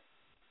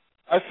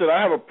 I said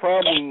I have a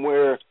problem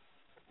where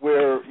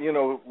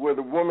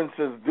the woman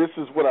says, this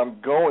is what I'm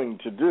going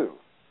to do,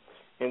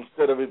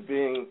 instead of it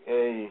being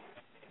a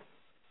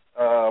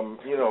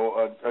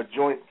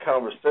joint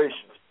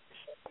conversation.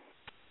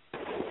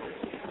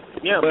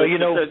 Yeah, but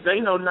because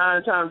they know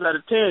 9 times out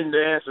of 10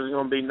 the answer is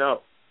going to be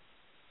no.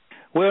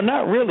 Well,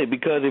 not really,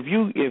 because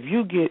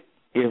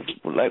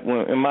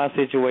in my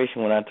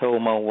situation, when I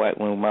told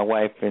when my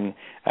wife and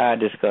I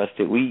discussed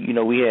it,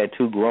 we had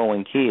 2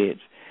 growing kids,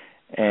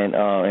 and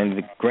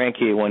the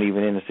grandkid wasn't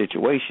even in the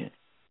situation.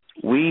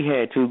 We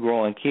had 2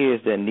 growing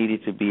kids that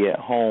needed to be at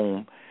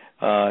home,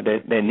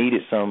 that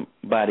needed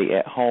somebody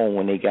at home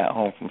when they got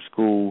home from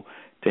school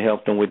to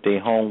help them with their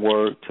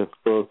homework, to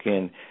cook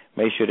and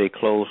make sure their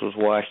clothes was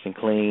washed and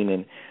clean,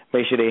 and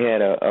make sure they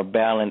had a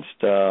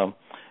balanced no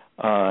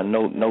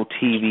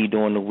TV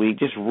during the week,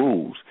 just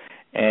rules.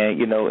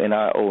 And in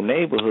our old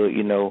neighborhood,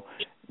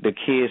 the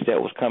kids that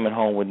was coming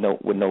home with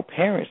no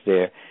parents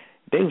there,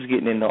 they was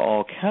getting into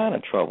all kind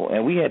of trouble.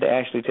 And we had to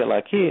actually tell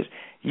our kids,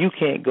 you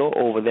can't go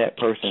over that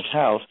person's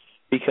house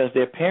because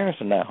their parents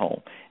are not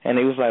home. And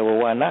they was like, well,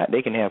 why not?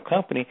 They can have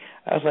company.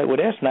 I was like, well,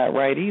 that's not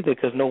right either,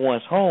 because no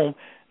one's home,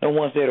 no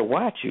one's there to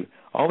watch you.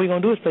 All we're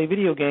going to do is play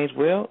video games.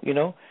 Well,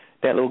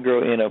 that little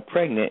girl ended up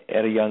pregnant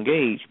at a young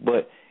age.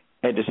 But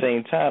at the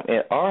same time,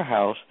 at our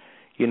house,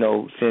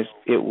 since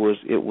it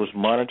was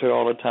monitored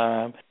all the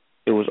time,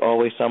 it was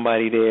always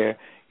somebody there,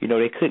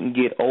 they couldn't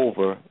get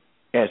over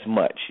as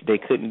much. They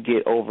couldn't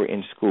get over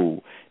in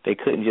school. They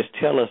couldn't just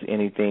tell us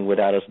anything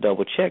without us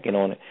double checking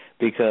on it,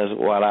 because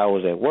while I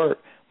was at work,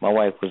 my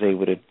wife was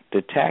able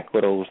to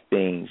tackle those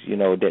things,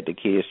 that the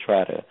kids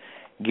try to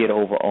get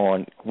over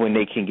on when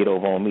they can get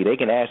over on me. They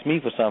can ask me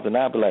for something.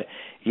 I'll be like,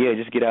 yeah,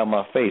 just get out of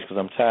my face because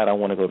I'm tired. I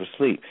want to go to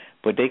sleep.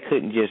 But they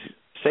couldn't just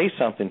say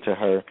something to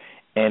her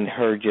and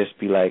her just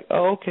be like,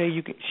 "Oh, okay,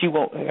 you can." She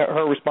won't.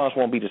 Her response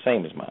won't be the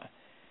same as mine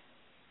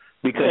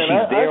because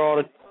she's there all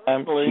the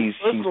time.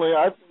 Personally,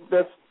 I think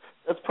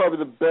that's probably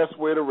the best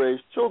way to raise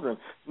children.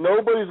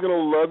 Nobody's going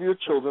to love your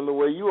children the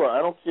way you are.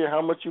 I don't care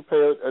how much you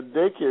pay a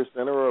daycare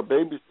center or a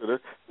babysitter.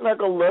 They're not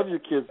going to love your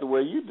kids the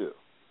way you do.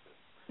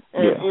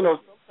 And,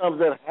 sometimes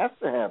that has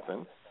to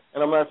happen.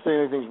 And I'm not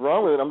saying anything's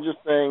wrong with it. I'm just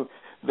saying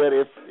that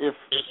if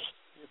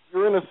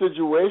you're in a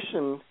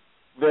situation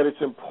that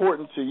it's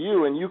important to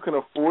you and you can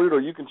afford it or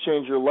you can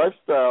change your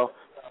lifestyle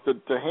to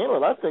handle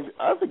it, I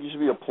think you should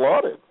be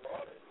applauded.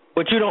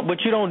 But you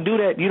don't do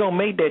that. You don't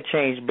make that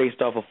change based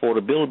off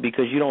affordability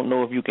because you don't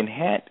know if you can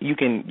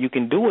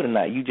do it or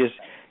not. You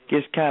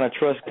just kind of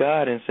trust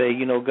God and say,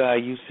 God,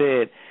 you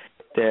said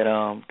that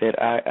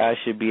I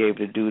should be able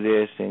to do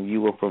this, and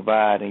you will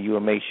provide, and you will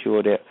make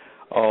sure that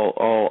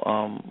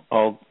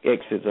all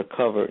exits are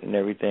covered and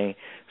everything.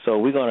 So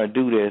we're going to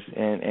do this,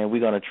 and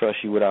we're going to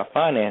trust you with our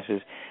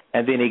finances.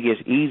 And then it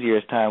gets easier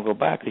as time goes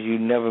by because you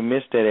never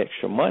miss that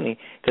extra money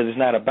because it's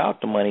not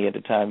about the money at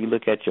the time. You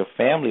look at your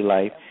family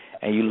life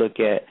and you look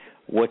at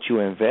what you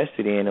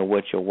invested in and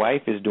what your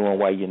wife is doing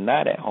while you're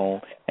not at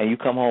home, and you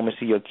come home and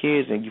see your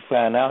kids and you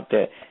find out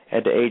that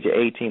at the age of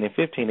 18 and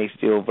 15 they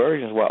still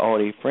virgins while all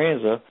their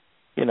friends are,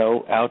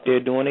 out there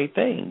doing their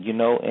thing,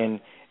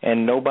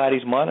 and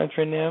nobody's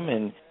monitoring them,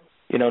 and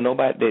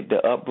nobody.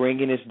 The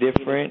upbringing is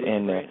different,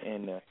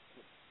 and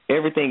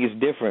everything is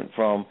different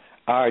from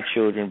our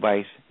children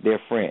vice their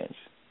friends.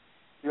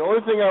 The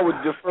only thing I would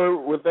defer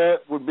with that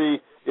would be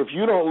if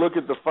you don't look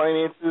at the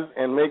finances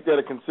and make that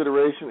a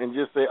consideration and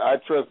just say, I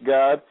trust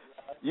God,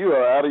 you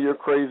are out of your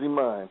crazy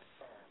mind.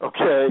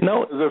 Okay?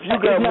 No. Because if you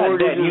got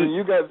mortgages and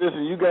you got this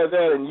and you got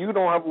that and you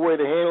don't have a way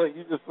to handle it,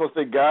 you just going to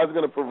say God's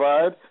going to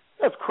provide,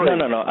 that's crazy.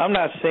 No. I'm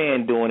not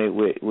saying doing it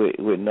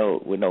with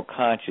no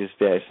conscience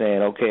that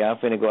saying, okay, I'm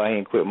finna go ahead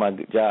and quit my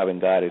job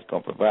and God is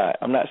going to provide.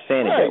 I'm not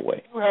saying it that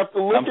way. You have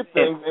to look at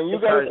things and you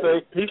got to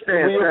say, he's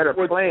saying set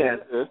a plan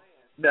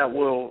that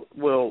will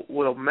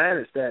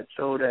manage that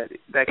so that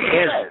can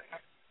happen.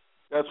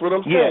 That's what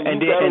I'm saying. Yeah,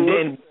 and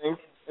then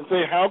and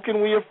say, how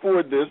can we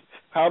afford this?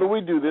 How do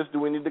we do this? Do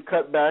we need to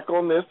cut back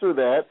on this or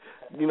that?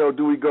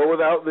 Do we go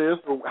without this?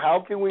 Or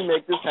how can we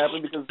make this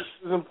happen because this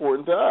is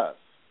important to us?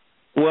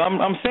 Well,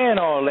 I'm saying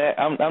all that.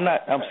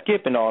 I'm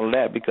skipping all of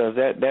that because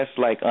that's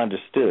like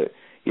understood.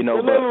 No.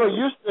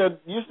 You said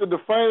the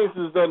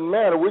finances doesn't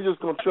matter. We're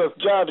just going to trust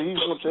God that He's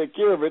going to take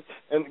care of it,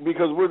 and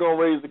because we're going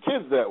to raise the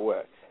kids that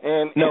way.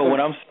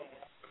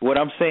 What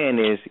I'm saying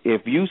is,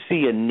 if you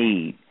see a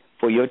need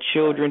for your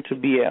children to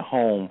be at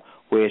home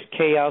where it's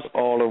chaos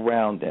all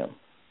around them,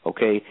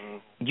 okay,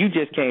 you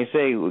just can't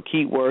say, well,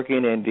 keep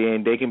working and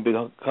then they can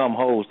become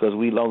hoes because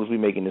long as we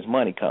making this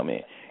money come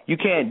in. You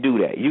can't do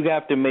that. You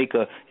have to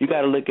you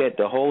got to look at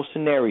the whole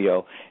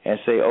scenario and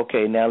say,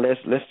 okay, now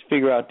let's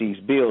figure out these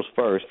bills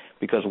first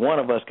because one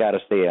of us got to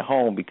stay at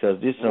home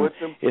because there's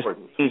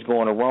things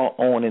going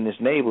on in this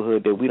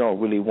neighborhood that we don't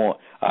really want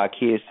our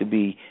kids to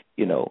be,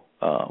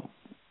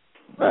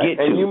 Right.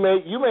 And you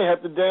may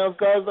have to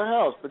downsize the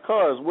house, the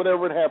cars,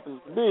 whatever it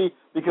happens to be,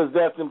 because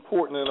that's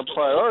important and a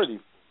priority.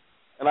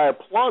 And I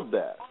applaud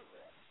that.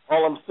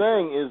 All I'm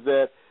saying is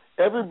that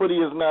everybody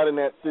is not in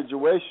that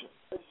situation.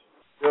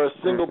 There are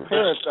single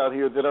parents out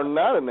here that are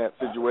not in that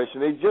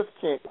situation. They just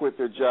can't quit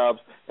their jobs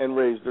and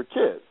raise their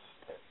kids.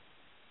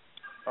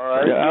 All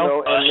right, and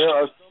there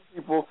are some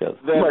people that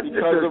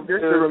because of their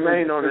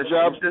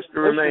jobs, just to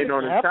remain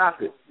on the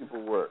topic,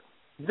 people work.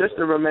 Just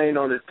to remain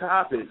on the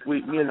topic,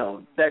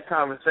 that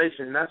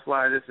conversation. That's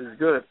why this is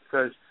good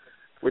because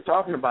we're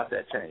talking about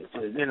that change.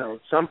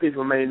 Some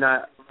people may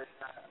not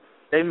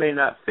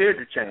fear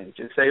to change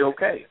and say,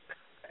 okay,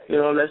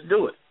 let's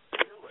do it,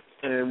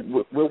 and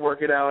we'll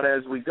work it out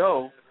as we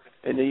go.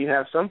 And then you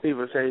have some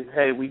people say,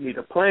 hey, we need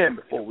a plan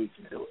before we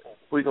can do it.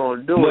 We're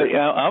going to do it. But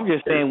I'm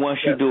just saying, once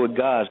you do it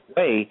God's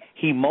way,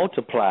 He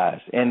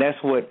multiplies, and that's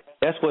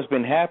what's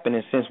been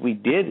happening since we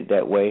did it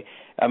that way.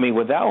 I mean,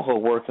 without her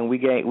working, we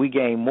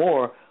gain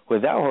more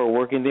without her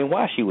working than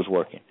while she was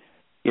working.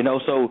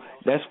 So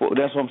that's what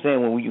I'm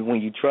saying.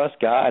 When you trust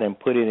God and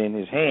put it in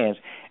His hands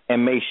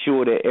and make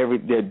sure that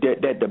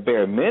that the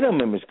bare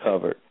minimum is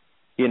covered,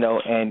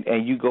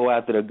 and you go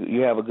after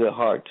you have a good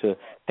heart to,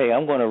 hey,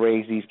 I'm going to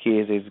raise these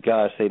kids as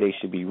God say they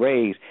should be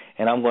raised,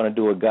 and I'm going to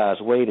do it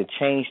God's way to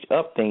change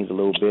up things a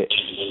little bit.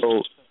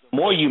 So the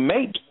more you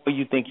make, the more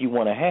you think you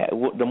want to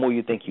have, the more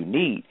you think you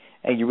need,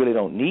 and you really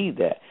don't need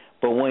that.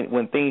 But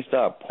when things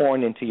start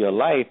pouring into your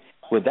life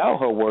without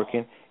her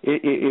working,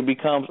 it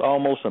becomes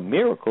almost a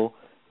miracle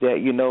that,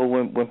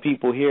 when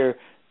people hear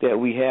that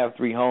we have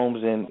 3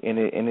 homes and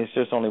it's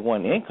just only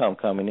one income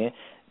coming in,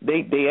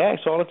 they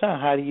ask all the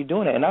time, how are you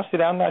doing that? And I said,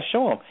 I'm not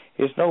showing them.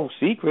 It's no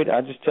secret. I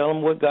just tell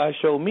them what God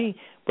showed me.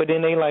 But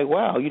then they like,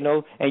 wow, and you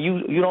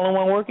the only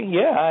one working?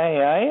 Yeah,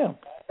 I am.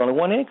 Only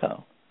one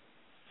income.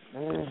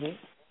 Mm-hmm.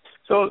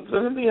 So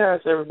let me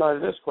ask everybody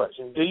this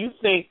question. Do you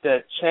think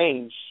that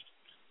change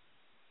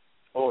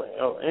or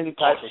any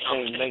type of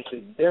change makes a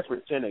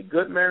difference in a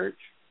good marriage?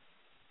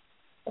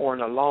 or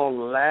in a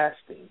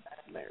long-lasting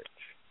marriage?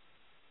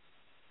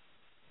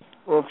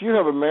 Well, if you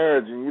have a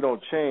marriage and you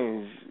don't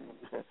change,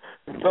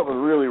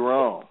 something's really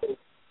wrong.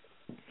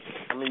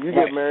 I mean, you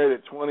get married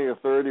at 20 or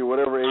 30,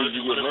 whatever age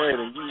you get married,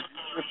 and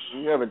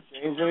you haven't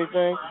changed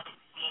anything.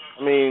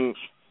 I mean,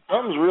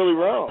 something's really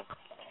wrong.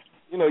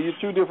 You know, you're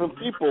two different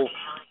people,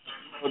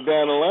 but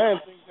down the line,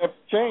 things have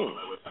to change.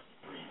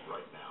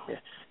 Yeah.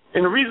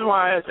 And the reason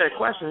why I ask that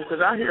question is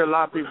because I hear a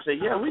lot of people say,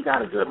 yeah, we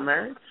got a good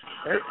marriage.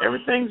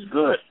 Everything's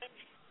good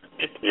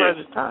at the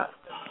present time.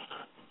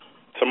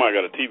 Somebody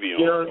got a TV on.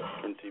 You know,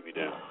 turn the TV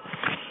down.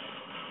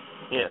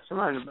 Yeah,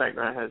 somebody in the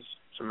background has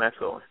some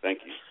echo. Thank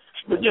you.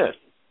 But yes,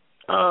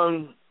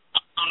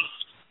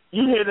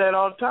 you hear that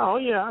all the time. Oh,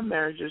 yeah, our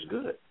marriage is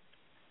good.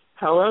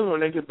 However, when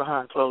they get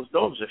behind closed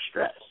doors, they're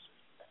stressed.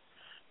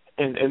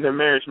 And their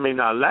marriage may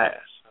not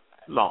last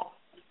long.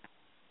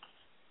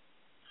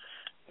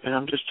 And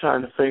I'm just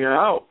trying to figure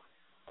out,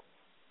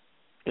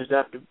 is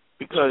that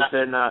because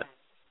they're not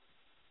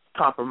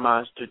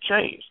compromised to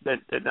change?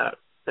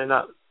 They're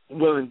not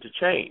willing to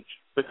change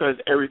because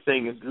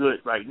everything is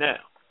good right now.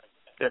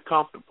 They're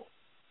comfortable.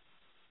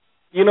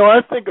 You know,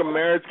 I think a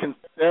marriage can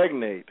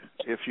stagnate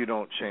if you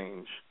don't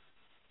change.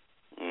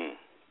 And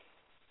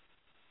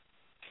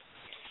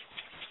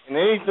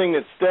anything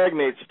that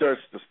stagnates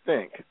starts to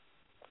stink.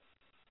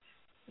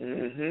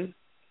 Mhm.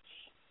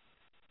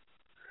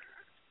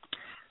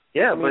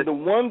 Yeah, I mean, the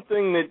one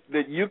thing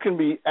that you can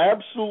be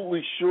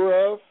absolutely sure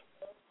of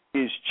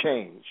is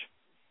change.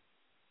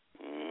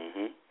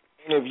 Mm-hmm.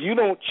 And if you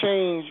don't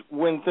change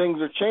when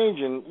things are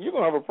changing, you're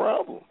going to have a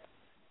problem.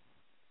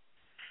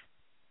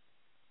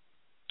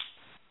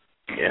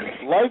 Yeah.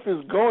 Life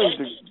is going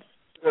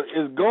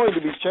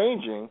to be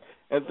changing,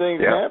 and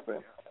things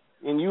happen.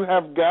 And you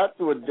have got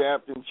to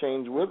adapt and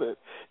change with it.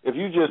 If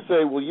you just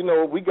say, well, you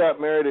know, we got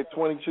married at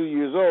 22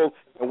 years old,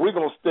 and we're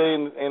going to stay,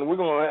 and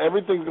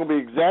everything's going to be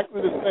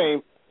exactly the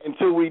same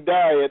until we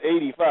die at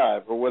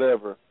 85 or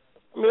whatever.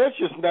 I mean, that's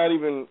just not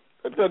even,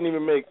 it doesn't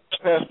even make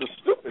past the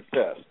stupid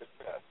test.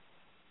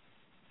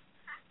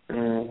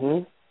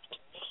 Mhm.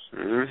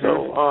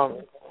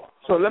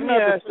 So let me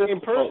ask the same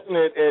person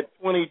at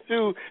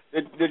 22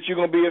 that you're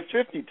going to be at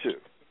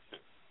 52.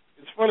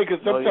 It's funny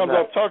because sometimes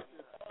I've talked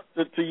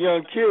to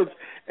young kids,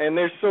 and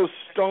they're so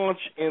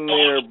staunch in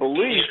their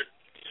belief,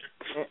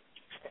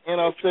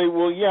 and I'll say,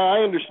 well, yeah,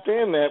 I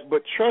understand that,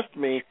 but trust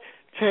me,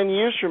 10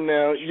 years from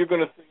now, you're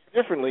going to think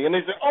differently. And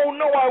they say, oh,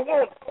 no, I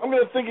won't. I'm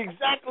going to think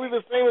exactly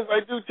the same as I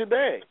do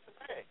today.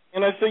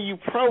 And I say, you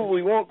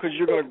probably won't because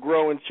you're going to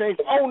grow and change.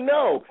 Oh,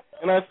 no.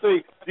 And I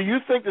say, do you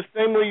think the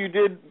same way you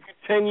did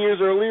 10 years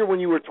earlier when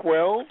you were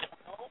 12?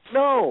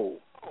 No.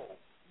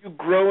 You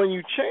grow and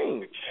you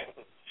change.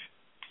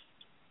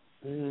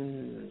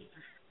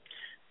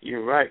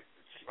 You're right.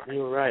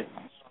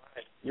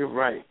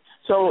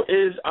 So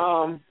is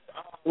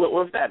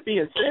with that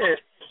being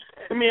said,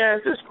 let me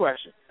ask this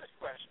question.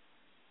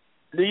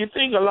 Do you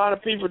think a lot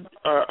of people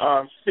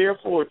are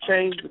fearful of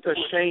change because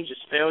change is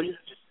failure?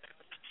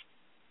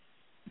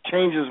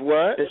 Change is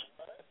what? It's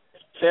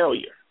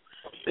failure.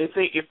 They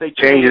think if they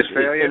change is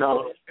failure? You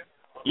know,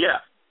 yeah.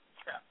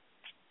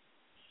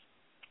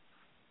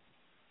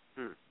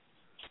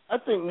 I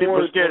think people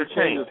more are scared of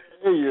change is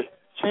failure.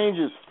 Change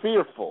is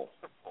fearful.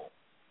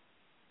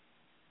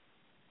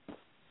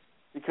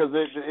 Because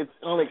it's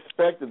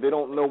unexpected. They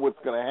don't know what's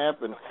going to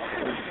happen.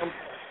 There's some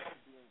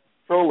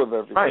control of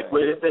everything. Right,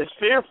 but if they're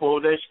fearful,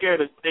 they're scared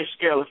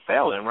of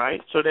failing,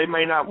 right? So they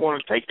may not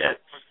want to take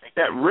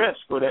that risk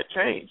or that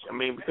change. I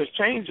mean, because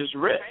change is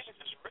risk.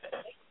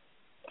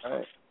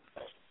 Right.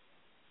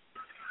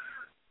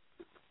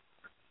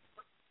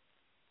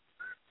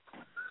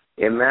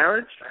 In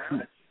marriage?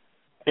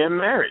 In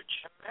marriage.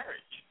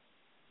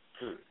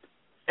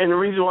 And the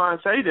reason why I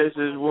say this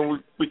is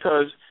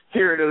because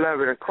here at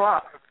 11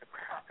 o'clock,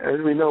 as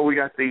we know, we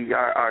got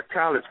our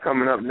college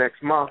coming up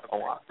next month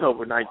on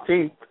October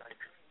 19th,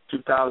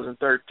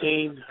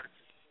 2013,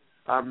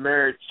 our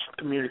marriage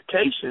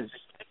communications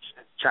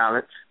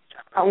challenge.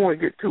 I want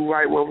to get to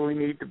right where we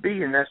need to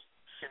be, and that's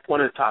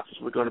one of the topics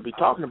we're going to be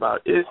talking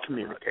about is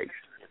communication.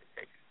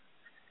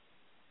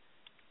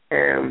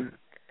 And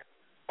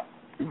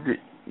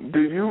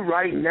do you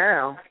right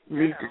now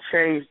need to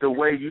change the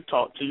way you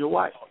talk to your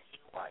wife?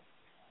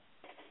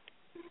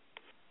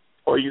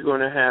 Or you're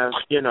going to have,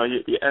 your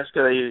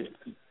escalated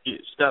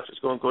stuff is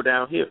going to go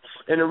downhill.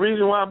 And the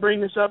reason why I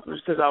bring this up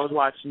is because I was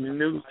watching the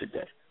news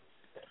today.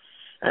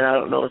 And I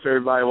don't know if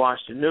everybody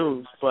watched the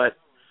news, but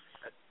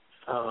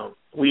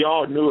we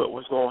all knew it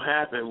was going to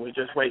happen. We're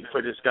just waiting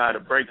for this guy to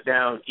break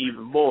down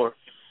even more.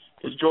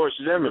 Because George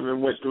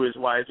Zimmerman went through his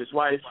wife. His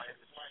wife,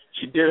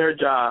 she did her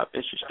job,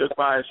 and she stood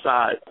by his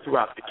side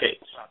throughout the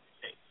case.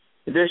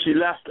 And then she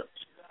left him.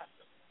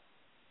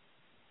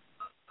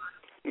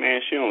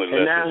 Man, she only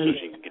left him so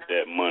she can get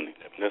that money.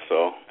 That's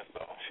all.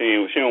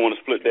 She don't want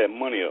to split that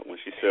money up when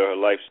she sell her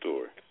life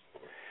story.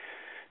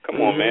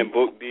 Come on, man.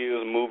 Book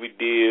deals, movie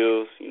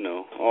deals,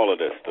 all of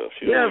that stuff.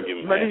 She don't give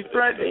him but he's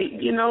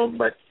threatening,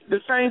 but the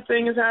same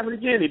thing has happened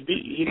again. He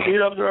beat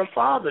up her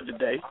father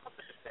today,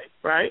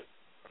 right?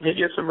 He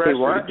gets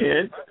arrested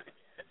again.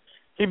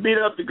 He beat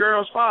up the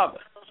girl's father.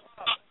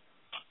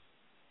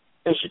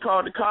 And she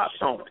called the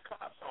cops on him.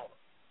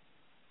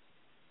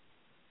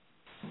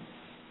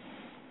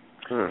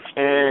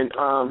 And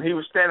he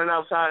was standing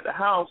outside the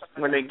house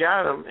when they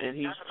got him, and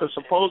he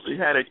supposedly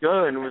had a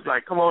gun and was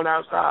like, come on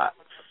outside.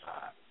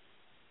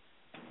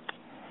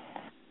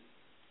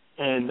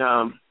 And,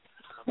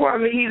 well, I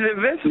mean, he's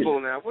invincible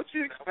now. What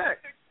you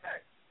expect?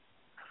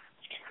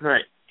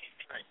 Right.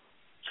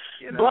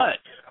 You know.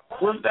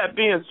 But with that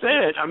being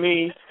said, I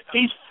mean,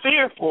 he's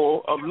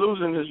fearful of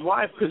losing his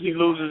wife because he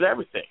loses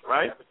everything,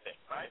 right?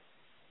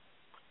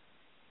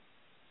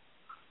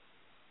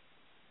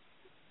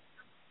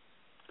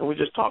 And we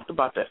just talked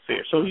about that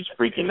fear. So he's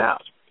freaking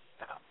out.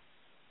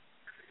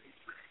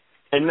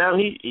 And now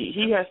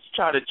he has to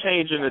try to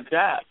change and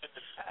adapt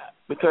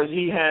because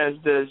he has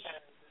this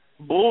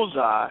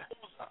bullseye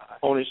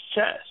on his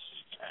chest.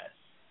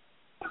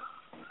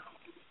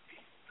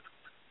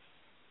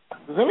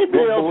 Does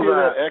anybody else hear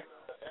that echo?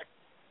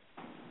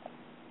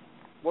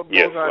 What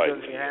bullseye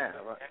does he have?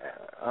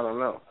 I don't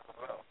know.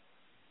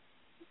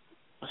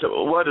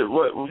 So what did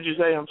you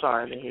say? I'm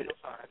sorry, I didn't hear it.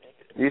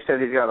 You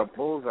said he's got a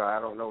bullseye. I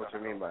don't know what you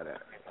mean by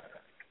that.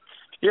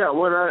 Yeah,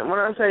 when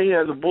I say he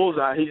has a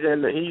bullseye, he's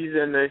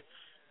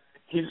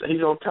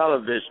on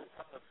television.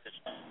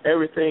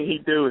 Everything he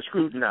do is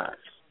scrutinized.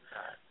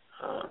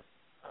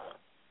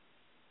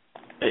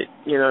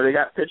 They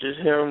got pictures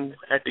of him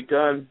at the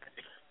gun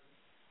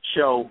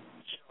show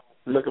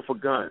looking for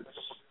guns.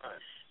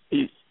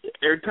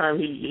 Every time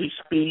he's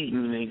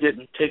speeding and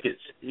getting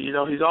tickets, he's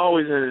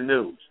always in the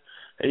news,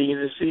 and you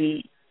can just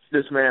see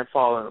this man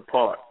falling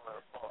apart.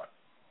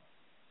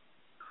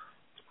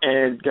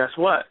 And guess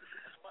what?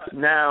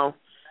 Now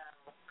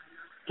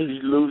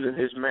he's losing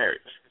his marriage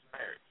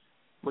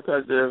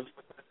because of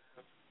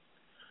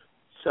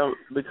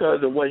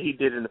what he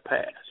did in the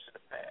past.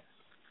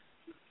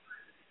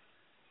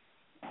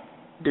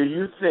 Do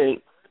you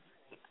think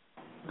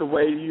the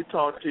way you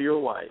talk to your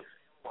wife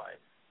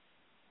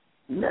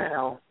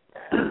now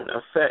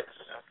affects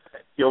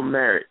your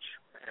marriage?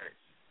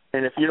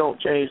 And if you don't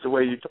change the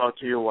way you talk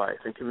to your wife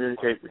and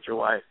communicate with your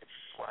wife,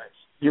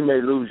 you may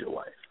lose your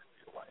wife.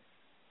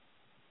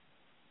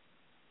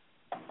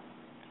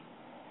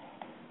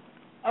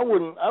 I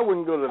wouldn't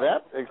go to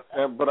that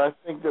extent, but I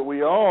think that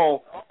we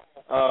all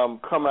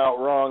come out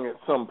wrong at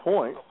some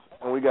point,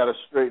 and we got to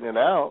straighten it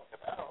out.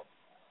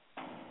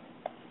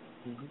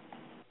 Mm-hmm.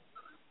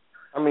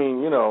 I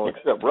mean,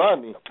 except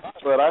Rodney,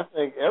 but I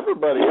think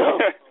everybody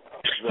else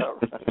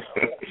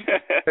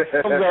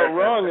comes out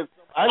wrong.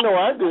 I know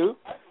I do.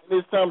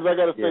 There's times I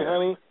got to say,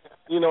 honey,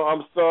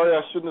 I'm sorry,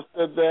 I shouldn't have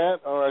said that,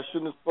 or I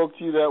shouldn't have spoke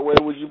to you that way.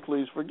 Would you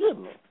please forgive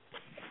me?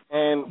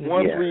 And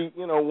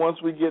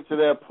once we get to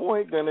that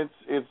point, then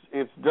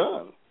it's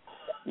done.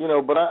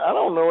 But I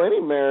don't know any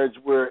marriage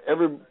where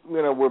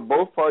where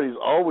both parties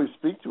always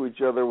speak to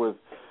each other with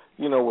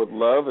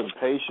love and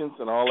patience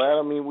and all that.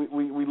 I mean,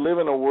 we live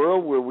in a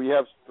world where we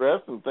have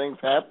stress and things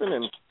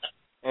happen,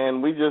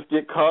 and we just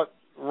get caught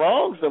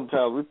wrong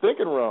sometimes. We're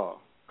thinking wrong.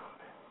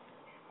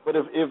 But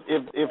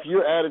if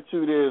your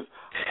attitude is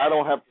I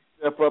don't have to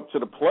step up to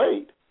the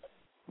plate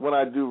when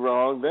I do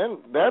wrong, then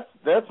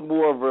that's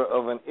more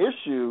of an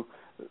issue,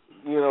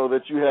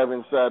 that you have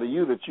inside of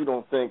you, that you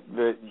don't think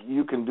that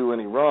you can do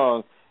any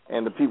wrong,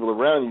 and the people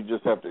around you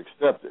just have to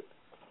accept it.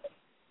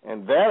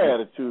 And that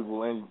attitude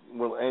will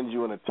end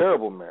you in a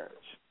terrible marriage.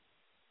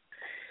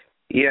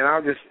 Yeah, and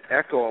I'll just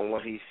echo on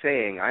what he's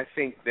saying. I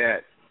think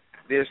that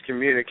there's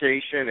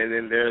communication and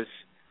then there's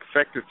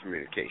effective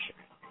communication.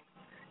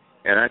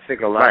 And I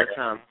think a lot of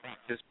times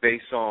it's just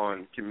based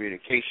on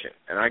communication.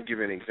 And I'll give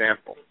you an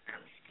example.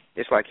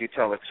 It's like you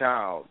tell a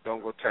child,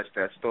 don't go touch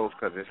that stove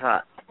because it's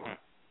hot.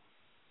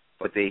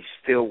 But they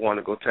still want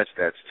to go touch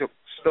that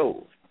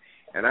stove.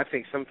 And I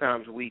think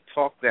sometimes we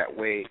talk that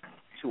way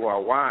to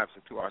our wives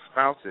and to our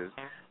spouses,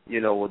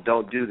 well,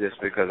 don't do this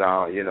because,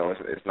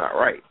 it's not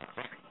right.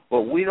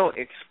 But we don't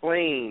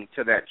explain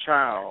to that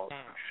child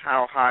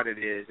how hot it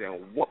is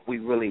and what we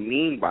really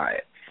mean by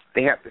it.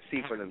 They have to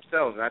see for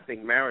themselves, and I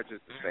think marriage is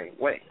the same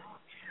way.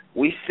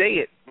 We say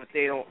it, but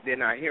they're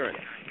not hearing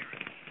it.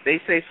 They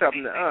say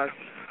something to us,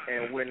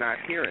 and we're not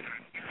hearing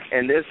it.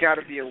 And there's got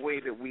to be a way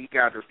that we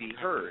got to be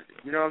heard.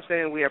 You know what I'm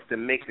saying? We have to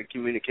make the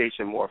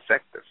communication more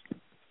effective.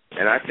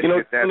 And I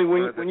think that's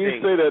when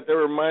you say that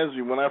reminds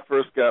me when I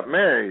first got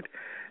married,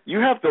 you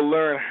have to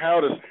learn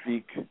how to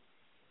speak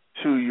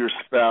to your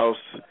spouse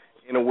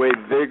in a way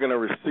they're going to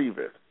receive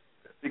it.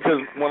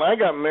 Because when I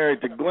got married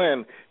to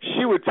Glenn,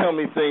 she would tell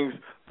me things.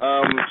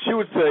 She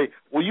would say,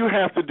 well, you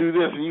have to do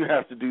this and you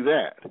have to do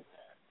that.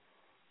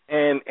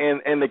 And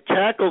the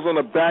cackles on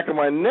the back of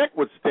my neck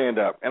would stand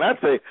up. And I'd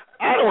say,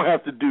 I don't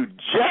have to do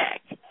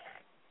jack.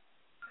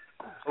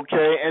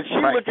 Okay? And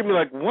she'd look at me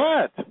like,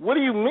 what? What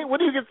do you mean? What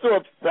do you get so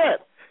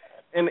upset?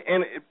 And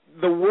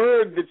the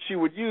word that she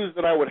would use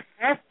that I would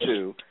have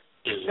to,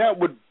 that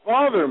would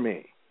bother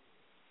me.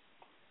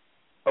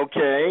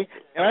 okay?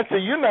 And I'd say,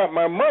 you're not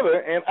my mother,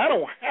 and I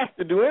don't have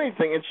to do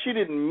anything. And she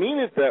didn't mean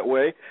it that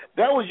way.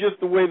 That was just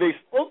the way they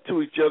spoke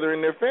to each other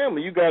in their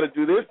family. You got to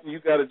do this, and you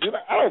got to do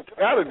that. I don't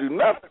got to do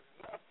nothing.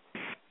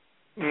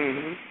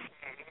 Mhm.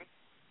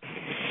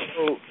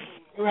 So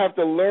you have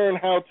to learn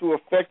how to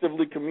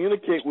effectively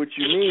communicate what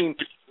you mean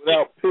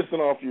without pissing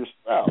off your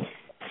spouse.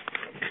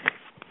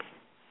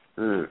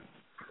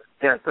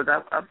 Yeah, because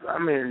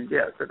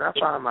I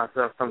find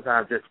myself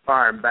sometimes just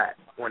firing back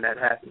when that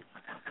happens.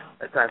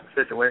 That type of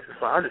situation.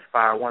 So I'll just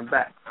fire one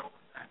back.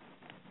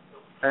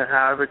 And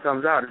however it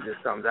comes out, it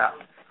just comes out.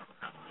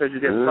 Because you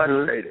get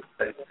frustrated.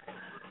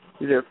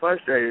 You get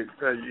frustrated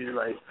because you're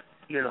like,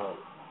 you know,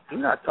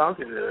 you're not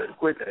talking to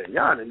Quick and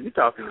Yana, you're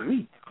talking to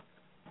me.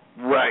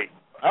 Right.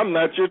 I'm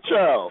not your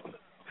child.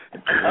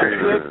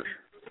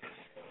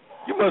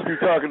 You must be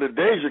talking to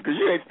Deja because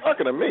you ain't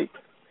talking to me.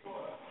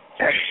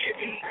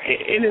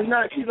 And it's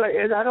not, she's like,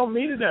 and I don't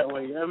mean it that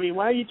way. I mean,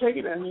 why are you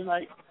taking that? And he's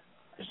like,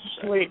 it's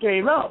just the way it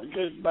came out.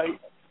 Because, like,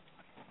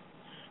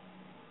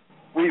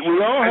 we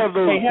all have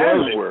those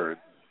buzzwords,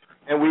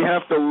 and we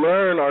have to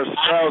learn our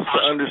spouse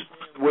to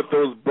understand what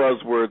those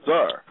buzzwords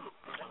are.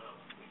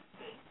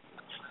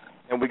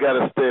 And we got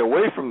to stay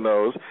away from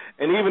those.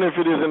 And even if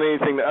it isn't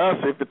anything to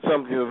us, if it's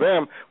something to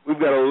them, we've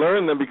got to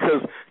learn them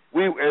because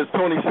we, as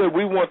Tony said,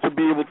 we want to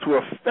be able to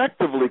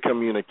effectively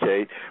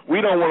communicate.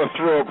 We don't want to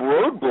throw up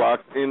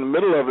roadblocks in the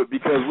middle of it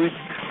because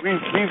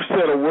we've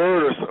said a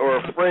word or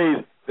a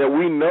phrase that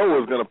we know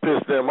is going to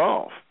piss them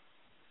off.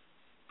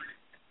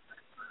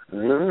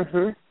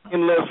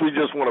 Unless we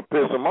just want to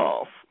piss them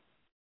off.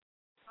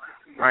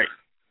 Right.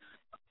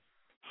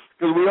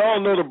 Because we all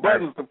know the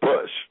buttons to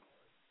push.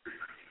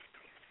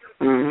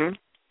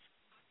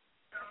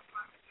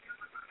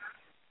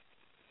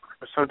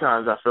 But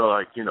sometimes I feel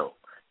like, you know,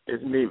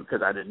 it's me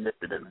because I didn't nip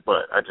it in the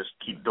butt. I just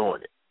keep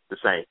doing it, the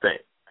same thing.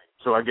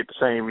 So I get the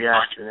same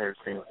reaction every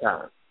single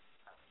time.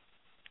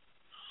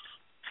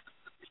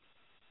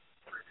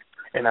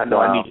 And I know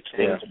I need to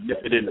change and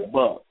nip it in the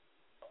butt.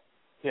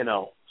 You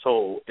know,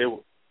 so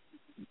it,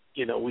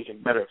 you know, we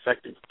can better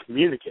effectively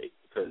communicate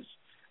because,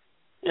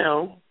 you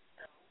know,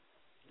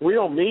 we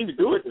don't mean to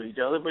do it to each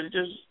other, but it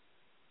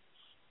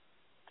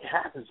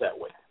happens that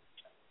way.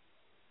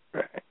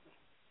 Right.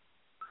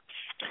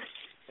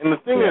 And the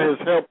thing that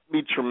has helped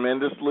me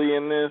tremendously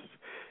in this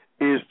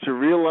is to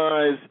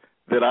realize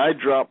that I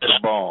dropped the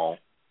ball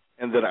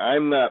and that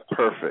I'm not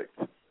perfect.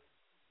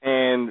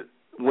 And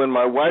when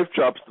my wife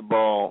drops the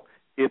ball,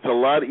 it's a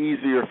lot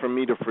easier for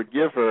me to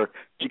forgive her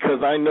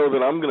because I know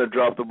that I'm going to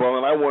drop the ball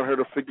and I want her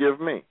to forgive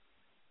me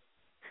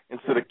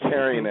instead of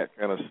carrying that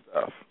kind of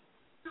stuff.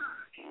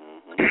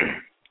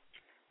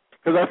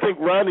 Because I think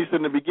Rodney said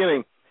in the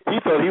beginning, he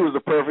thought he was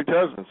the perfect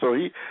husband. So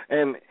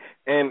and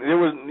it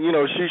was, you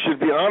know, she should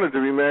be honored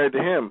to be married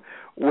to him.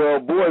 Well,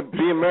 boy,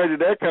 being married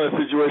to that kind of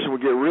situation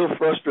would get real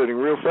frustrating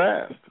real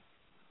fast.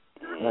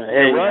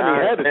 And Rodney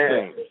had to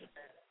change.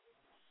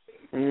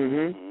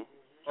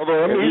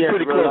 Although, I mean, he's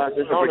pretty close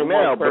to perfect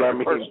now, but I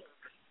mean.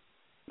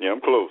 Yeah,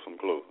 I'm close.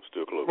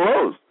 Still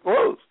close.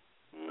 Close.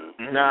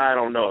 Nah, I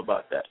don't know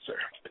about that, sir.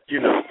 But, you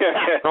know,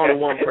 only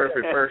one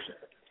perfect person.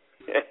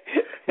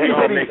 He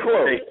said he's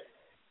close.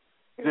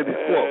 He said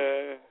he's close.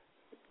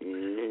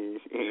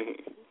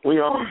 We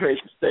all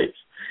make mistakes.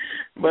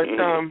 But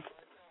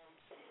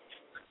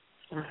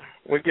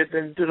we're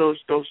getting into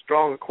those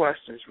stronger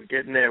questions. We're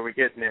getting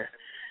there.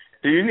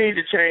 Do you need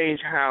to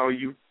change how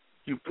you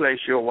place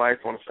your wife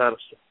on a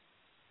pedestal?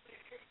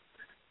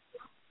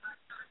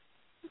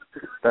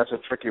 That's a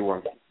tricky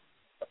one.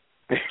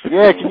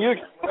 Yeah, can you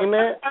explain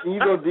that? Can you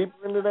go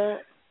deeper into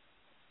that?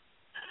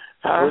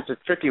 It's a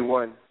tricky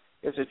one.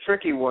 It's a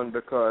tricky one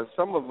because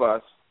some of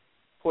us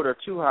put her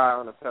too high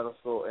on a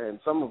pedestal, and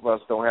some of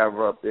us don't have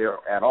her up there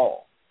at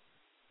all.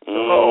 So it's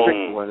a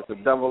tricky one. It's a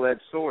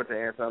double-edged sword to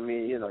answer. I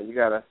mean, you know, you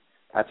gotta.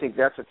 I think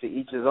that's a to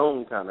each his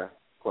own kind of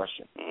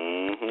question.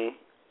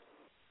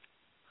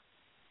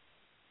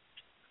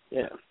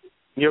 Yeah,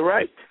 you're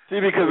right. See,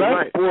 because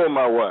I spoil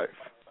my wife,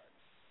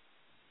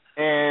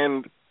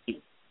 and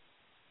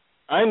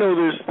I know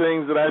there's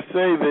things that I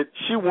say that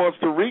she wants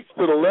to reach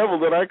to the level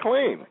that I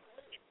claim.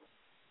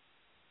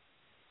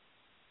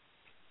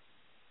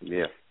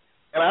 Yeah.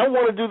 And I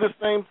want to do the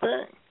same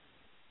thing.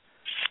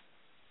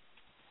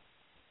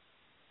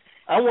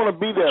 I want to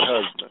be that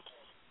husband,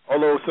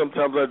 although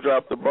sometimes I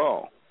drop the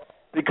ball.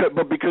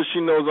 Because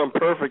she knows I'm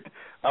perfect,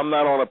 I'm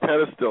not on a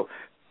pedestal.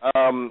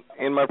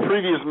 In my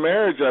previous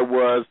marriage I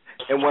was,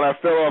 and when I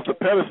fell off the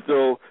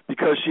pedestal,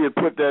 because she had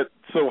put that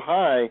so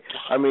high,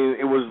 I mean,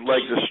 it was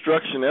like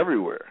destruction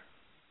everywhere.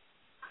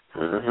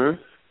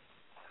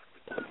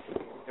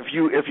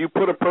 If you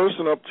put a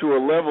person up to a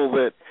level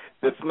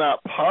that's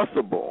not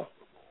possible,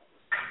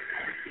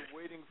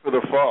 you're waiting for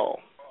the fall.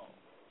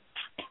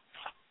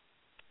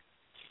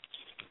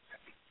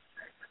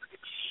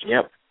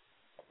 Yep.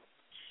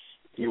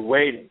 You're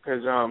waiting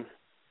because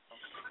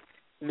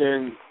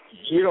then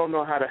you don't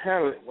know how to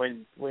handle it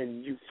when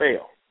you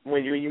fail,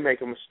 when you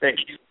make a mistake,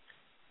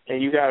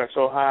 and you got it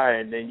so high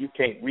and then you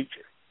can't reach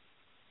it.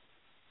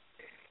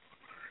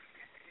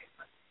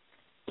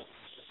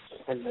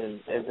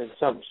 and then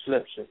something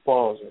slips and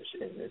falls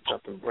and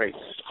something breaks.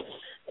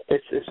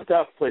 It's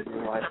tough putting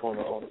your life on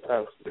the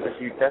pedestal.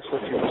 That's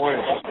what you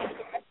wanted.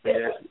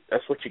 Yeah,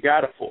 that's what you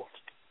got it for.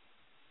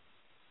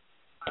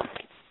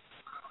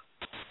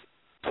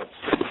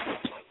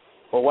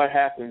 But what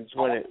happens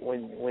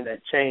when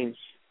that change,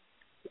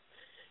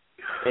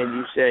 and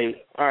you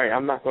say, all right,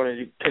 I'm not going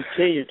to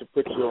continue to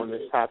put you on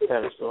this high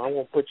pedestal. I'm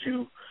going to put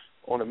you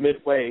on a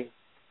midway,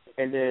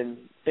 and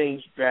then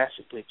things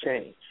drastically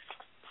change.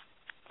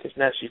 Because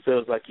now she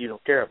feels like you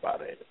don't care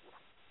about it.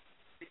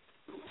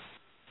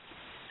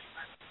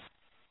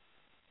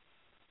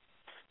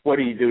 What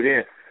do you do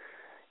then?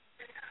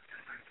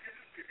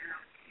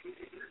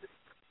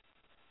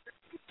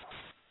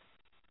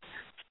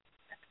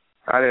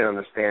 I didn't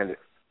understand it.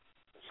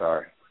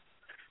 Sorry.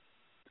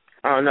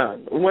 Oh, no.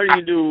 What do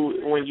you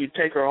do when you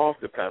take her off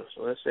the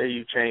pedestal? Let's say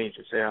you change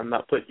and say, I'm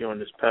not putting you on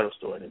this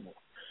pedestal anymore.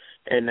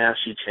 And now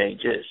she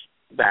changes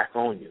back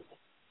on you.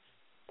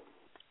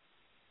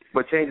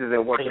 But changes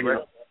in what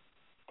direction?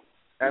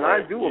 And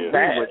I do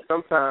agree with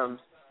sometimes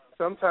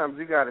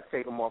you got to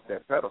take them off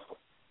that pedestal.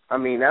 I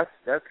mean, that's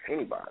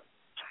anybody.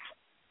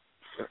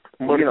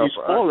 But if you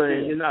spoil her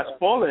and you're not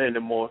spoiling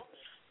anymore,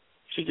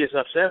 she gets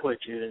upset with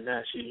you, and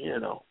now she,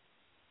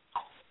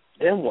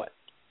 then what?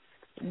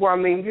 Well, I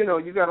mean,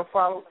 you got to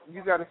follow,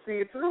 you got to see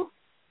it through.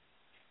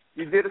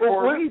 You did it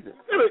for a reason.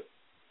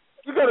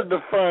 You got to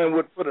define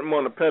what putting them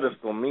on the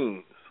pedestal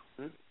means.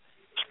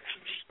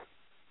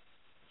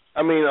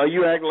 I mean, are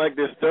you acting like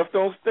their stuff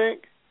don't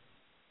stink?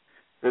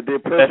 That they're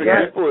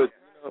perfect people?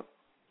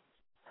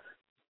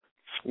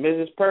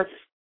 Mrs. Perfect.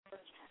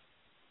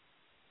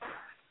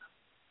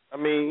 I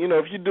mean,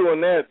 if you're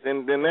doing that,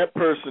 then that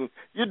person,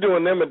 you're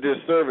doing them a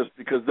disservice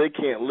because they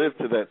can't live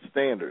to that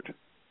standard.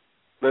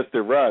 Unless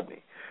they're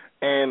Rodney.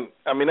 And,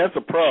 I mean, that's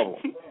a problem.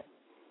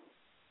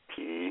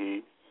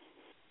 I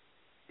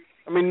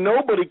mean,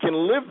 nobody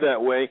can live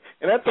that way,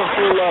 and that's a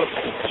whole lot of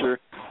pressure.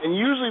 And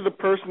usually the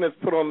person that's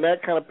put on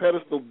that kind of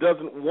pedestal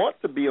doesn't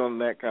want to be on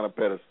that kind of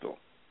pedestal.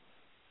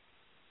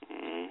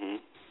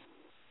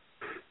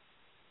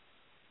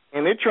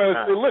 And they're trying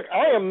to say, look,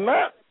 I am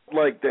not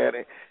like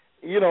that,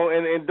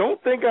 and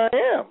don't think I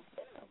am.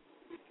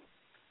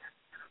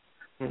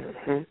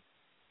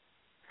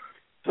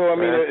 So, I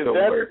mean, if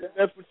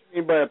that's what you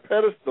mean by a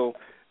pedestal,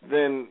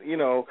 then,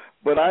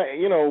 but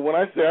when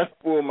I say I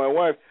spoil my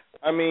wife,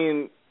 I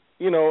mean,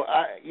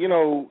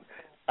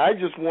 I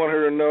just want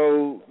her to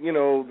know,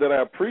 that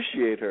I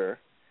appreciate her,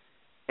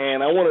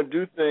 and I want to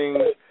do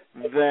things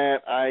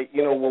that I,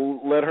 will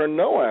let her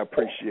know I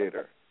appreciate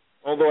her.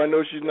 Although I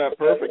know she's not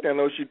perfect, I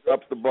know she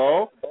drops the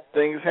ball,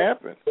 things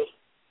happen.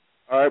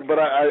 All right, but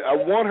I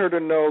want her to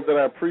know that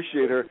I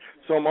appreciate her,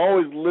 so I'm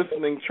always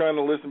listening, trying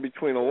to listen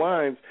between the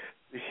lines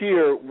to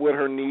hear what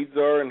her needs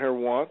are and her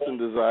wants and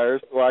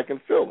desires so I can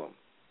fill them.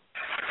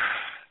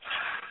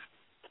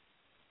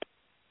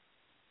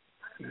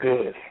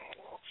 Good.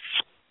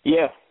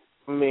 Yeah,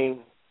 I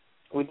mean,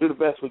 we do the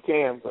best we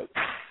can, but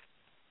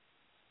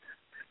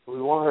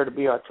we want her to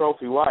be our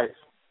trophy wife.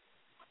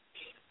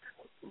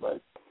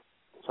 But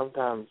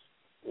sometimes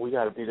we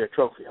got to be their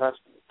trophy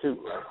husband,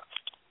 too, right?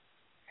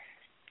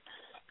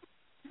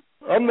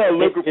 I'm not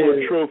looking for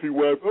a trophy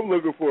wife. I'm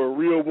looking for a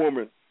real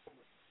woman.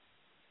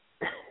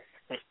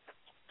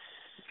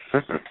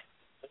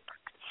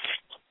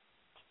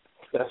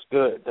 That's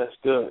good. That's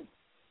good.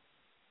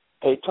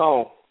 Hey,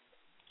 Tone,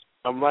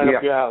 I'm right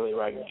up your alley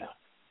right now.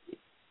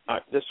 All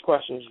right, this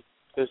question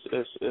is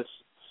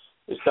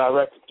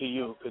directed to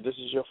you because this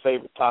is your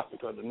favorite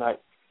topic of the night.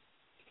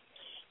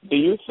 Do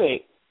you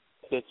think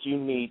that you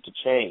need to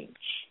change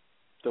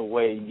the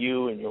way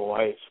you and your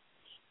wife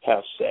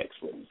have sex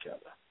with each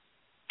other?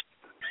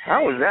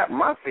 How is that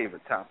my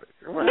favorite topic?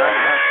 Like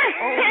that.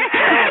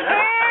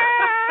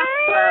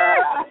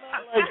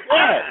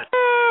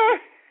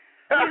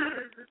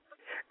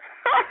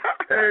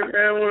 Hey,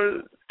 man,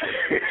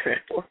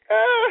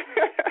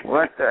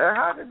 what the?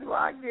 How did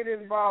I get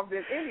involved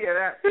in any of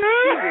that?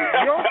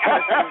 Your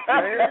questions,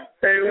 man.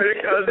 Hey, when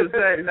it comes to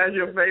sex, that's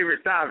your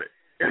favorite topic.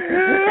 He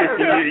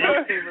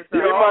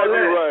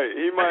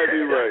might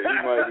be right. He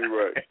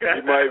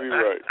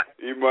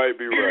might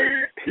be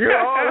right. You're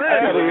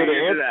all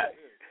in.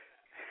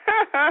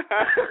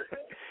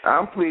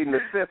 I'm pleading the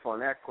fifth on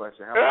that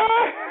question. How about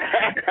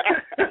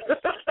that?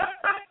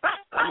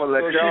 I'm gonna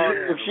let y'all.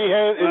 If she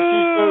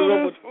shows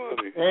up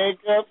with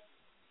handcuffs.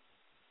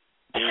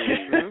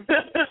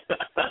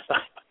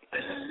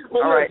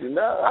 Well, all right. listen,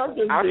 I'll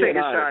take a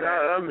shot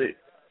at it.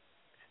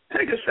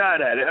 Take a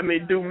shot at it. I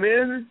mean, do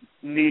men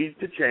need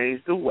to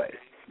change the way?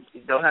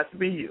 It don't have to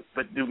be you,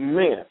 but do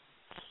men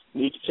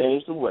need to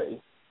change the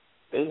way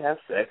they have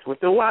sex with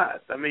their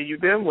wives? I mean,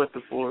 you've been with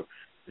them for,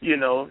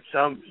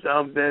 some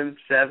been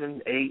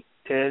 7, 8,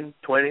 10,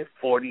 20,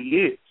 40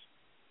 years.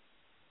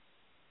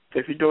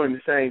 If you're doing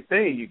the same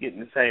thing, you're getting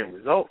the same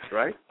results,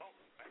 right?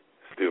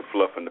 Still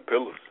fluffing the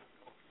pillows.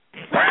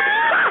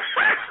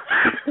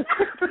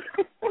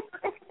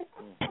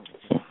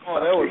 Oh,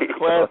 that was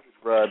classic,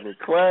 Rodney.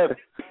 Classic.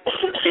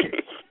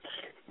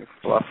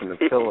 Fluffing the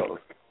pillows.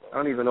 I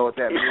don't even know what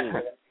that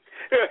means.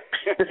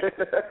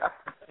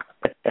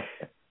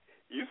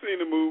 You seen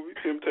the movie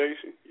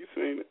Temptation? You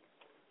seen it?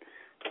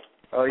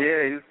 Oh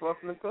yeah, he was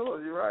fluffing the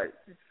pillows. You're right,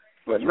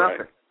 but That's nothing.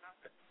 Right.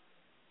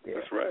 Yeah.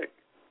 That's right.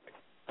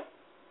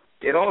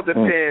 It all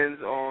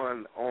depends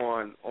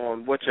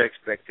on what your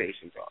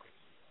expectations are.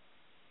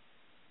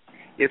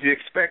 If you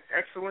expect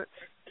excellence,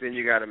 then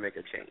you got to make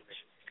a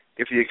change.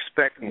 If you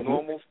expect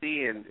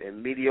normalcy and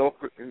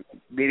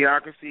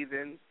mediocrity,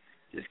 then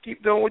just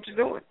keep doing what you're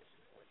doing.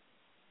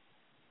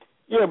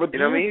 Yeah, but you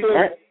know what I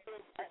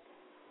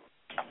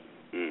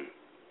mean?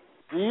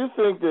 Do you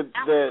think that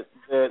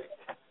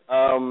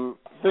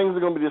things are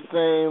going to be the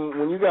same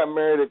when you got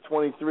married at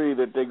 23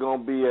 that they're going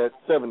to be at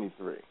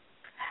 73?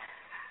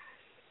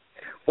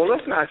 Well,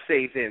 let's not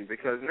say then,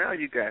 because now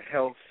you got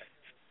health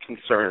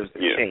concerns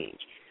that change.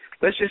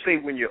 Let's just say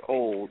when you're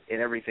old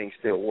and everything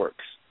still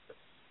works.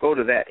 Go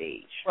to that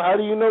age. Well, how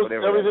do you know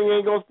everything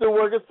ain't going to still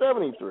work at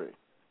 73?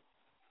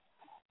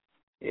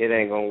 It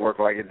ain't going to work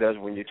like it does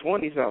when you're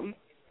 20-something.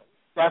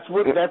 That's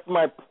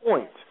my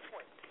point.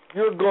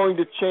 You're going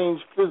to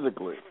change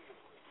physically.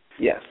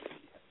 Yes.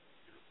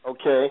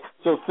 Okay,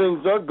 so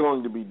things are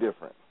going to be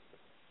different.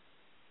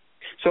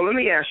 So let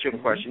me ask you a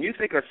question. You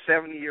think a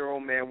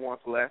 70-year-old man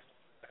wants less?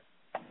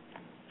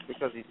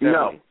 Because he's 70?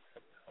 No.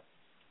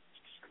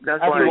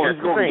 That's I why think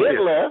he's going to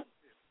get less.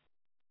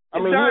 I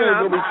mean, he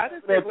ain't going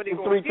to be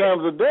 3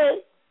 times a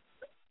day.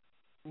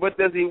 But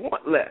does he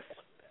want less?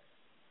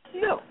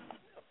 No.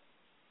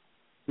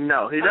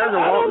 No, he doesn't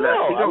I want don't less.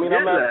 know. He don't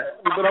get less.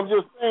 But I'm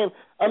just saying,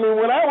 I mean,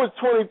 when I was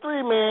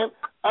 23, man,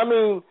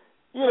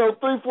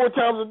 3-4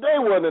 times a day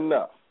wasn't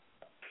enough.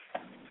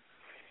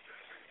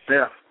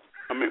 Yeah.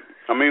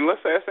 I mean,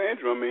 let's ask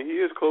Andrew. I mean, he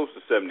is close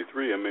to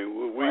 73. I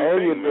mean, what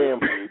do you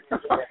think, man?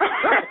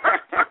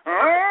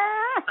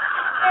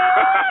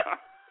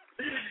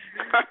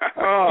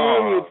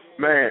 Oh,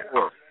 man.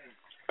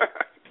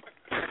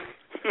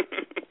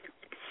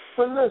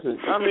 But listen,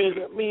 I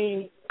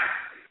mean,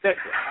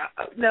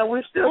 now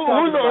we're still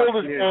Who's the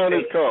oldest guy on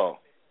this call?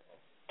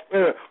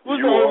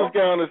 Who's the oldest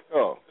guy on this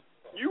call?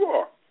 You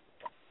are.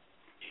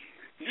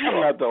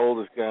 I'm not the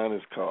oldest guy on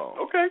this call.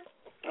 Okay.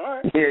 All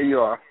right. Yeah, you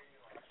are.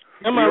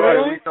 Am I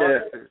really?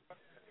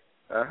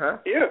 Uh-huh.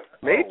 Yeah.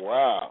 Me? Oh,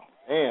 wow.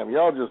 Damn,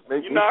 y'all just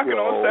make You're me knocking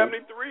feel on old.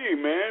 73,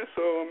 man,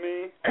 so, I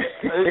mean.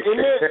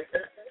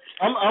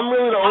 I'm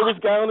really the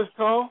oldest guy on this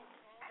call?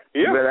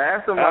 Yeah. You better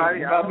ask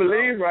somebody. I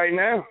believe right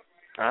now.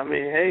 I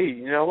mean,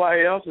 hey,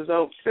 nobody else is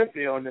over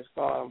 50 on this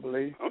call, I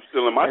believe. I'm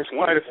still in my 20s. There's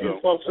quite a few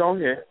folks on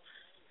here.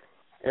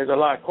 There's a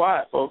lot of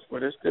quiet folks, but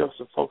there's still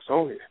some folks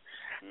on here.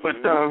 But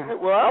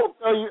well,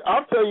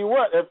 I'll tell you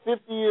what. At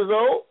 50 years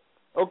old,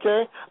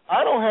 okay,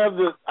 I don't have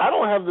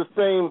the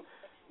same,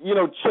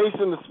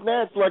 chasing the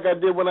snatch like I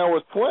did when I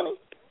was 20.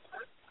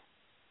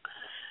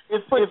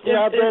 It's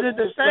not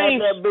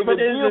that big a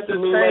deal to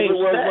me like it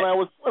was when I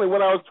was 20.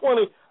 When I was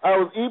 20, I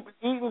was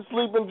eating,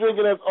 sleeping,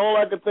 drinking. That's all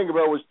I could think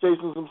about was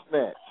chasing some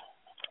snatch.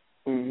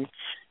 Mm-hmm.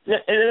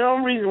 And the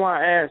only reason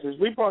why I asked is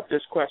we brought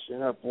this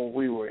question up when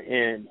we were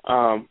in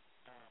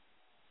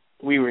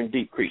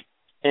Deep Creek.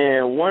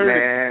 And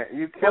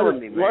you're killing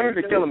me, man.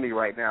 You're killing me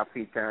right now,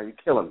 Pete Town.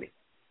 You're killing me.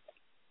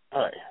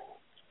 All right.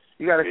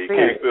 You gotta save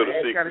it.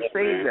 You gotta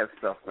save that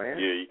stuff, man.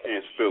 Yeah, you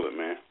can't spill it,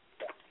 man.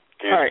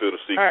 Can't spill the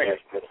secret. All right.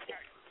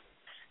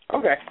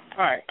 Okay.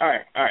 All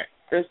right.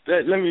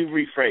 Let me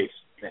rephrase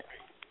that.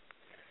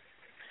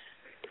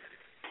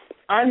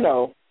 I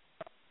know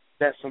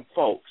that some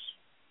folks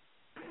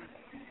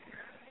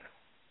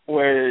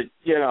where,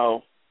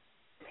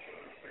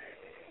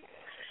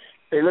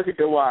 they look at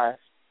their wives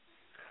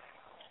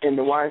and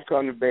the wives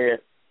come to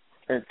bed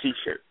in a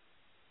T-shirt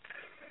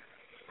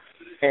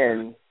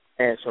and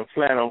some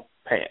flannel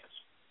pants.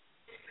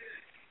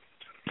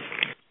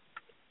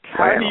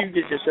 How do you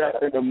get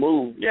yourself in the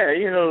mood? Yeah,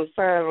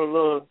 find a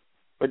little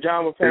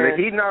pajama pants. Is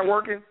the heat not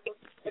working?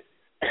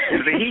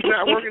 Is the heat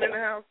not working in the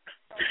house?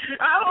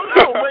 I don't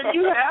know, but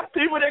you have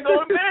people that go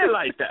to bed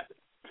like that.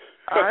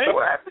 All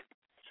right?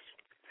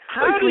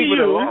 How do you... in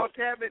a log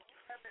cabin?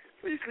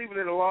 Are you sleeping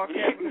in a log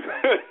cabin?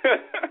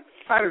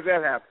 How does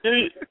that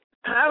happen?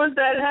 How does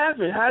that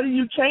happen? How do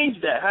you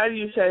change that? How do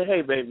you say,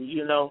 hey, baby,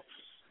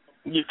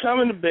 you come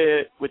into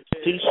bed with the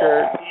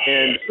T-shirt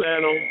and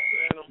flannel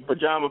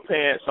pajama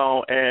pants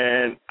on,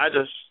 and I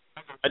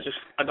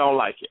don't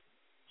like it.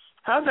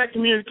 How's that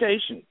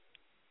communication?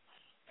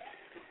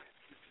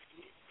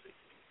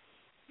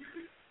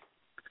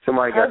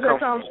 How's that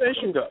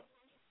conversation go?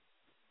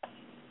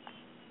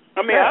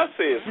 I mean, I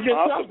say it's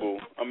possible.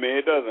 I mean,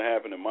 it doesn't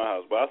happen in my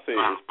house, but I say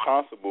it's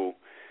possible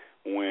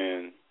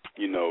when,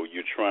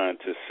 you're trying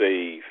to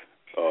save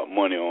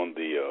money on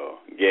the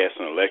gas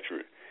and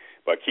electric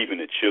by keeping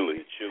it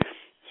chilly.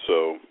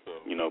 So,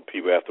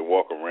 people have to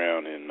walk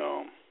around in,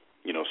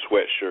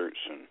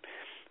 sweatshirts and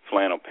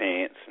flannel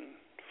pants and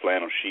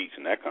flannel sheets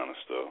and that kind of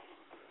stuff.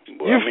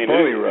 But,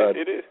 funny, Rod.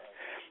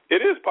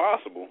 It is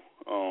possible.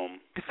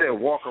 You said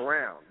walk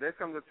around. There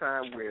comes a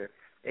time where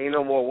ain't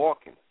no more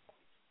walking.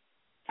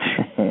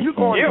 You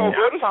going go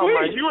to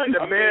sleep. You in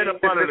the bed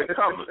up under the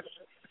covers.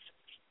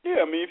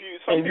 Yeah, I mean,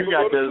 some people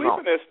go to sleep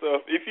in that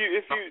stuff. If you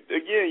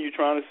again, you're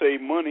trying to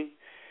save money,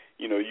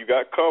 you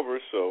got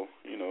covers, so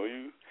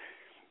you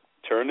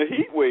turn the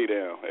heat way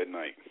down at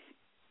night.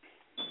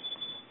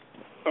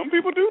 Some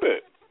people do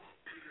that.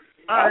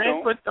 All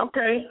right, but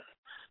okay.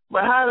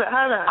 But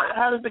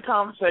how does the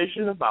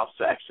conversation about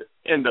sex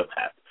end up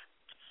happening?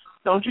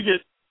 Don't you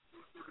just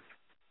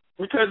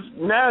because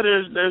now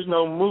there's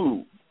no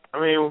mood. I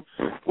mean,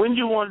 when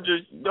you want to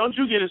don't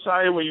you get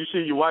excited when you see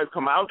your wife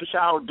come out the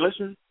shower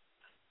glistening,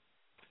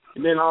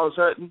 and then all of a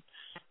sudden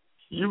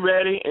you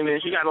ready, and then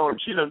she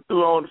done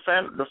threw on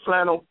the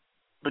flannel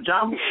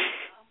pajamas.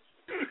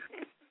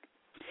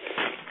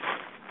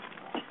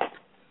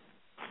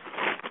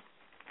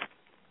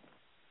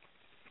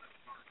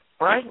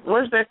 Right?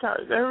 Where's that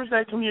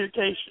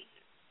communication?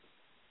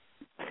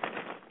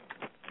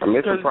 I mean,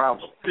 it's a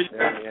problem.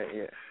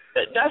 Yeah.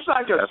 That's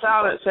like a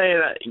silent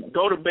saying,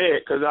 go to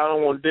bed because I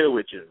don't want to deal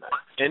with you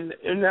tonight.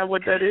 Isn't that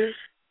what that is?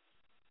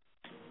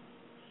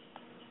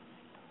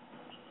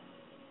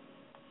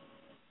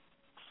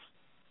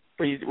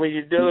 When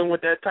you're dealing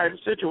with that type of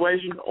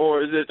situation,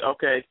 or is it,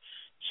 okay,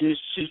 she's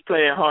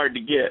playing hard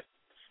to get,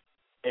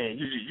 and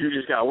you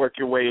just got to work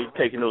your way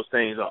taking those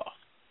things off?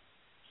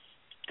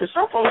 Because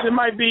some folks, it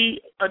might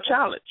be a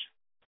challenge,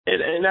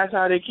 and that's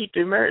how they keep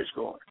their marriage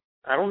going.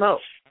 I don't know.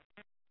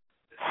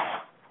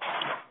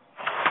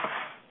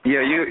 Yeah,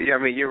 I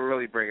mean, you're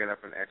really bringing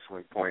up an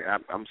excellent point.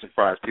 I'm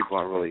surprised people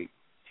aren't really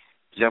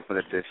jumping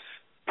at this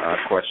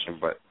question,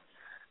 but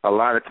a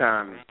lot of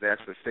times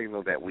that's the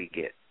signal that we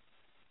get,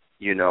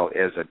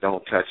 as a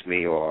don't touch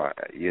me or,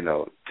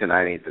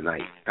 tonight ain't the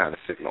night kind of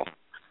signal,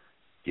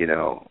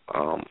 Yeah.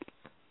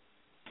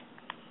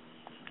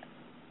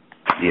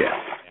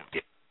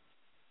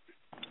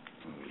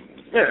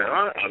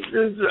 Yeah,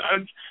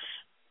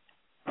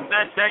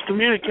 that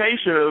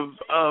communication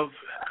of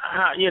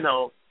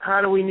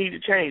how do we need to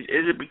change?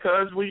 Is it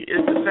because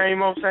it's the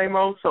same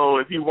old? So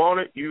if you want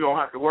it, you're gonna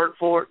have to work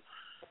for it.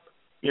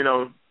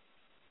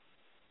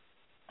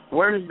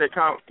 Where does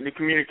the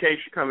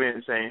communication come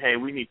in saying, hey,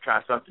 we need to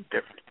try something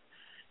different?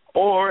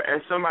 Or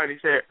as somebody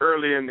said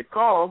earlier in the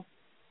call,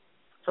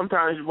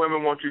 sometimes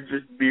women want you to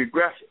just be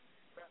aggressive.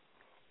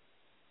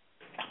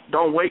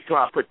 Don't wait till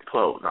I put the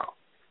clothes on.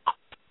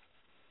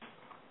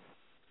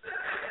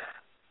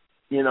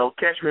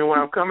 Catch me when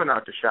I'm coming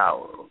out the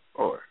shower,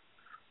 or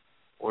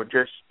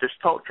just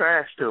talk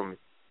trash to me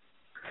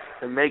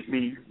and make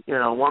me.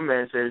 One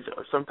man says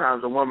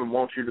sometimes a woman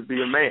wants you to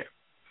be a man.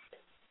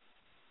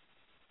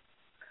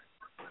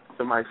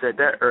 Somebody said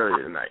that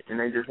earlier tonight, and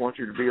they just want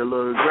you to be a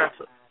little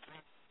aggressive.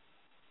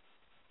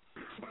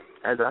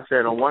 As I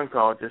said on one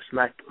call, just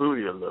smack the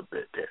booty a little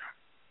bit there.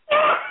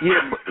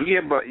 Yeah,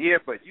 but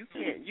you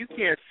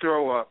can't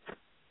throw up.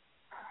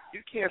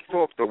 You can't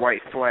throw up the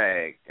white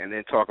flag and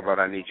then talk about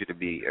I need you to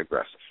be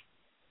aggressive.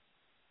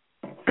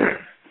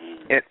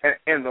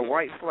 and the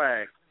white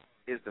flag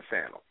is the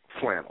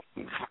flannel.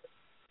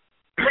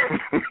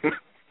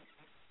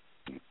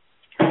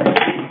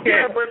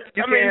 Yeah, but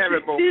you can't have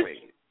it both ways.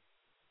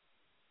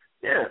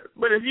 Yeah,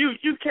 but if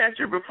you catch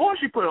her before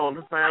she put on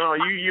the flannel,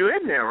 you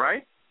in there,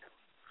 right?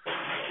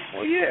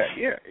 Well,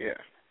 yeah.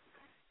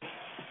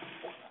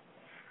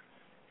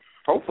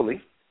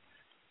 Hopefully.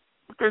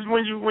 Because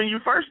when you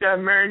first got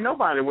married,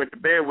 nobody went to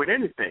bed with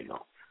anything on.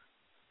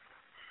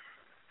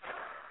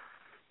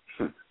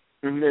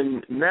 And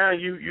then now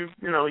you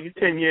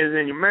 10 years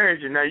in your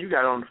marriage, and now you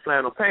got on the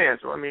flannel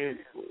pants. So I mean,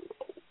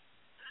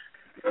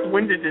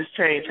 when did this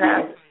change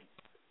happen?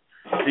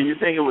 Do you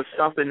think it was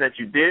something that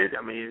you did?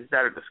 I mean, is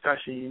that a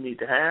discussion you need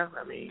to have?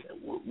 I mean,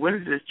 when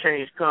did this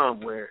change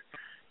come? Where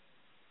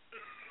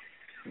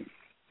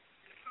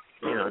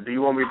do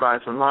you want me to buy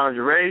some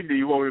lingerie? Do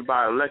you want me to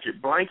buy an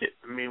electric blanket?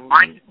 I mean,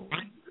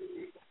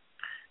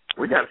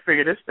 we got to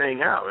figure this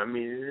thing out. I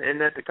mean, isn't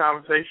that the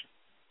conversation?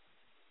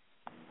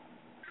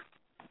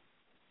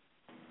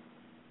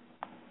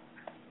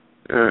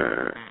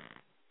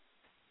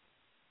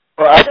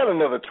 Well, I got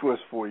another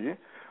twist for you.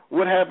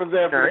 What happens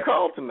after the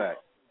call tonight?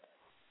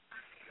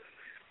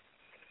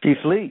 She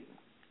sleep.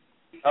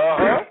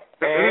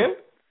 And?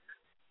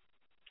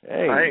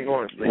 Hey, I ain't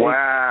going to sleep.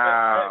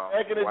 Wow.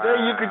 Back in the day,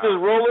 you could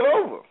just roll it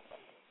over.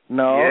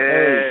 No.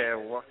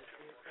 Yeah.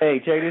 Hey,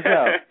 check this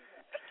out.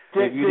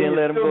 If you didn't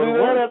let him go to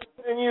work.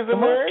 10 years of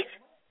marriage?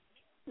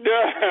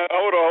 Yeah.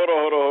 Hold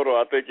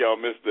on. I think y'all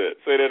missed that.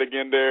 Say that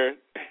again, Darren.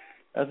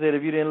 I said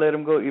if you didn't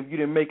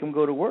make him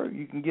go to work,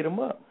 you can get him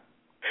up.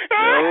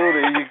 Oh,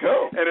 there you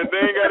go. And then they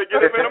ain't got to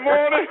get up in the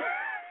morning.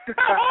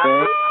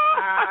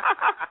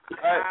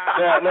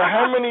 Now,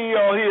 how many of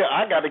y'all here?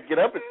 I got to get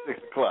up at 6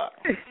 o'clock.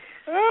 There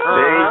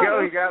you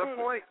go. He got a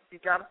point.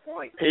 Got a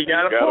point.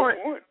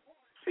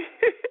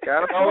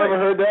 Y'all ever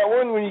heard that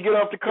one when you get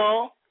off the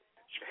call?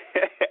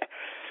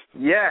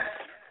 Yes.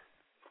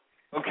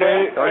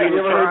 Okay. You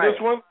ever heard this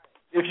one?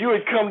 If you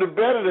had come to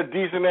bed at a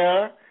decent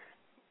hour,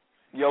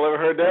 y'all ever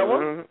heard that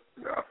one?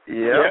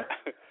 Yeah.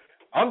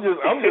 I'm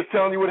just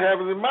telling you what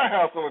happens in my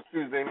house on a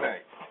Tuesday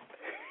night.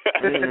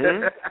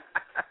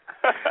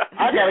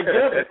 I gotta get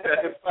up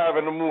at 5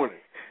 in the morning.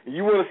 and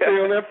you want to stay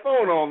on that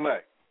phone all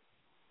night.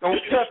 Don't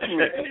touch me.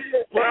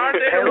 Well, aren't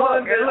they the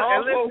ones that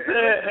also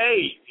said,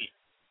 hey,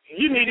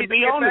 you need to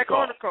be on the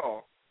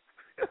call?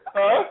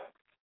 Huh?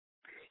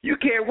 You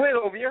can't win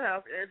over your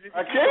house, Andrew.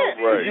 I can't.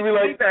 Right. You be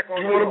like,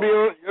 you want to be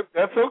on? Yep,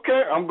 that's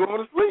okay. I'm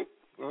going to sleep.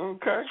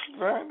 Okay,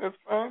 right, that's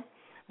fine.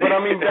 But I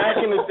mean, back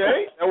in the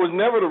day, that was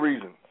never the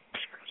reason.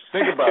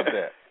 Think about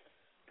that.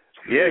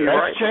 Yeah, you're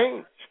that's right.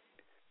 changed.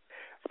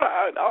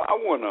 I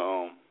want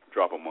to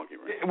drop a monkey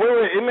wrench.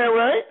 Wait, isn't that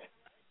right?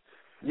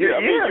 Yeah, I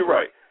mean, you're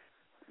right.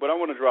 But I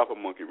want to drop a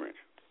monkey wrench.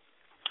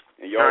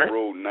 And y'all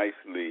rolled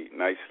nicely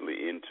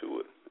into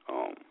it.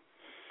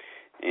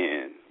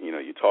 And, you know,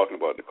 you're talking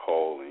about the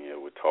call, and, you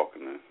know, we're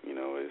talking, you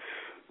know, it's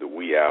the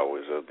wee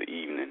hours of the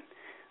evening,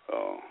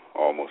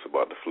 almost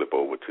about to flip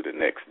over to the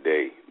next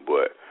day.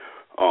 But,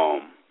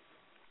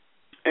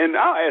 and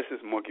I'll ask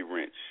this monkey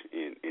wrench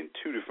in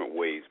two different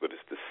ways, but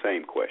it's the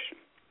same question.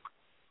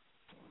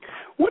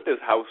 What does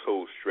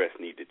household stress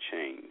need to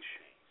change?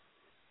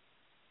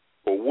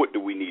 Or what do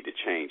we need to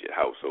change at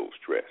household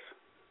stress?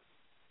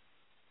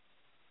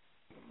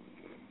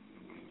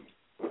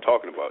 We're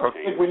talking about I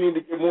think we need to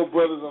get more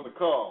brothers on the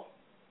call.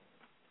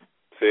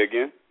 Say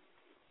again?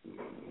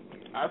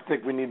 I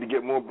think we need to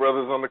get more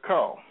brothers on the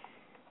call.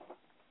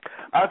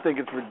 I think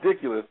it's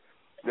ridiculous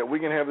that we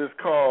can have this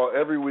call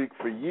every week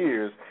for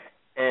years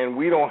and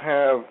we don't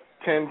have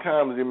 10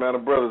 times the amount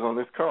of brothers on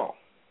this call.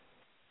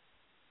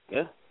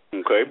 Yeah.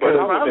 Okay, but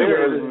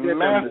there's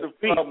massive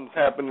problems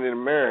happening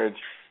in marriage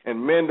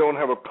and men don't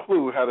have a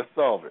clue how to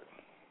solve it.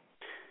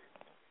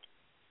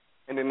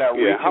 And they're not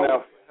reaching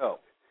out for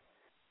help.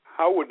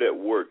 How would that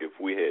work if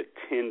we had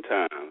 10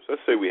 times?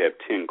 Let's say we have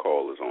 10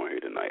 callers on here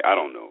tonight. I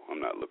don't know. I'm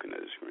not looking at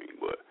the screen,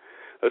 but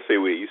let's say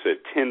you said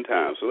 10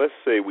 times. So let's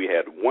say we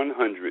had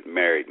 100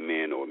 married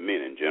men or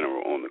men in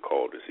general on the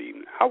call this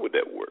evening. How would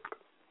that work?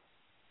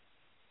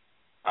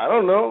 I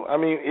don't know. I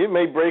mean, it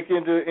may break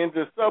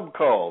into sub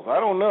calls. I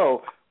don't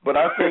know, but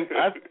I think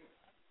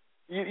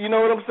you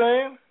know what I'm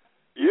saying?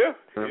 Yeah.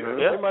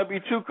 There might be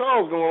 2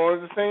 calls going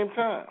on at the same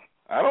time.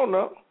 I don't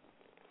know.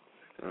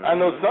 I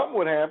know something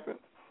would happen.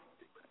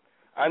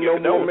 I know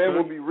more men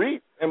will be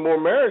reached and more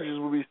marriages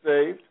will be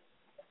saved.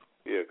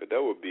 Yeah, because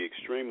that would be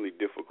extremely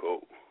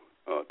difficult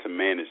to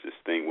manage this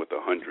thing with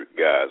 100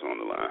 guys on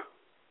the line.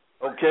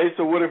 Okay,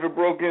 so what if it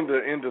broke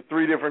into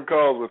 3 different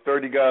calls with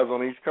 30 guys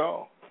on each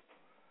call?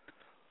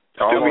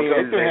 Still be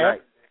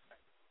tough.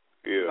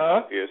 Yeah.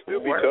 Huh? Yeah,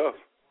 still be tough.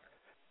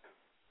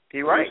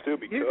 He right.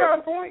 He's got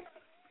a point.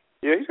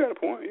 Yeah, he's got a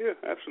point. Yeah,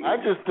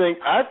 absolutely.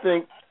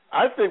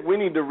 I think we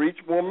need to reach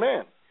more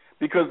men.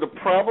 Because the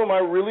problem I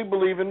really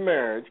believe in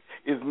marriage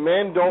is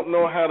men don't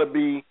know how to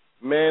be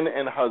men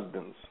and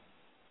husbands.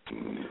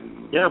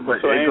 Yeah,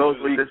 but it goes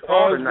with this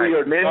all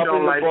tonight. Men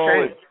don't like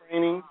change.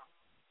 Training.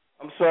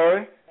 I'm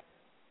sorry?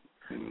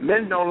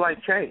 Men don't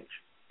like change.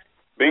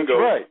 Bingo.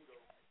 That's right.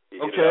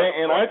 Okay,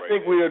 and I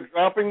think we are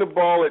dropping the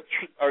ball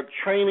at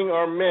training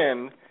our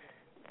men,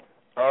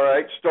 all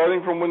right,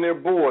 starting from when they're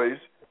boys,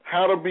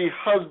 how to be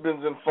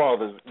husbands and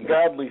fathers,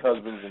 godly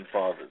husbands and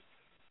fathers.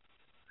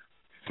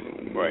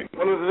 Right.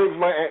 One of the things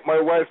my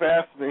wife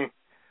asked me,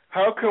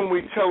 how can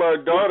we tell our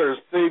daughters,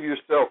 save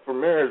yourself for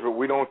marriage, but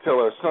we don't tell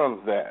our sons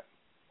that?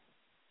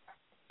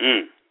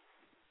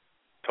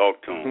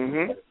 Talk to them.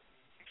 Mm-hmm.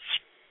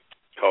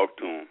 Talk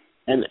to them.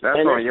 And that's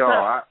on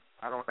y'all.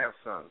 I don't have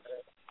sons.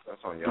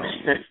 That's on y'all.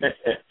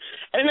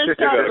 And it's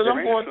tough because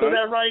I'm going through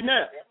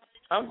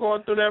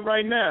that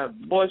right now.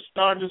 Boy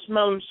starting to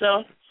smell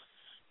himself,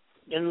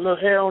 getting a little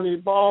hair on his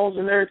balls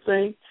and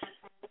everything.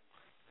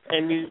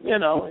 And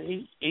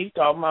he's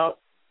talking about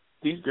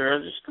these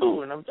girls at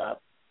school, and I'm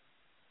talking.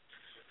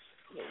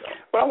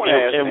 But I want to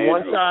ask Andrew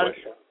a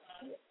question.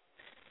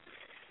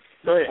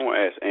 Go ahead. I want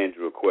to ask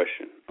Andrew a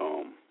question.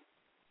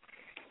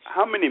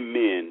 How many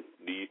men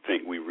do you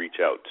think we reach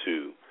out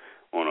to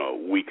on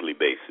a weekly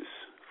basis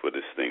for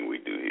this thing we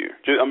do here?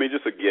 Just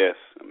a guess.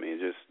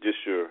 Just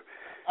your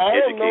I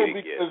don't know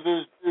educated because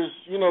guess.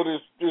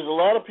 there's a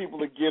lot of people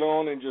that get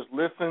on and just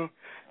listen,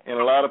 and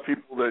a lot of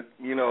people that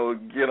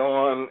get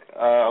on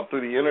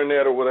through the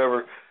internet or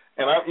whatever.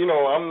 And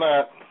I'm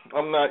not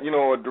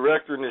a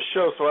director in this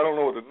show, so I don't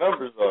know what the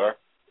numbers are.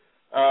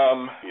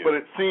 But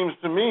it seems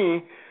to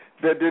me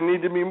that there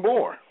need to be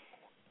more.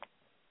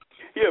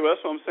 Yeah, but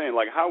that's what I'm saying.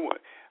 Like, how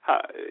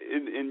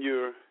in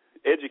your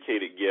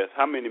educated guess,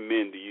 how many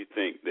men do you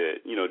think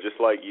that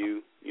just like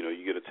you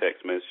get a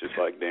text message, just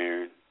like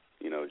Darren,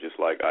 just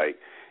like Ike,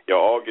 y'all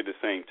all get the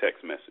same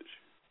text message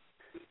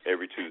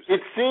every Tuesday?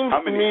 It seems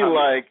to me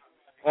like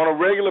on a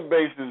regular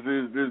basis,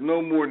 there's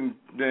no more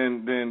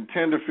than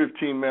 10 to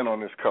 15 men on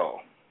this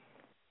call.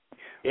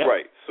 Yep.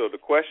 Right. So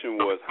the question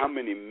was, how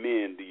many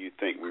men do you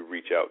think we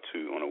reach out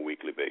to on a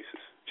weekly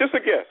basis? Just a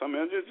guess.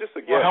 Just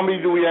a guess. Well, how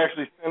many do we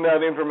actually send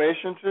out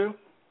information to?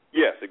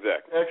 Yes,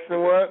 exactly. Text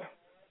and what?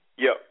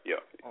 Yep.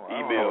 Oh,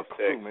 Email,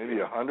 text. Maybe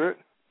 100?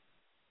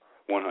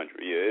 100.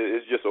 Yeah,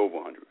 it's just over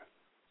 100.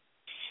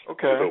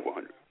 Okay. It's over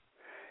 100.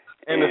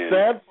 And the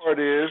sad part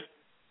is,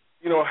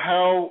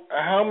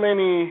 how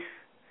many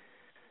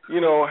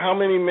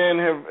men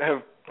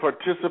have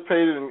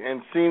participated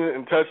and seen it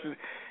and touched it,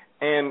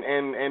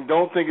 and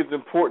don't think it's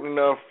important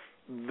enough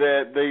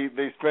that they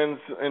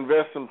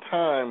invest some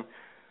time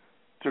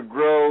to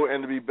grow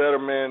and to be better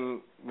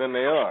men than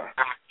they are.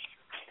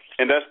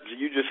 And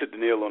you just hit the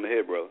nail on the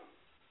head, brother.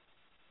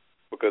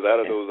 Because out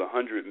of those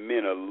 100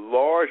 men, a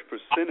large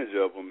percentage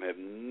of them have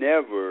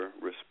never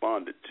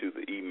responded to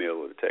the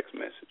email or the text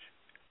message.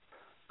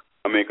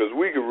 I mean, because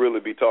we could really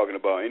be talking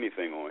about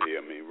anything on here.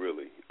 I mean,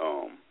 really,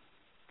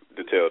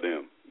 to tell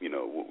them,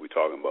 what we're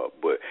talking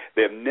about. But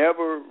they've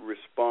never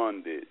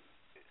responded.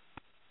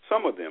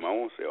 Some of them, I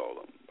won't say all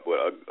of them, but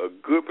a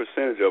good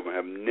percentage of them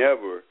have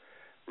never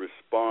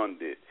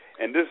responded.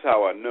 And this is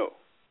how I know.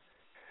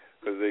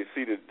 Because they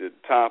see the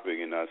topic,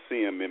 and I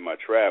see them in my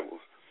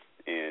travels.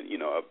 And,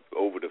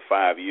 over the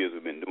 5 years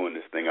we've been doing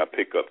this thing, I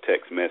pick up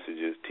text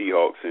messages.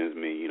 T-Hawk sends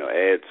me,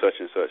 add such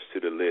and such to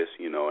the list,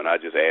 and I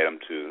just add them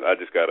to.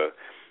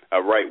 I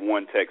write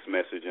one text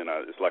message, and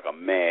it's like a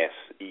mass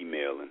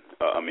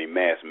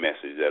mass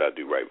message that I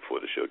do right before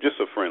the show. Just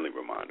a friendly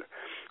reminder.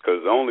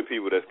 Because the only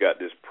people that's got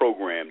this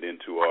programmed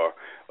into our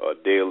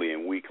daily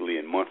and weekly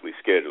and monthly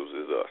schedules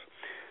is us.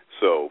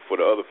 So for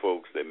the other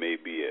folks that may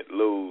be at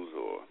Lowe's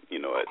or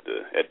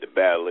at the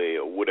ballet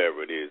or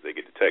whatever it is, they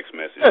get the text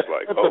message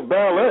like, at the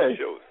ballet.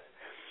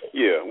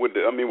 Yeah, with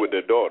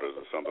their daughters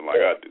or something like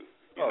I do.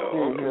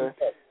 Okay.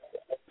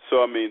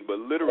 So but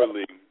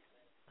literally,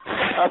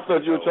 I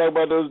thought you were talking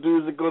about those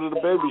dudes that go to the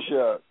baby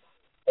shop.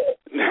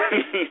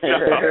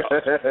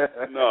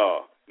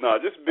 No,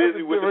 just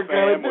busy with the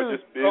fam or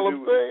just busy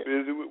with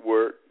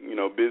work.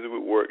 Busy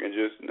with work and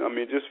just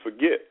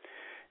forget.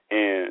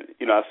 And,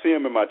 I see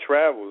them in my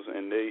travels,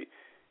 and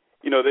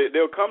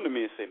they'll come to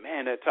me and say,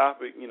 man, that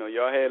topic,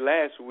 y'all had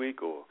last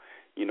week or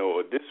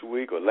this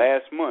week or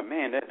last month,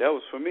 man, that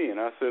was for me. And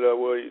I said,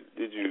 well,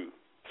 did you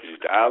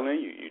dial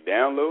in? You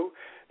download?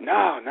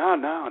 No,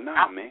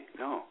 man,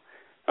 no.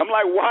 I'm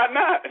like, why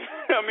not?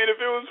 If it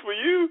was for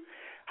you,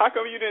 how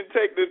come you didn't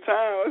take the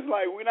time? It's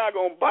like, we're not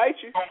going to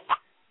bite you.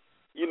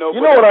 You know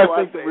what I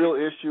think the real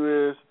issue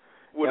is?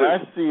 And I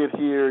see it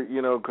here,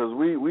 because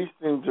we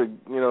seem to,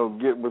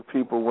 get with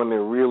people when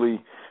they're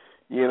really,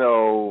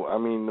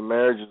 the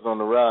marriage is on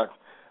the rocks.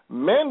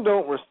 Men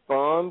don't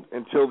respond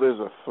until there's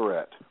a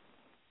threat.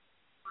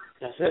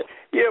 That's it.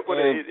 Yeah, but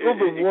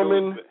the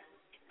woman.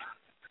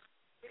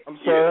 I'm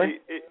sorry.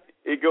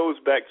 It goes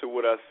back to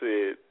what I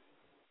said.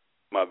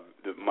 My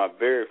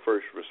very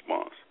first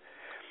response,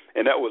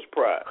 and that was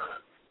pride.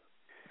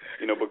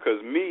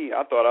 Because me,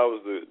 I thought I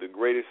was the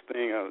greatest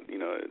thing,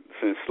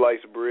 since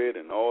sliced bread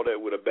and all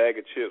that with a bag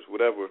of chips,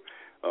 whatever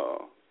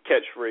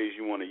catchphrase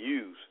you want to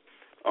use.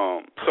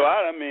 So,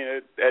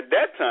 at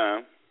that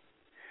time,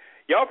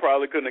 y'all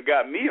probably couldn't have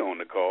got me on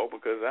the call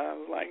because I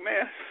was like,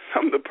 man,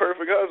 I'm the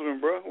perfect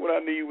husband, bro. What I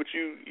need with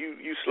you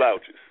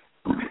slouches.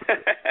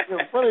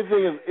 The funny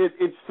thing is,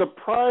 it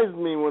surprised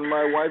me when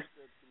my wife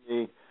said to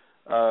me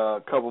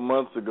a couple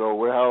months ago,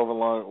 however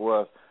long it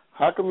was,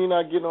 how come you're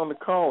not getting on the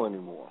call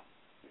anymore?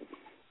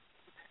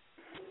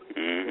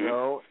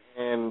 Mm-hmm.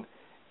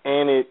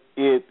 And it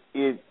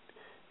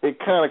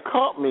kind of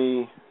caught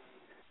me,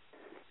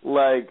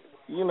 like,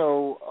 we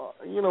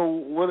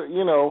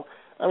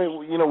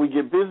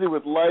get busy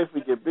with life,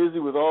 we get busy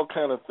with all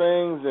kind of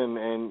things, and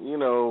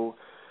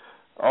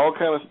all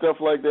kind of stuff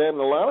like that. And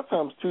a lot of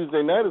times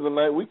Tuesday night is a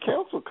night we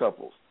counsel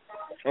couples,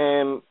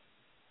 and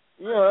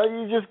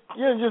you just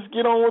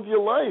get on with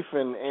your life.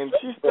 And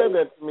she said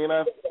that to me, and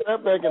I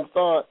sat back and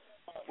thought,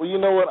 well, you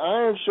know what?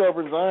 Iron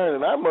sharpens iron,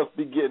 and I must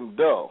be getting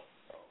dull.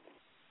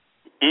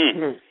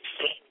 Mm.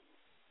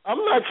 I'm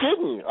not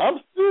kidding you. I'm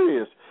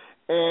serious.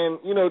 And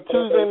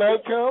Tuesday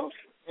night comes,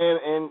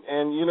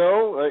 and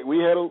like we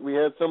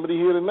had somebody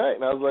here tonight,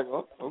 and I was like,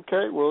 oh,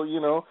 okay, well, as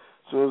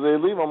soon as they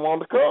leave, I'm on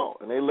the call,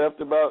 and they left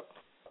about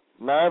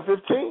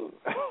 9:15.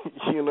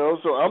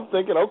 So I'm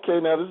thinking, okay,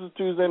 now this is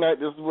Tuesday night.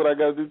 This is what I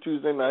got to do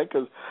Tuesday night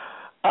because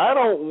I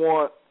don't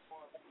want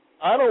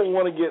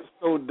to get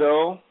so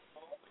dull.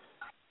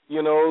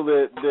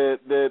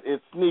 That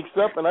it sneaks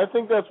up, and I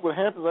think that's what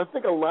happens. I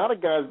think a lot of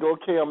guys go,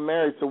 okay, I'm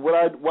married, so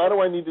why do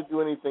I need to do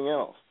anything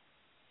else?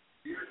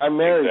 I'm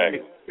married.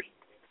 Exactly.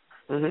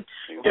 Mm-hmm.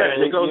 Yeah,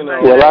 and it goes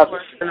back to that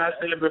question I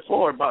said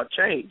before about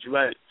change.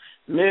 Like,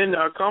 men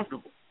are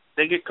comfortable.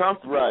 They get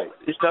comfortable. Right.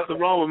 There's nothing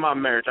wrong with my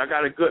marriage. I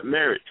got a good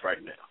marriage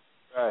right now.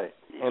 Right.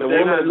 And the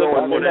women are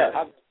looking for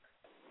that.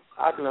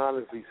 I can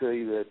honestly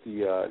say that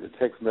the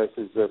text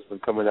message that's been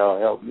coming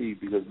out helped me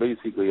because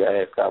basically I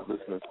had stopped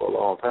listening for a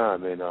long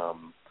time, and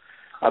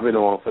I've been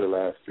on for the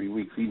last 3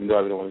 weeks. Even though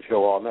I've been on the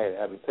show all night,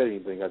 I haven't said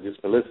anything. I've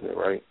just been listening,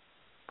 right?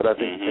 But I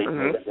think the text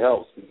message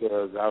helps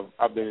because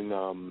I've been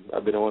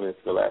on it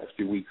for the last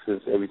few weeks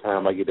since every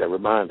time I get that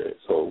reminder.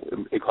 So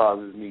it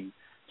causes me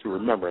to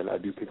remember, and I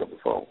do pick up the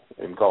phone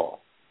and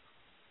call.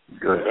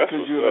 Good.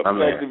 Because you're an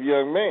attractive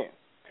young man.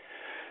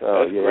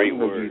 Oh, yeah, great you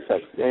know word. you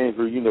sexy.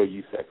 Andrew, you know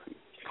you sexy.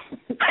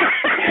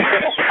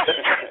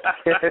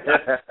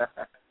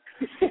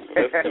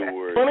 That's the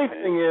word. Funny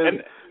thing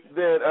is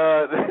that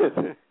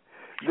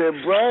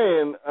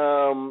Brian,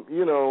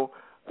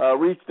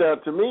 reached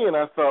out to me, and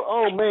I thought,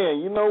 oh man,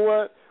 you know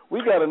what?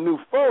 We got a new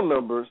phone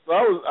number. So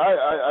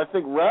I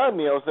think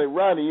Rodney. I was saying,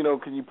 Rodney, you know,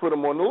 can you put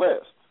him on the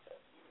list?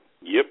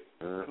 Yep.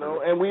 You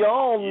know, and we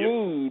all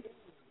need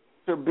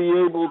to be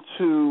able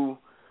to,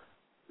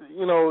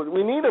 you know,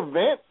 we need a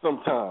vent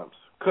sometimes,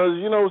 because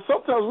you know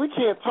sometimes we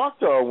can't talk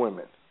to our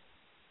women.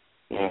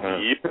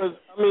 Because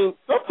I mean,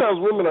 sometimes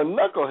women are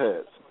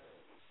knuckleheads.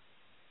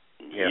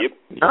 Yep.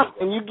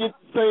 And you get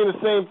saying the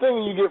same thing,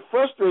 and you get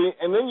frustrated,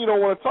 and then you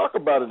don't want to talk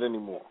about it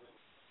anymore.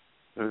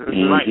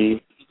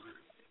 Right.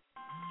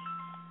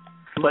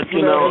 But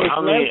you know,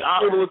 I mean,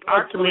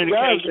 our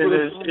communication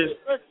is.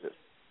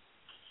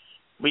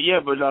 But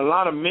a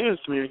lot of men's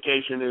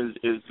communication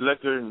is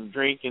liquor and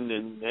drinking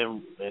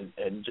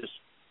and just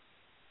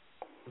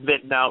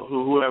vetting out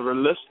whoever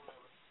listens.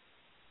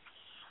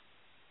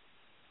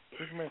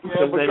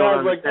 Yeah, but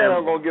guys like that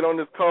aren't gonna get on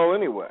this call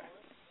anyway.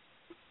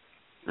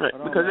 Right,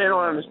 because they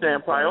don't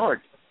understand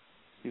priority.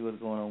 See what's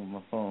going on with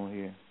my phone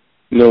here.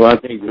 No, I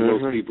think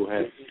most people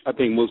have. I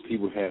think most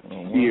people have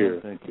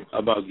fear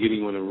about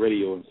getting on the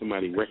radio and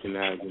somebody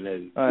recognizing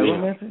that. All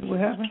right, what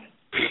happened?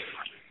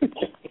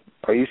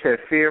 Oh, you said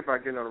fear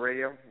about getting on the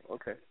radio?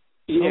 Okay.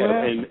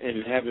 Yeah,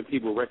 and having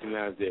people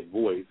recognize their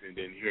voice, and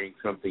then hearing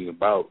something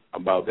about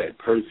that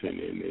person,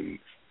 and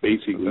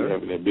basically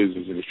having that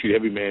business in the street.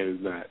 Every man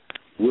is not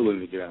willing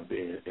to get out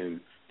there and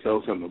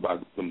tell something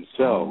about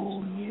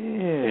themselves,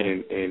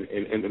 and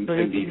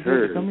be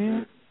heard,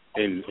 and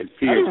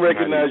fear. I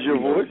recognize your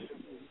voice.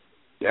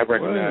 Yeah, I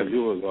recognize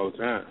yours all the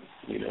time.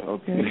 You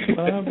know. Okay,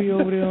 I'll be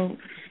over there.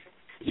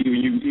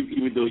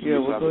 Even though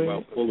you talk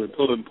about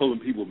pulling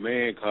people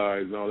man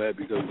cards and all that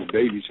because of the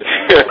baby shower.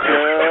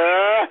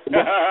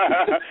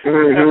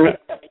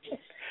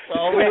 So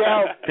we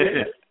out.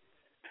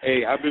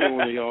 Hey, I've been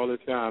on here all the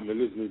time and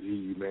listening to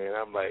you, man.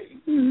 I'm like,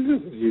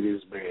 listen to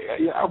this,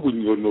 man. I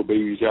wouldn't go to no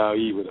baby shower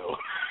either, though.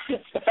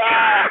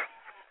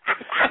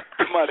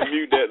 Somebody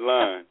mute that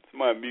line.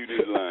 Somebody mute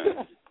his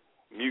line.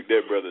 Mute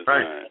that brother's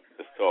line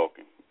that's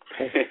talking.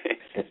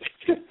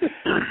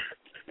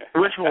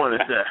 Which one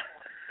is that?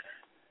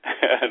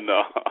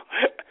 No.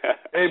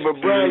 Hey, but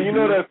Brian, you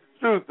know that's the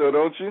truth, though,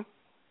 don't you?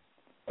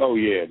 Oh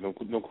yeah, no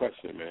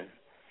question, man.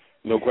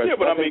 No question. Yeah,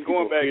 but I mean,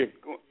 going back to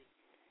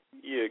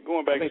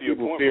your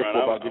point, Brian,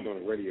 about getting on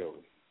the radio.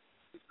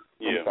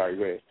 Yeah. I'm sorry,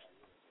 go ahead.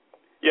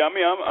 Yeah, I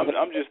mean,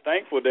 I'm just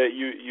thankful that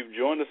you've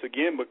joined us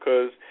again,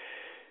 because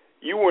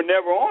you were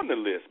never on the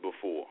list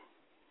before.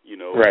 You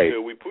know,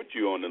 until we put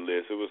you on the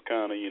list, it was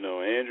kind of, you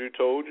know, Andrew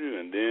told you,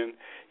 and then,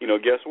 you know,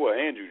 guess what?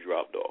 Andrew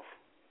dropped off.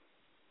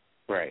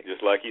 Right.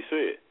 Just like he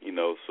said, you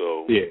know,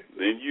 so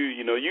then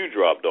you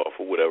dropped off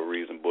for whatever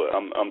reason. But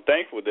I'm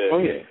thankful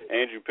that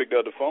Andrew picked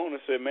up the phone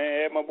and said,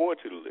 man, add my boy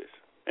to the list.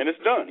 And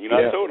it's done. You know,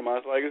 I told him, I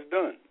was like, it's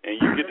done. And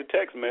you get the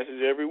text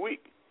message every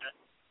week.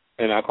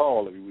 And I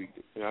call every week.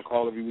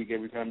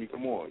 Every time you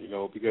come on, you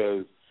know,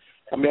 because,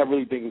 I mean, I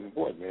really think it's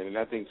important, man. And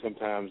I think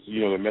sometimes,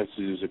 you know, the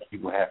messages that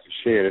people have to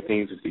share, the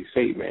things that they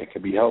say, man,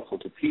 can be helpful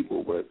to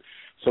people. But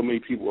so many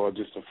people are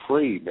just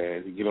afraid,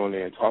 man, to get on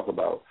there and talk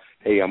about,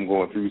 hey, I'm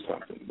going through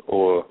something.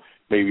 Or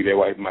maybe their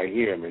wife might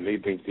hear them and they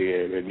think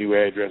their new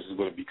address is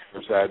going to be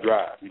Curbside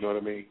Drive. You know what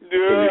I mean?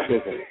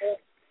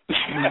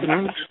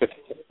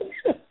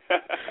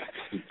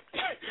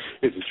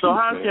 So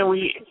how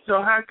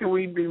can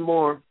we be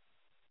more?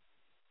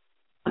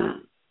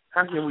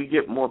 How can we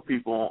get more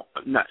people?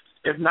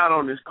 If not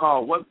on this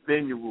call, what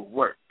venue will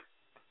work?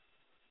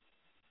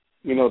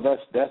 You know,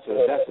 that's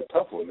a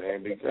tough one,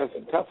 man. That's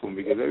a tough one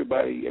because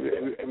everybody's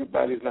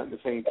not in the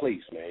same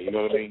place, man. You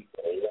know what I mean?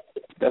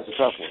 That's a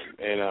tough one,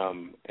 and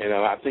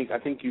I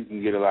think you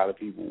can get a lot of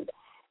people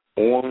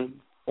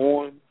on.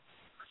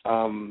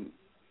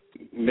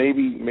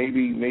 Maybe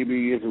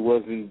if it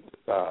wasn't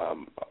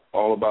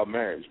all about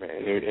marriage,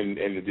 man,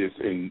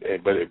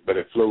 but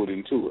it flowed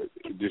into it.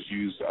 It just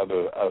used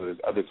other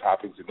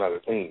topics and other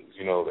things,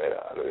 you know,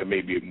 that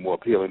may be more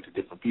appealing to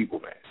different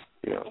people, man.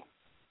 You know.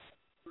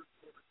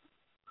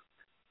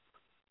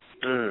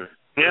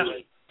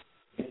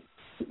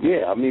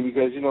 Yeah, I mean,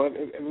 because, you know,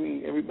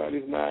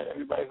 everybody's not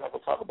gonna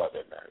talk about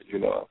that marriage, you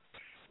know.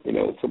 You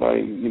know,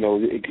 somebody, you know,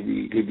 it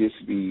could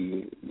just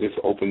be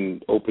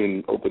open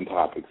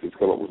topics. It's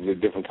come up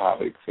with different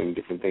topics and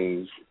different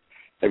things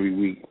every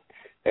week.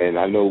 And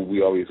I know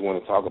we always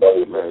want to talk about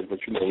the marriage, but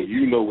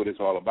you know what it's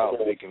all about.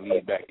 They can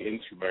lead back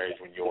into marriage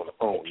when you're on the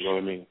phone. You know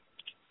what I mean?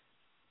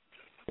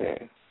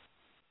 Yeah.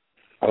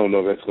 I don't know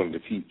if that's going to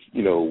defeat,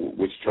 you know, what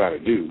you're trying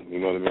to do. You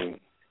know what I mean?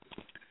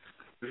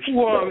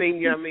 Well,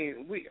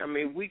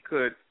 we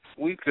could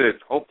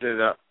open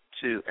it up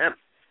to,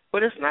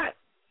 but it's not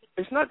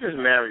just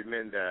married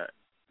men that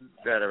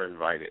are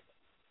invited.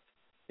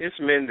 It's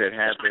men that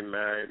have been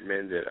married,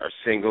 men that are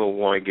single,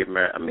 want to get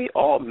married. I mean,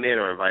 all men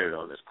are invited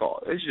on this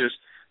call. It's just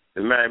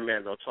the Married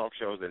Man No Talk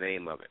Show is the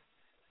name of it.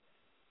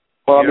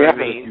 Well, I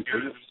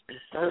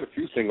heard a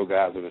few single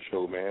guys on the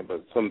show, man,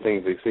 but some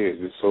things they say is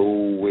just so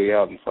way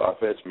out and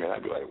far-fetched, man.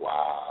 I'd be like,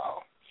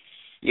 wow.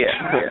 Yeah.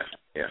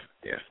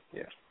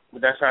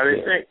 But that's how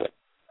they think.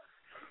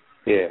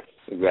 Yeah,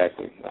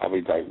 exactly. I'd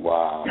be like,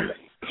 wow.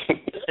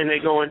 And they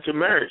go into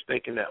marriage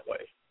thinking that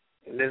way.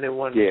 And then they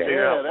want to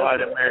figure out why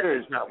the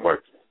marriage is not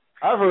working.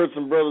 I've heard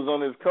some brothers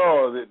on this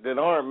call that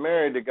aren't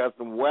married that got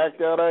some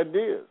whacked out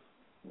ideas.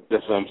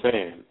 That's what I'm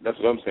saying.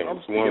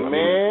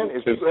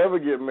 If you ever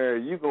get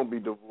married, you're going to be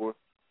divorced.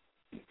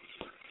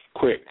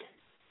 Quick.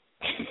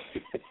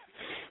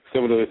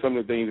 Some of the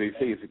things they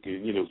say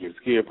can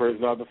scare a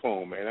person off the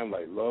phone, man. I'm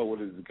like, Lord,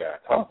 what is this guy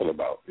talking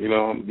about? I'm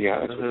going to be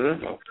honest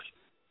with you.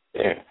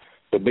 Yeah.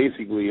 So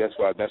basically, that's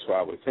why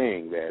I was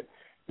saying that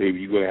maybe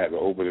you're going to have to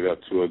open it up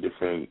to a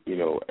different,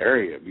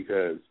 area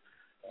because,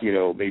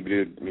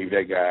 maybe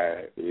that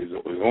guy is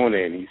on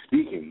there and he's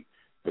speaking,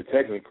 but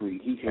technically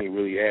he can't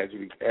really add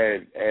to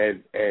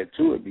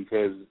it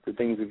because the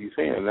things that he's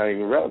saying are not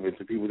even relevant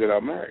to people that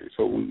are married.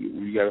 So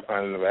we got to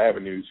find another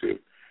avenue to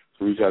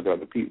reach out to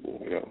other people.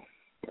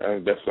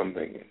 That's what I'm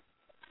thinking.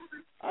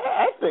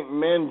 I think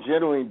men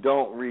generally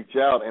don't reach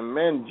out, and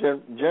men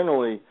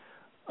generally,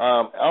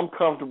 I'm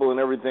comfortable and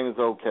everything's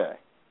okay.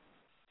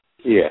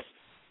 Yes.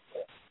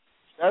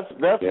 That's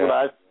what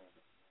I think.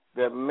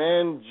 That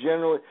men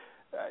generally,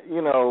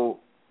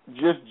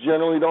 just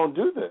generally don't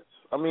do this.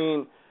 I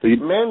mean,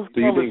 men's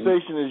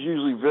conversation is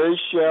usually very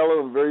shallow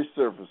and very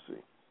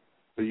surfacey.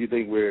 So you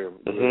think we're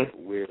do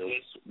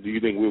you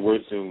think we're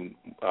worse than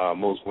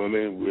most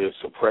women? We're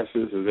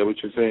suppressors? Is that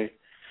what you're saying?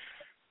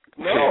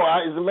 No,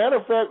 as a matter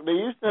of fact, they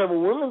used to have a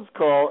women's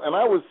call, and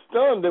I was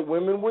stunned that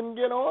women wouldn't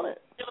get on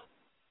it.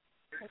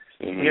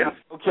 Mm-hmm. Yeah.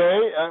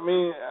 Okay. I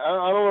mean,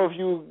 I don't know if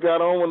you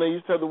got on when they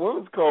used to have the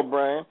women's call,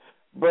 Brian,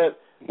 but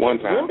one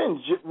time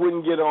women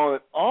wouldn't get on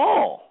at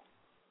all,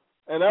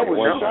 and that was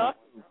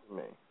shocking to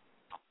me.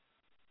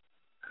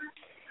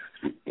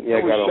 Yeah,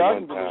 I got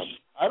on one time.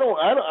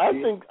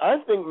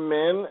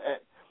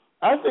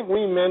 I think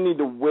we men need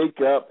to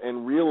wake up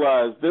and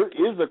realize there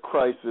is a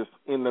crisis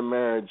in the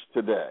marriage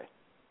today.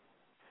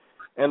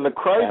 And the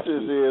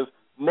crisis is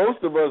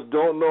most of us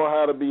don't know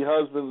how to be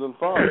husbands and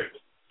fathers,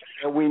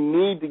 and we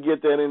need to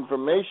get that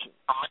information.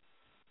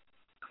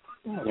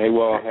 Hey,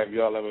 well, have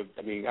y'all ever?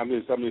 I mean, I'm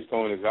just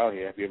throwing this out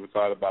here. Have you ever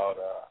thought about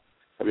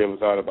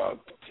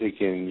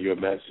taking your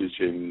message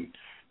and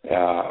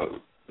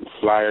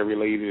flyer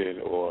related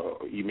or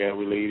email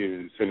related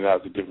and sending it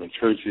out to different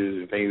churches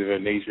and things of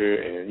that nature,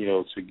 and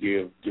to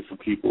give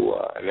different people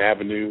an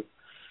avenue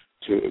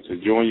to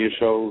join your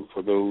show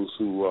for those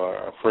who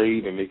are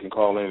afraid, and they can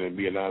call in and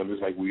be anonymous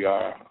like we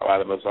are. A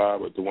lot of us are,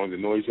 but the ones that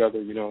know each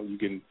other, you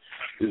can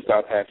just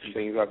start passing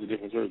things out to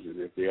different churches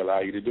if they allow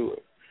you to do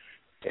it.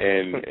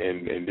 And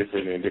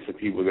different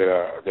people that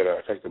are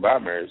affected by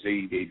marriage,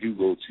 they do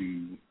go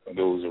to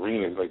those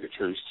arenas like the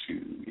church to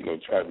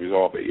try to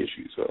resolve their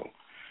issues. So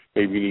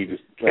maybe we need to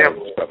try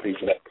to stop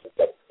patient.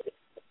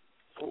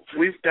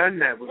 We've done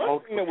that with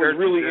most churches. What was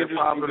really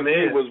interesting to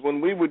me was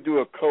when we would do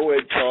a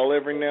co-ed call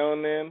every now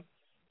and then.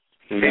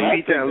 Mm-hmm. And I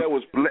think that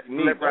was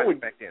neat. That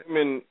would get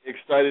women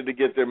excited to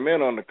get their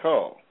men on the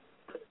call.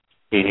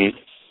 Mm-hmm.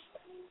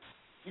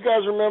 You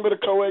guys remember the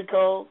co-ed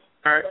calls?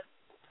 All right.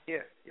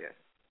 Yeah.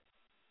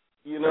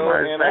 And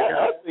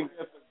I think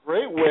that's a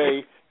great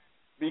way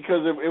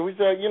because if we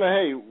say,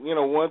 hey,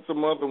 once a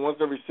month or once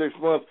every 6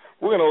 months,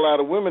 we're going to allow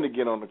the women to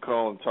get on the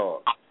call and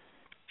talk.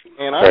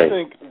 And I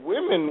think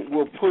women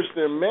will push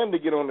their men to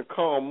get on the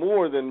call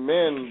more than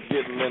men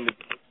getting men to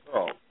get on the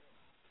call.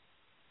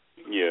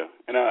 Yeah,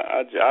 and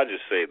I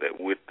just say that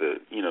with the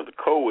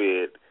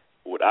co-ed,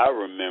 what I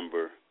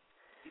remember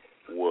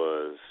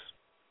was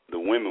the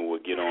women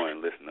would get on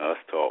and listen to us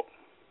talk.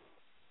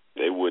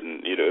 They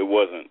wouldn't, it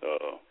wasn't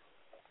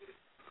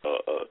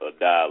a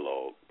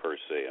dialogue per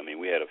se. I mean,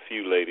 we had a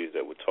few ladies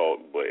that would talk,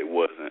 but it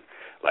wasn't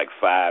like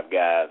 5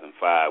 guys and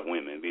 5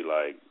 women. It'd be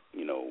like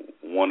 1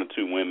 or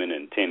 2 women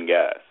and 10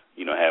 guys,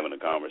 having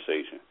a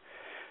conversation.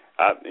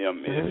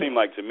 It seemed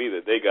like to me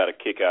that they got a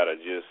kick out of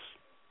just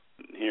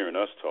hearing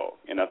us talk.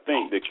 And I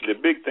think the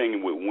big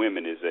thing with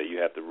women is that you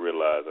have to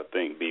realize, I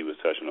think B was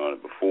touching on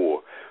it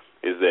before,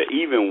 is that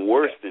even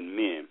worse than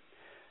men,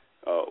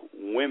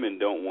 women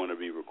don't want to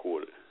be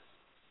recorded.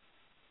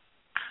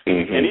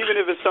 Mm-hmm. And even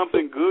if it's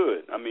something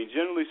good, I mean,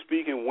 generally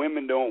speaking,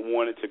 women don't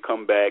want it to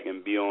come back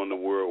and be on the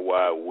World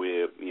Wide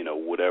Web,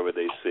 whatever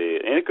they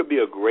said. And it could be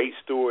a great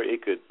story.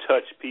 It could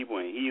touch people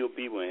and heal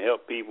people and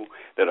help people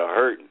that are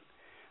hurting.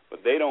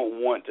 But they don't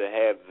want to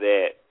have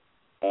that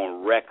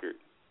on record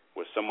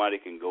where somebody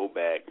can go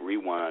back,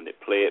 rewind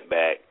it, play it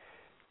back.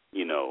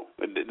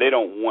 They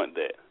don't want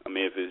that. I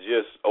mean, if it's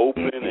just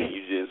open and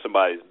you're in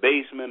somebody's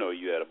basement or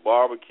you at a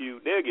barbecue,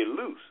 they'll get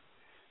loose.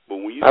 But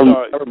when you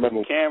start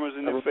cameras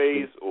in their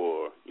face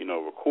or,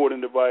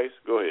 recording device,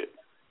 go ahead.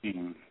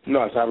 Mm-hmm. No,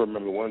 I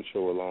remember one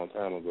show a long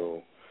time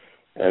ago,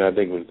 and I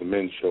think it was the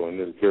men's show, and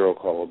this girl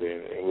called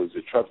in. It was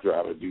a truck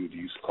driver dude who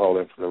used to call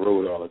in from the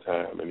road all the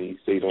time, and he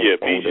stayed on the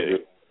phone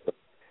PJ.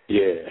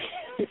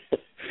 Yeah.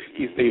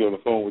 He stayed on the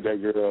phone with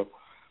that girl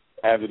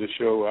after the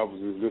show. I was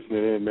just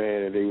listening in,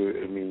 man,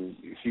 and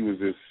she was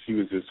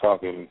just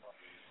talking.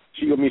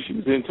 She was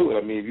into it.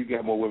 I mean, if you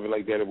got more women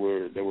like that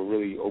that were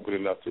really open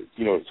enough to,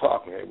 to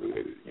talk, man,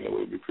 it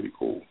would be pretty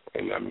cool.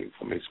 And I mean,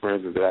 from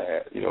experiences that I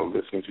had, you know,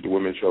 listening to the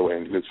women's show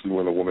and listening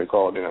when a woman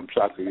called in. I'm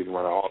shocked they didn't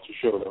run an altar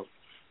show though.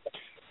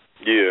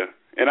 Yeah,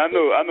 and I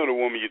know the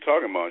woman you're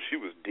talking about. She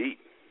was deep.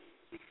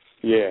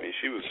 Yeah, I mean,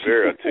 she was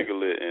very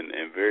articulate and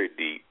very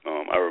deep.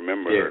 I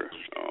remember her.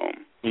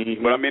 But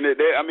I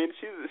mean,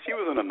 she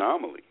was an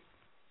anomaly.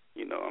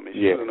 You know, I mean,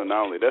 she was an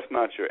anomaly. That's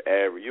not your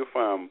average. You'll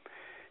find,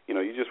 you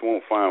know, you just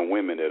won't find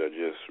women that are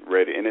just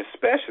ready. And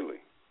especially,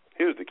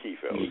 here's the key,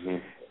 fellas,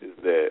 is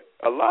that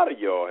a lot of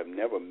y'all have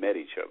never met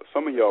each other.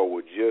 Some of y'all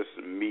would just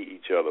meet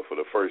each other for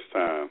the first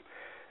time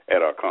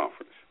at our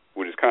conference,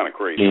 which is kind of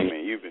crazy. I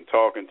mean, you've been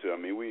talking to, I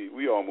mean,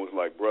 we almost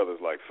like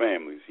brothers, like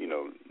families, you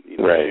know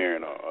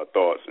sharing our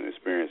thoughts and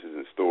experiences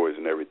and stories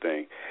and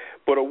everything.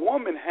 But a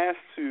woman has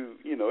to,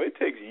 you know, it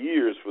takes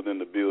years for them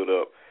to build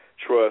up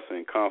trust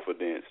and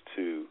confidence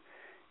to,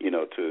 you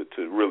know, to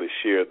really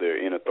share their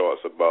inner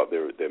thoughts about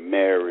their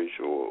marriage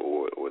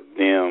or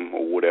them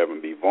or whatever,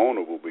 and be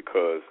vulnerable,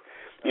 because,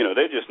 you know,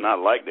 they're just not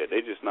like that.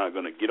 They're just not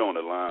going to get on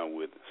the line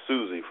with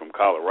Susie from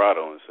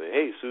Colorado and say,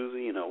 hey,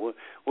 Susie, you know,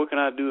 what can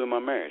I do in my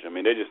marriage? I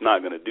mean, they're just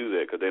not going to do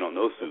that because they don't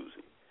know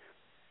Susie.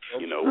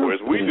 You know, whereas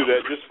we do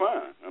that just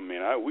fine. I mean,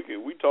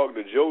 we talk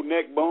to Joe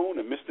Neckbone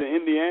and Mr.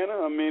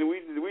 Indiana. I mean,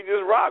 we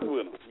just rock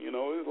with them. You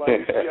know, it's like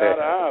we see eye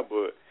to eye.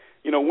 But,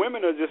 you know,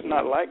 women are just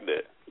not like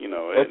that. You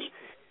know, and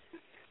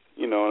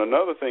you know, and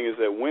another thing is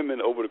that women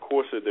over the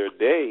course of their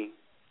day,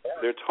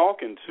 they're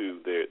talking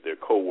to their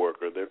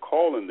coworker, they're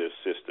calling their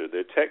sister,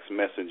 they're text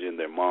messaging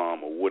their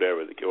mom or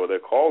whatever, or they're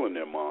calling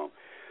their mom.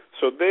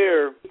 So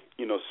they're,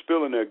 you know,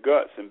 spilling their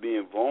guts and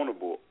being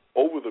vulnerable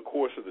over the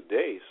course of the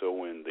day. So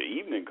when the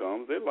evening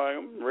comes, they're like,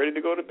 I'm ready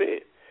to go to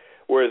bed.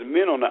 Whereas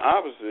men on the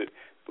opposite,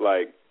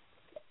 like,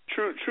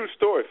 true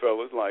story,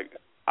 fellas, like,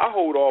 I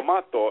hold all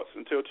my thoughts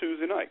until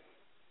Tuesday night.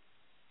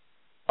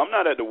 I'm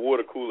not at the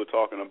water cooler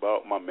talking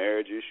about my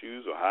marriage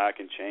issues or how I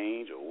can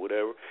change or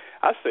whatever.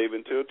 I save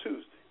until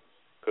Tuesday,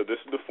 because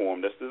this is the forum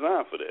that's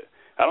designed for that.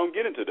 I don't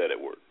get into that at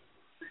work,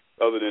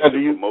 other than to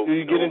promote. Do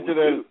you get into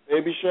that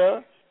baby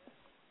shower?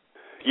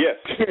 Yes.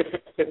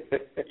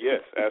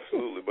 Yes,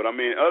 absolutely. But I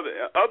mean,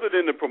 other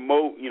than to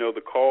promote, you know,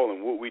 the call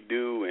and what we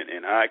do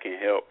and how I can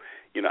help,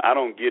 you know, I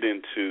don't get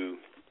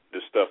into the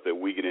stuff that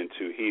we get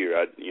into here.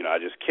 I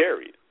just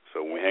carry it.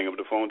 So when we hang up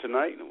the phone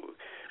tonight,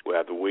 we'll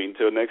have to wait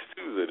until next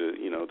Tuesday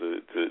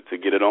to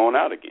get it on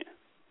out again.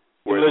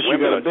 Unless you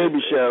got a baby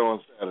shower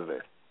on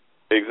Saturday.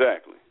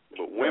 Exactly.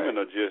 But women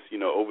are just, you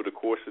know, over the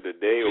course of the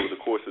day, over the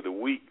course of the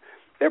week,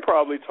 they're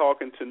probably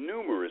talking to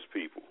numerous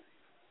people,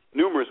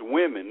 numerous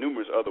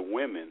other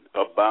women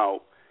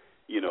about,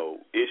 you know,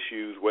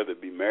 issues, whether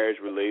it be marriage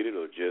related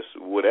or just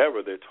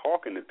whatever. They're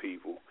talking to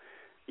people,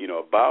 you know,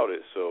 about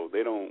it. So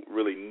they don't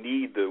really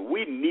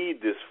we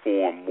need this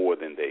form more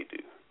than they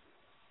do.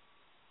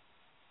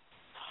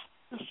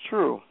 It's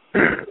true.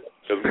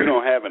 Because we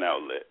don't have an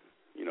outlet.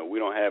 You know, we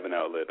don't have an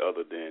outlet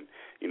other than,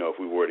 you know, if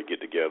we were to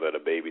get together at a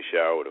baby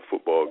shower or a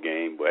football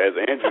game. But as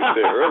Andrew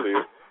said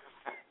earlier,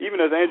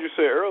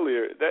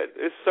 that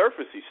it's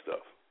surfacey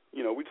stuff.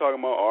 You know, we talking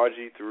about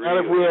RG3. Not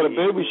if we had a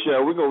baby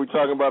shower. We're going to be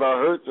talking about our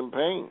hurts and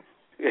pains.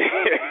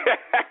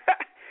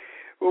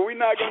 Well, we're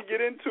not going to get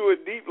into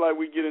it deep like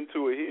we get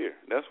into it here.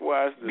 That's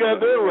why it's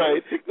goddamn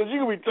right, because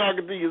you're going to be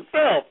talking to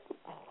yourself.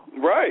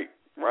 Right.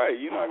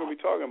 You're not going to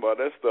be talking about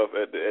that stuff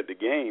at the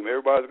game.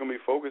 Everybody's going to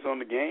be focused on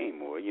the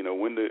game, or, you know,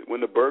 when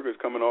the burger's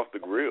coming off the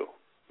grill.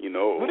 You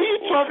know. What are you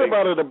talking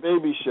about at a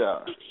baby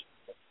shower?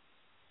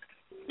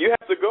 You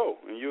have to go,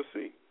 and you'll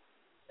see.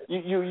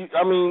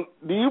 I mean,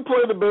 do you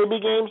play the baby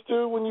games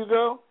too when you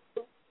go?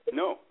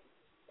 No.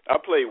 I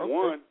played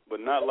one, but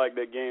not like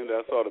that game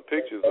that I saw the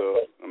pictures of.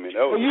 I mean,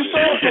 that was. Well, you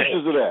saw the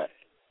pictures of that.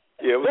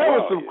 Yeah, it was that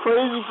was some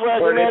crazy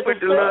flagging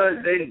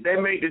stuff. They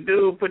made the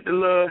dude put the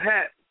little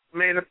hat,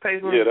 made a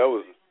face. Yeah, that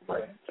was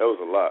a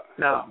lot.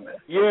 No, man.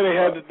 Yeah, they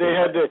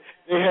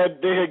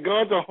had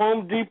gone to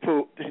Home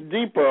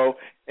Depot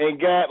and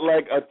got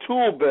like a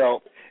tool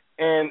belt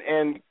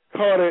and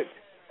called it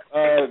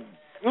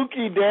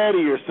Dookie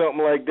Daddy or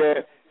something like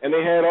that, and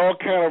they had all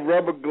kind of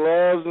rubber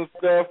gloves and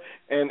stuff,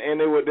 and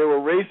they were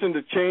racing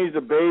to change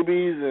the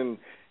babies and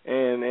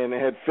they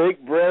had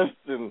fake breasts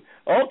and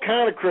all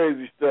kind of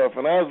crazy stuff,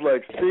 and I was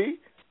like, see,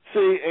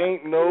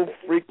 ain't no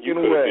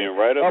freaking way. Been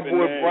right up my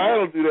boy Brian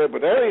will do that,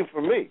 but that ain't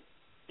for me.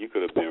 You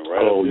could have been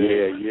right up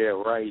there. Yeah,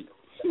 right.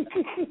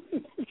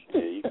 Yeah,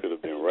 you could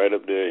have been right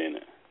up there in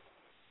it.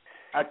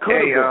 I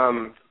could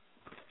have.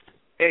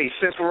 Hey,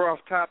 since we're off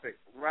topic,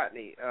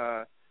 Rodney,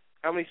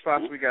 how many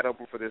spots we got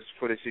open for this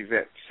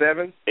event?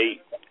 7?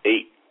 8.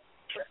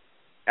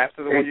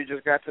 After the one you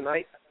just got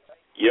tonight?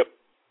 Yep.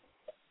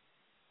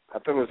 I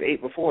thought it was 8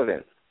 before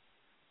then.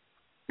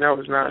 No, it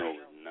was 9. No, it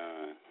was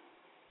 9.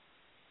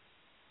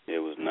 Yeah, it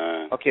was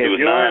 9. Okay, it was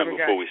 9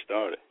 before we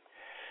started.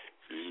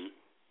 Mm-hmm.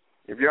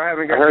 If y'all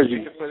haven't got a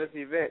ticket for this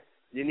event,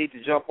 you need to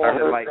jump on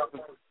it.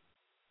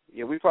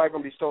 Yeah, we probably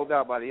gonna be sold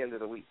out by the end of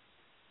the week.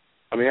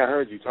 I mean, I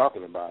heard you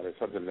talking about it.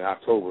 Something in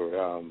October.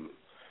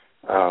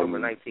 October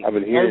 19th. I've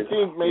been hearing.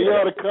 19th, man, you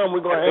ought to come. We're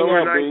gonna hang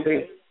out,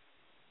 B.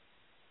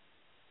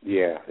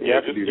 Yeah, you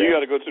have to do that. You got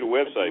to go to the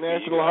website.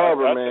 National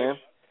Harbor, man.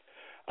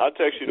 I'll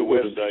text you the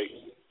website.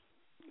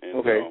 And,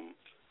 okay.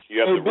 You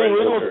have to B,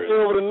 we're going to stay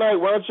over the night.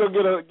 Why don't you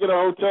get a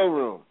hotel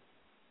room?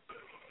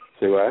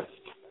 Say what?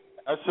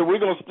 I said, we're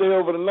going to stay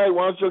over the night.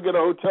 Why don't you get a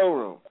hotel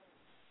room?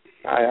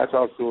 I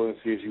talked to her and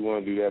see if she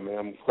want to do that, man.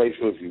 I'm quite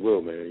sure she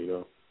will, man, you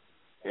know.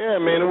 Yeah,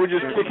 man, and we'll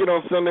just kick it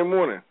on Sunday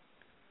morning.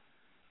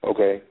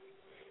 Okay.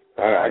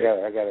 I got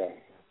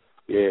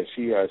yeah,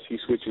 she's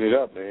switching it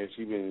up, man.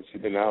 She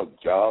been out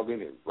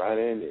jogging and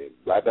running and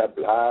blah blah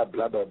blah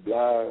blah blah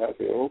blah. I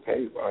said,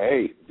 okay, well,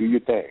 hey, do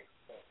your thing.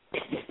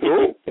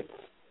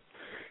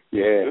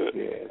 yeah.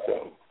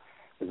 So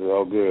it's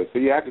all good. So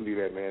yeah, I can do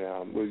that, man.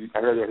 I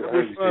heard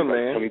you say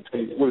like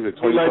 20, what is it?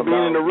 20 like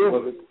being in the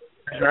river.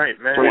 That's right,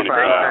 man.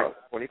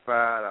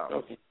 $25.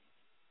 Okay.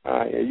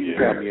 Yeah, you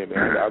can count me in,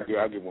 man. I'll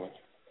get one.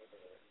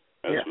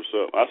 That's what's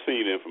up. I'll send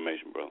you the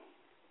information, brother.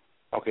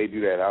 Okay,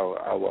 do that.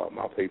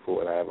 I'll pay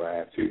for it. I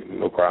have to.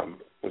 No problem.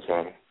 What's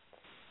wrong?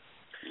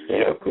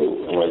 Yeah,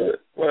 cool.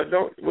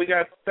 Well, we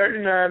got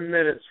 39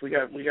 minutes. We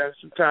got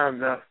some time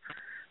now.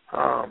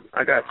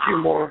 I got a few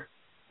more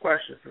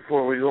questions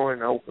before we go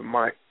into open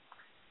mic.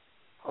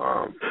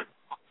 But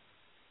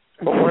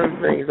one of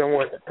the things I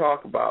wanted to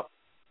talk about,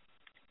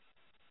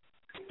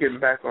 getting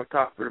back on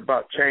topic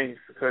about change,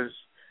 because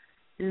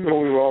even though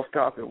we were off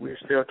topic, we were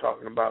still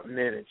talking about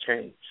men and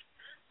change.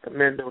 The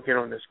men don't get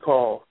on this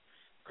call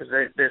because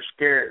they're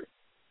scared.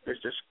 Let's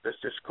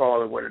just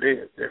call it what it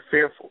is. They're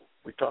fearful.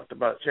 We talked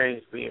about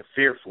change being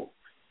fearful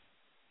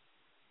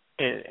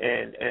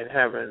and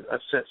having a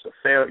sense of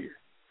failure.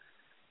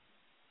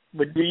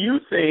 But do you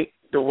think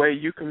the way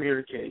you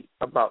communicate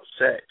about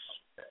sex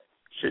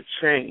should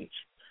change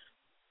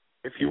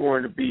if you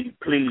want to be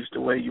pleased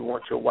the way you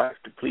want your wife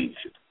to please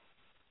you?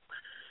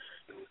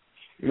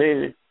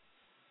 Meaning,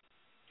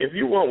 if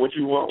you want what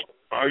you want,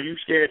 are you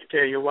scared to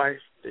tell your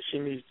wife that she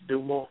needs to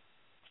do more?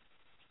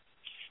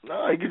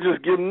 No, you can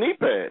just give them knee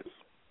pads.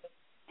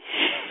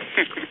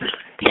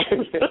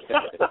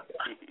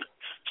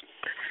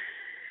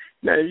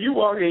 Now, if you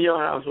walk in your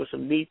house with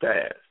some knee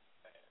pads,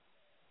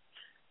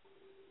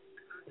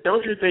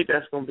 don't you think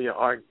that's going to be an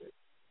argument?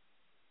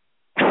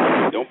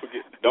 Don't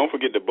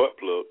forget the butt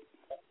plug.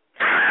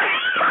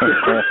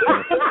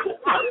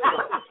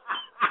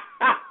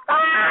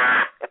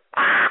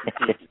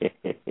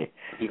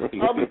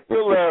 I'm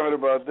still laughing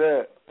about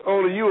that.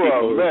 Only you are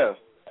a mess.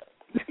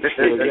 Is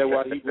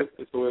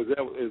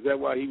that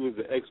why he was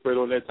the expert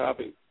on that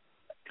topic?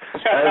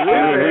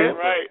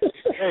 Right.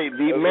 Hey,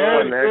 the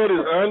marriage bed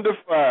is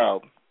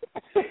undefiled.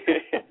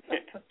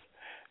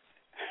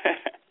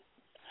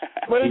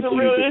 But it's a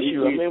real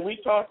issue. I mean, we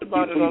talked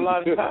about it a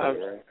lot of times.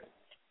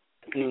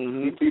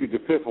 He pleaded the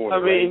fifth one. I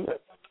mean,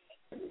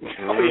 he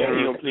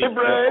don't plead the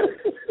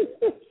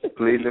fifth.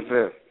 Plead the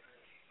fifth.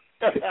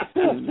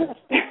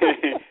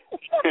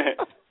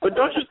 But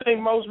don't you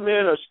think most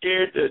men are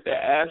scared to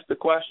ask the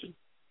question?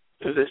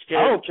 Because they're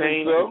scared to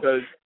change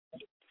because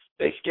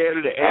they're scared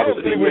of the answer. I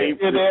don't think we're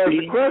scared to ask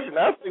the question.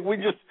 I think we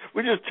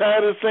just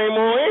tired of the same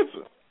old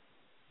answer.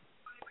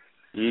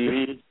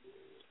 Mm-hmm.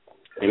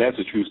 And that's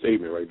a true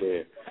statement right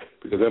there.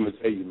 Because I'm going to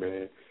tell you,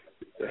 man,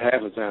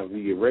 half the time when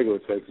you get regular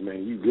sex,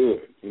 man, you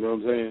good. You know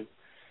what I'm saying?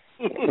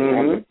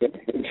 Mm-hmm.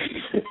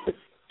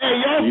 Hey,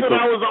 y'all said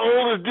I was the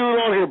oldest dude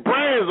on here.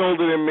 Brian's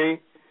older than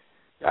me.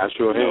 I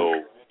sure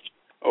am.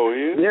 Oh,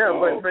 yeah? Yeah,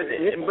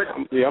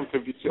 I'm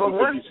 52. I'm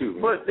 52.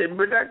 But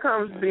that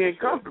comes being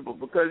comfortable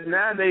because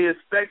now they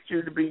expect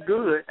you to be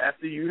good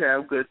after you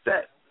have good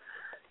sex.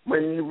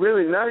 When you're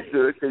really not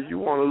good because you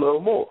want a little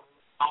more.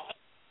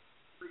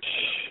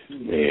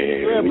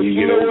 Yeah, but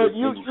you know what?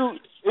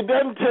 It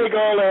doesn't take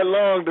all that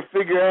long to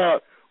figure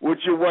out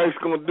what your wife's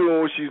going to do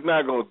and what she's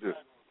not going to do.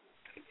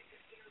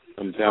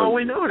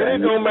 We know that.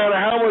 It don't matter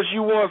how much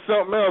you want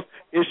something else.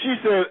 If she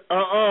said,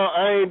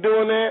 I ain't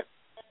doing that,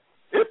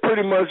 it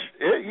pretty much,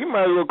 you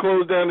might as well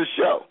close down the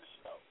show.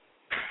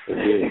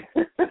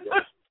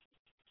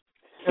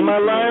 Am I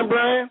lying,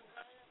 Brian?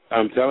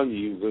 I'm telling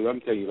you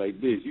like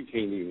this. You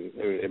can't even,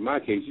 in my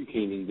case, you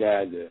can't even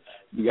guide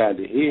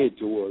the head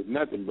towards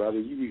nothing, brother.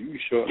 You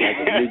short like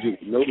a midget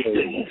with no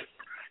legs.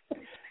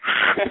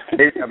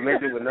 A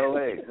midget with no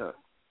legs, huh?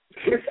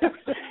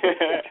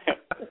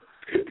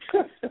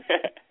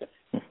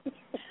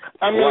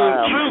 I mean,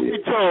 truth be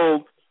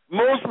told,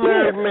 most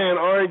married men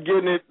aren't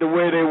getting it the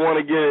way they want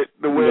to get it,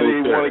 the way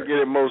they want to get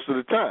it most of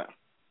the time.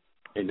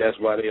 And that's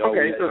why they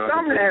always so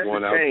something has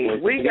to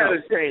change. We got to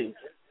change.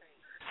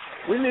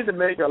 We need to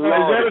make a law.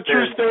 Is that a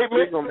true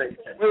statement?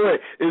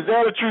 Wait. Is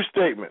that a true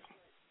statement?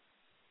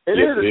 It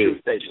is a true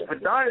statement. But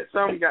darn it,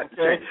 something got to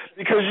change.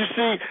 Because you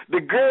see,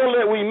 the girl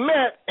that we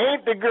met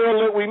ain't the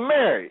girl that we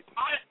married.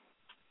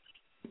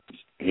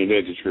 And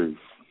that's the truth.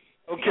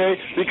 Okay?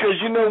 Because,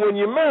 you know, when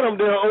you met them,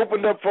 they're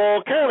opened up for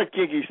all kind of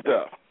kinky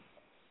stuff.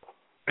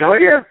 Oh,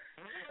 yeah.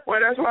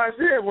 Well, that's why I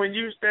said when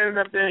you standing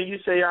up there and you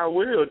say, I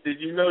will, did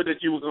you know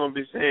that you were going to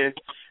be saying,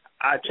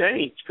 I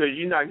changed? Because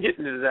you're not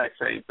getting the exact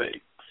same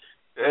thing.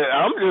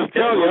 I'm just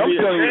telling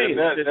you.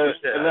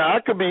 Now, I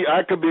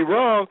could be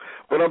wrong,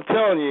 but I'm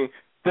telling you,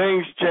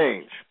 things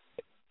change.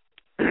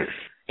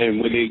 And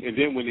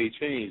when they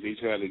change, they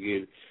try to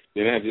get.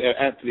 Then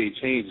after they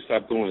change and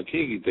stop doing the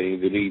kinky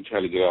things, then they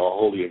try to get all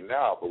holier than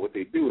thou. But what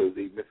they do is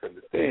they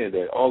misunderstand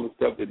that all the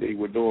stuff that they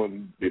were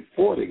doing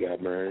before they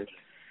got married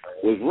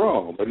was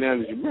wrong. But now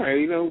that you're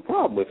married, no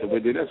problem with it.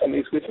 But then that's when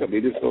they switch up.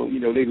 They just don't,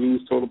 they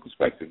lose total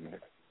perspective, man.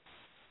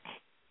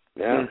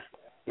 Yeah,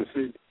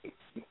 it's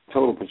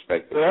total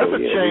perspective. So that's a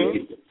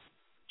change.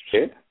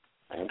 Yeah.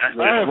 I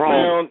have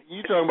found,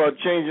 you talking about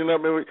changing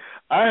up.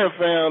 I have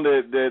found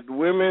that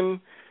women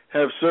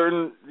have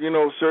certain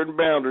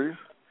boundaries,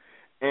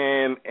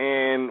 and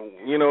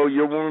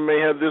your woman may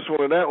have this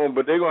one or that one,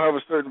 but they're gonna have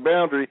a certain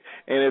boundary,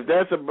 and if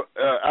that's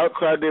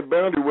outside their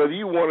boundary, whether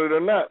you want it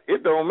or not,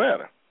 it don't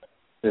matter.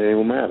 It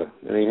ain't matter.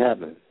 It ain't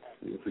happening.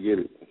 You forget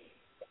it.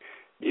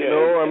 Yeah.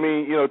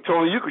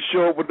 Tony, you can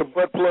show up with the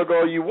butt plug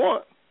all you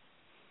want.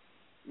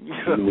 You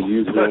can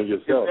use it on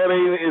yourself.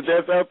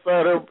 That's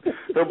outside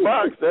her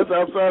box. That's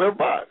outside her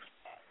box.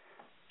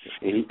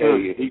 He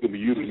can be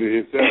using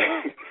it himself.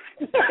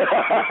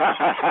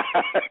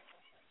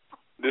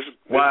 This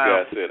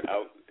guy said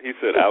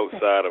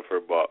outside of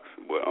her box,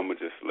 but I'm gonna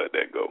just let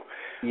that go.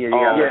 Yeah.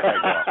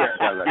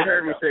 You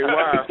heard me say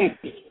wow.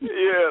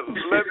 Yeah,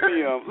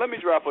 let me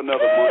drop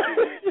another monkey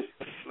wrench.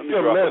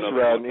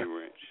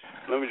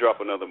 Let me drop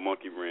another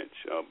monkey wrench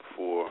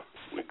before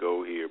we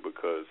go here,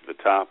 because the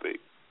topic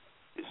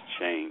is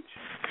change.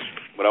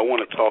 But I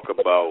want to talk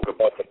about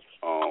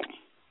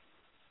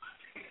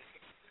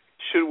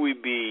should we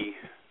be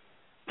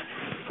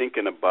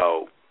thinking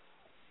about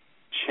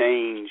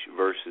change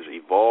versus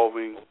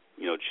evolving,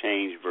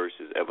 change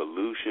versus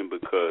evolution,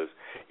 because,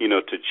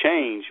 to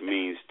change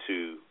means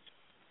to,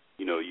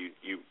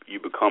 you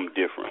become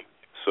different.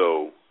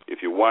 So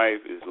if your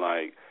wife is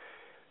like,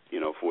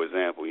 for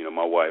example,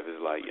 my wife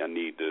is like, I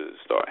need to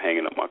start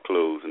hanging up my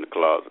clothes in the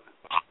closet.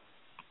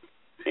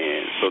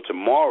 And so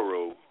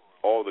tomorrow,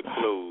 all the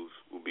clothes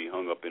will be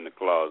hung up in the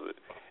closet,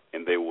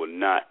 and they will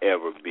not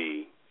ever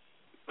be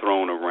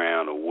thrown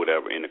around or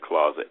whatever in the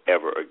closet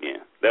ever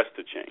again. That's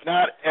the change.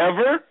 Not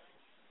ever?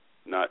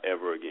 Not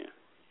ever again.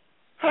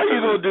 How are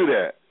you going to do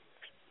that?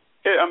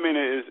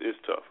 It's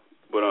tough.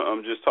 But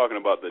I'm just talking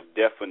about the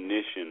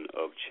definition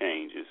of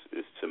change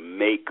is to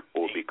make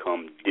or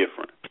become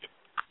different,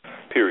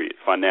 period,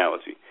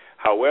 finality.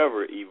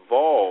 However,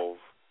 evolve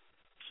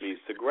means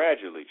to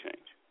gradually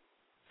change.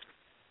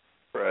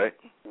 Right.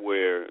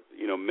 Where,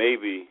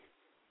 maybe,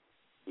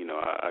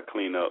 I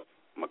clean up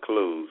my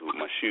clothes, but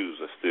my shoes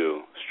are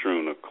still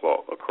strewn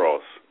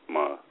across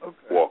my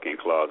walk-in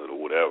closet or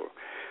whatever.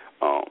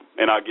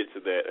 And I'll get to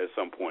that at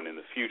some point in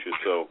the future.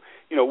 So,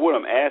 what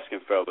I'm asking,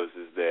 fellas,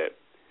 is that,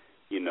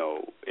 is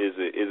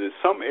it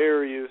some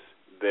areas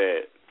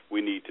that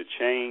we need to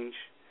change,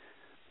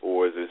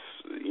 or is this,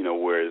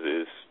 where is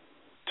this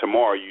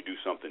tomorrow you do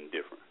something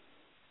different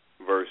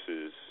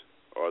versus,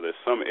 are there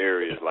some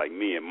areas like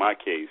me, in my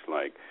case,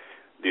 like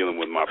dealing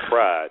with my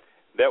pride,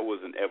 that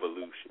was an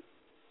evolution.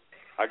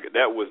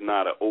 That was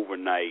not an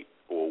overnight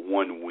or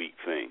 1 week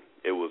thing.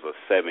 It was a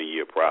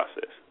 7-year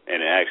process.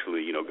 And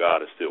actually,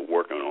 God is still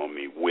working on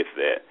me with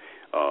that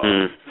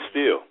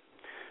still.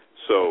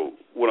 So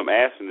what I'm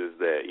asking is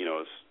that,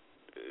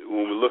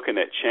 when we're looking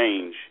at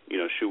change,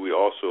 should we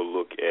also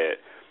look at,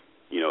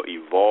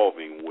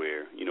 evolving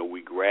where,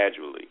 we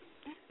gradually,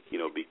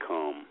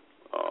 become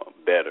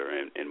better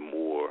and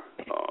more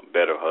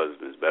better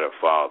husbands, better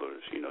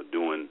fathers,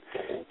 doing,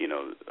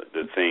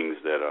 the things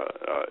that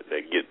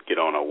that get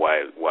on our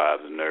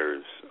wives'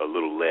 nerves a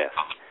little less.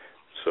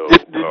 So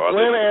did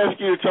Glenn ask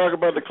you to talk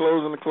about the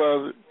clothes in the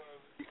closet?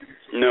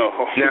 No,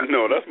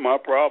 that's my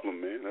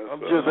problem, man.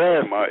 That's,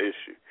 that's my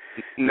issue.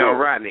 No,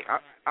 Rodney,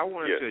 I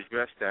wanted to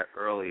address that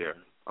earlier.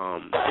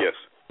 Yes.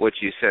 What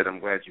you said, I'm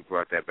glad you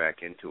brought that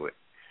back into it.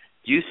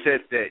 You said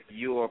that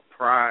your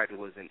pride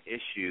was an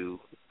issue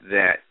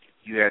that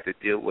you had to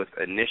deal with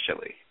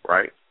initially,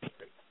 right?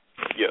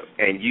 Yeah.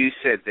 And you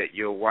said that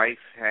your wife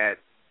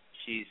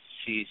she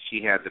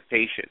had the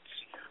patience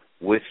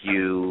with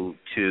you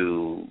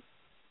to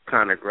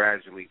kind of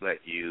gradually let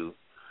you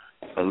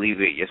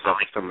alleviate yourself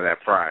of some of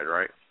that pride,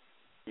 right?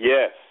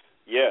 Yes.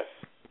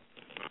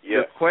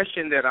 The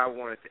question that I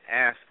wanted to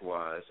ask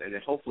was, and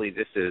hopefully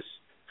this is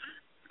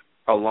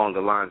along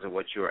the lines of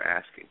what you were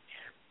asking,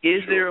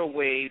 is there a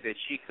way that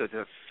she could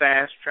have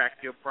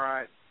fast-tracked your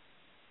pride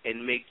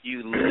and make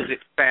you lose it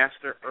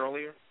faster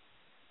earlier?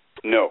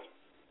 No,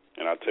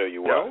 and I'll tell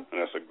you why. No?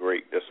 And that's a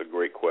great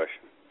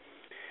question.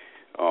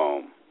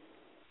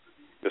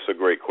 That's a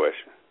great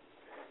question,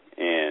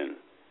 and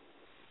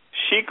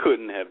she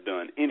couldn't have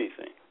done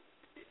anything,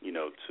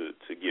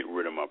 to get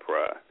rid of my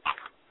pride.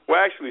 Well,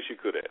 actually, she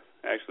could have.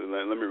 Actually,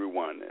 let me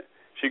rewind that.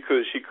 She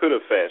could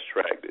have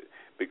fast-tracked it,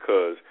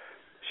 because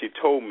she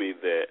told me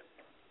that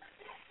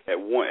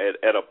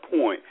at a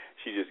point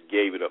she just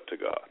gave it up to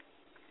God.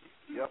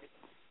 Yep.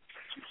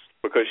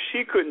 Because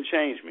she couldn't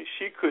change me.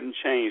 She couldn't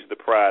change the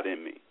pride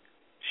in me.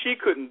 She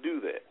couldn't do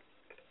that.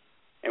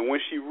 And when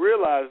she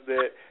realized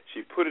that,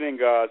 she put it in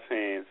God's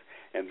hands,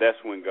 and that's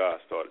when God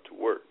started to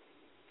work.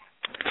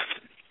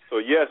 So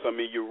yes, I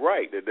mean you're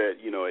right that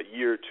you know, at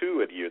year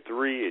 2, at year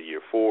 3, at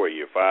year 4, at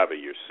year 5, at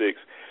year 6,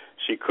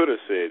 she could have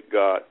said,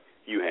 God,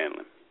 you handle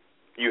him.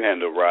 You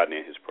handle Rodney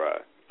and his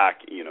pride. I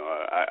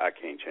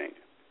can't change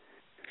it.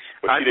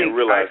 But she didn't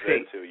realize that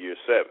until year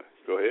 7.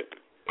 Go ahead.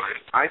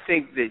 I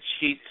think that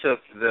she took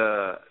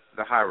the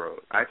high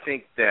road. I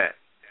think that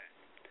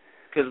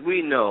because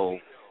we know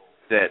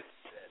that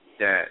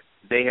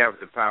they have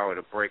the power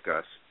to break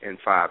us in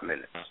 5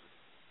 minutes.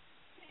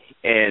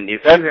 And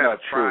if you have a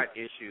pride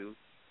issue,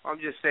 I'm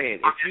just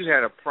saying, if you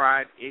had a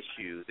pride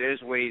issue,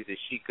 there's ways that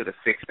she could have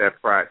fixed that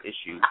pride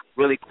issue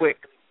really quick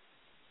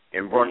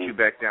and brought you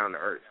back down to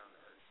earth.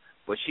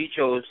 But she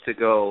chose to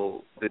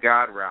go the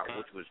God route,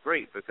 which was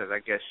great because I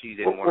guess she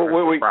didn't want to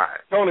hurt her pride.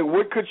 Tony,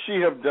 what could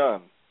she have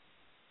done?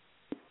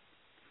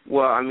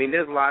 Well, I mean,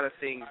 there's a lot of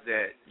things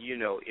that, you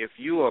know, if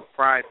you are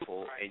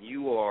prideful and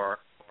you are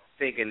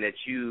thinking that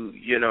you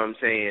know what I'm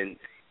saying,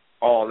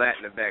 all that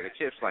in a bag of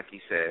chips, like he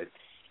said,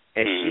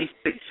 and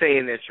she's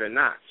saying that you're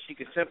not, she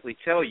could simply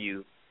tell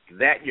you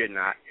that you're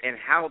not and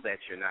how that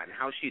you're not and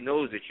how she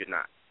knows that you're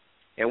not.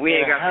 And we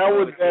ain't got to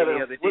go into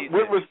any other details.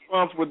 What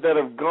response would that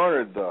have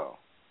garnered, though?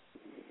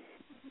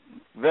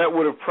 That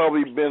would have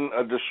probably been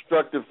a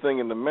destructive thing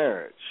in the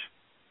marriage.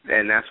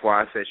 And that's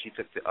why I said she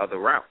took the other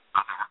route.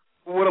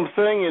 What I'm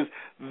saying is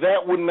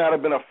that would not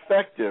have been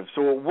effective,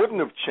 so it wouldn't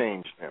have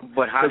changed him.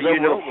 But how do you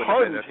know it would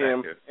have been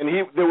effective?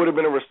 And there would have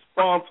been a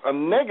response, a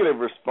negative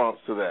response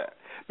to that.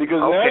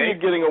 Because now you're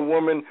getting a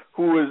woman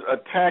who is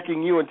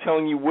attacking you and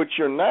telling you what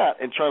you're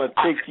not and trying to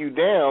take you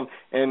down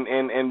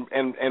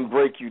and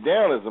break you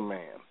down as a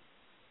man.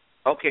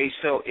 Okay,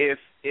 so if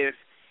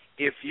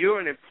you're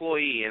an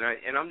employee,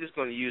 and I'm just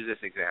going to use this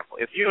example.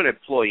 If you're an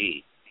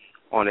employee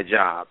on a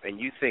job and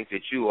you think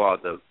that you are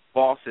the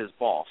boss's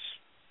boss,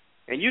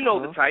 and you know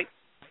the type,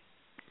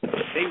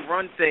 they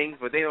run things,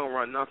 but they don't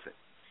run nothing.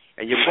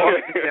 And your boss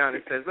sits down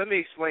and says, let me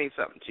explain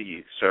something to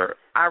you, sir.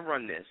 I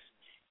run this.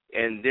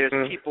 And there's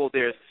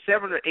there's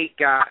 7 or 8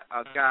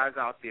 guys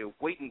out there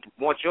waiting to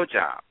want your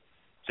job.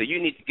 So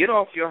you need to get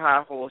off your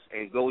high horse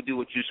and go do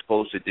what you're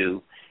supposed to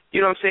do.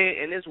 You know what I'm saying?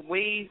 And there's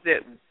ways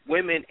that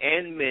women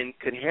and men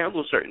can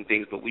handle certain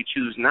things, but we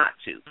choose not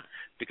to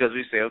because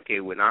we say, okay,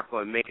 we're not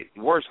going to make it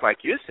worse like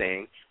you're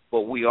saying,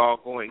 but we are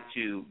going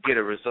to get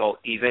a result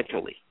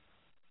eventually.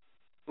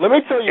 Let me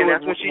tell you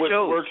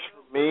what works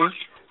for me,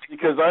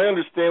 because I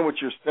understand what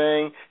you're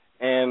saying,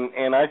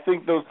 and I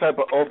think those type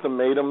of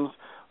ultimatums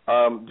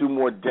do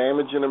more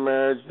damage in a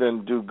marriage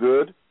than do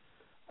good.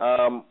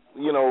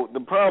 You know,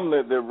 the problem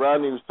that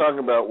Rodney was talking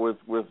about with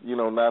you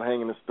know, not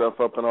hanging the stuff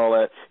up and all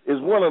that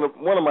is one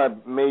of my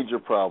major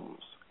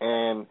problems,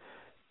 and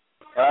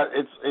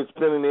it's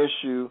been an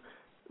issue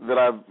that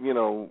I've, you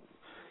know,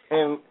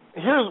 and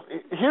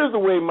here's the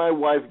way my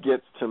wife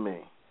gets to me.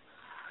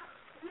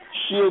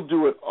 She'll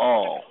do it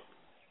all.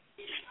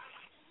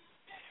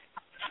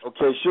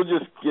 Okay, she'll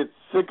just get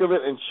sick of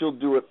it and she'll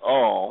do it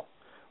all.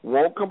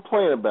 Won't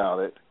complain about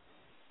it.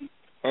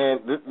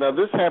 And now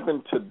this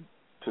happened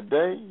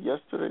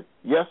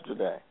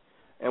yesterday.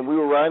 And we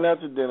were riding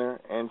out to dinner,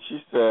 and she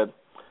said,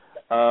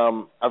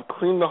 I've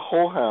cleaned the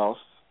whole house,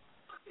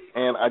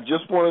 and I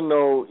just want to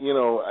know, you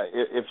know,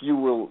 if you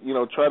will, you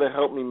know, try to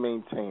help me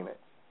maintain it.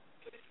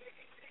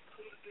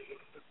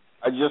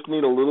 I just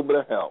need a little bit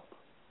of help.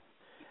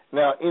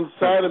 Now,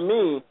 inside of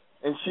me,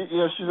 and she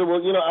said,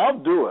 well, you know,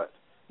 I'll do it.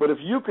 But if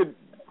you could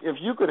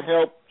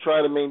help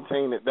try to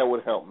maintain it, that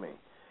would help me.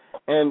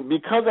 And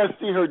because I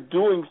see her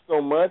doing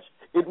so much,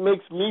 it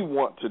makes me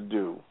want to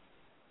do.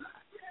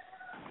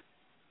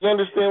 You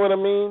understand what I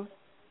mean?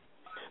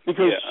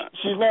 Because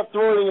she's not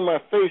throwing it in my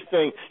face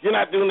saying, you're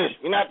not doing this,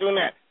 you're not doing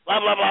that, blah,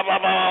 blah, blah, blah,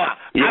 blah.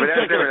 Yeah, but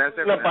that's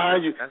different.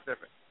 Behind you. That's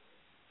different.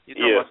 You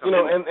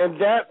know,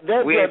 and that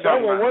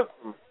won't work.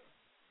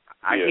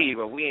 I hear you,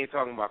 but we ain't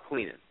talking about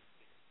cleaning.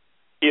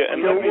 Yeah,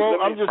 and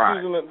I'm just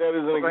using that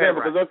as an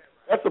example because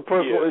that's a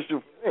personal issue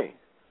for me.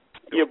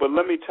 Yeah, but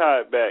let me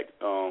tie it back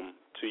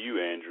to you,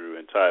 Andrew,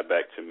 and tie it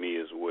back to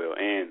me as well,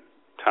 and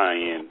tie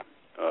in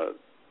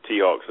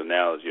T-Hawk's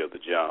analogy of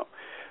the job,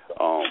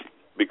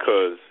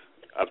 because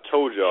I've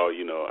told y'all,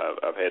 you know,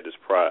 I've had this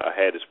pride. I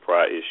had this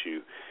pride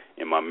issue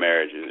in my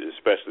marriage,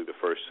 especially the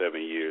first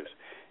 7 years,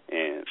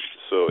 and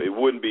so it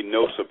wouldn't be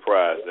no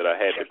surprise that I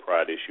had the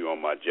pride issue on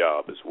my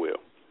job as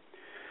well.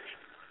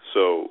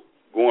 So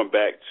going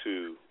back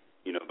to,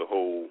 you know, the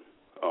whole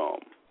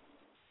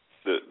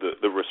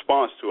the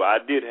response to it, I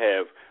did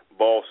have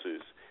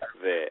bosses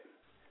that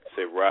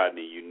said,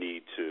 Rodney, you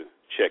need to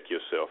check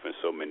yourself in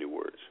so many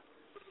words.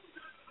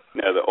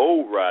 Now, the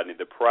old Rodney,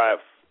 the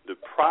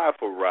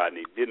prideful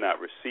Rodney, did not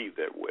receive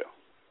that well.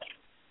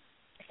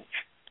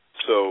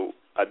 So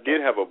I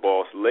did have a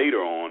boss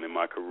later on in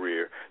my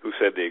career who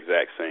said the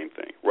exact same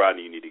thing.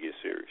 Rodney, you need to get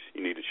serious.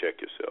 You need to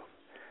check yourself.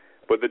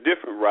 But the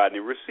different Rodney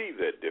received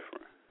that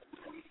different.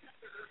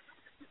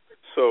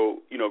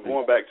 So, you know,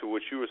 going back to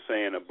what you were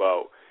saying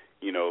about,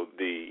 you know,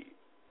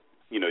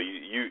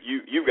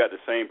 you've got the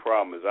same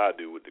problem as I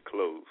do with the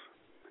clothes,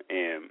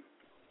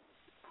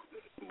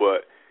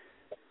 but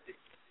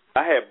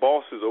I had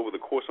bosses over the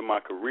course of my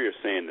career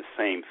saying the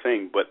same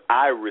thing, but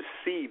I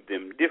received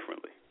them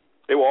differently.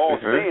 They were all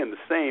saying the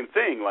same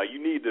thing, like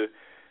you need to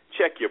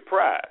check your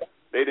pride.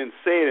 They didn't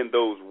say it in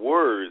those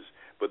words,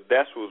 but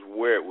that was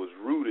where it was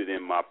rooted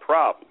in my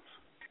problems.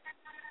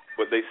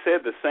 But they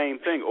said the same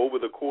thing over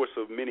the course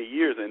of many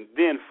years, and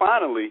then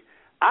finally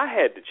I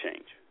had to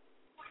change.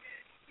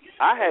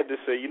 I had to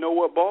say, you know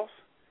what, boss?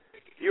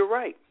 You're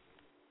right.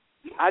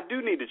 I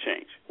do need to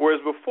change.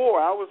 Whereas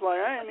before I was like,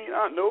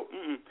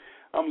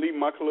 I'm leaving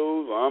my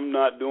clothes. I'm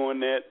not doing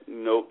that.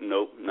 Nope,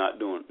 not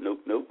doing it.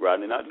 Nope,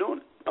 Rodney not doing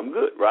it. I'm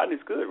good.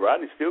 Rodney's good.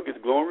 Rodney still gets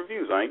glowing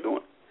reviews. I ain't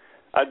doing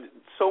it.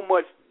 So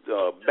much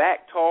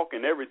back talk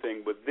and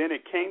everything, but then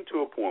it came to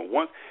a point.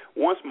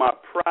 Once my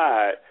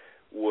pride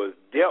was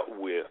dealt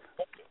with,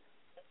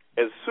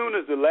 as soon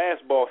as the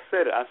last boss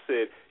said it, I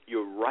said,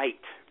 you're right.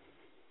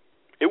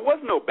 It was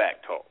no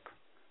back talk.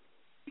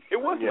 It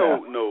was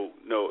no,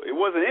 it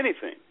wasn't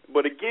anything.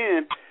 But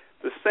again,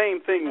 the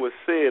same thing was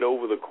said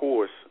over the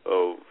course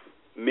of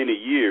many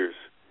years,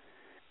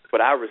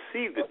 but I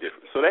received it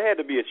different. So there had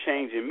to be a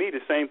change in me,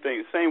 the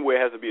same way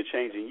it has to be a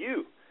change in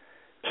you.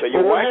 So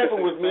but what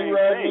happened with me,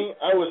 Rodney,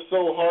 I was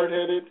so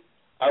hard-headed,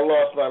 I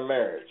lost my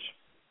marriage.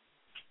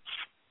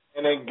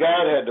 And then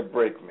God had to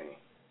break me.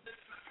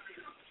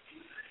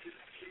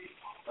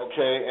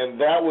 Okay, and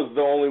that was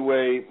the only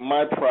way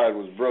my pride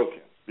was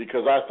broken,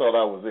 because I thought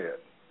I was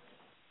it.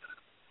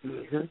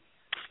 Mm-hmm.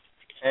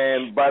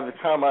 And by the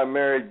time I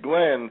married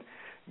Glenn,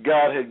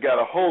 God had got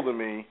a hold of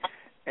me,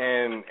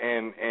 and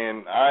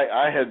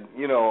I had,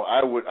 he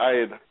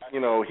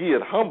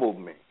had humbled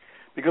me,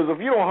 because if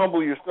you don't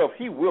humble yourself,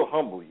 he will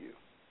humble you.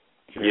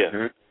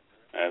 Yeah,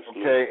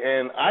 absolutely. Okay,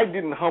 and I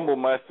didn't humble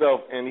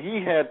myself, and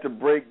he had to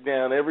break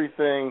down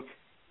everything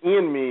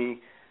in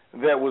me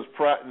that was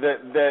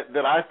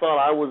that I thought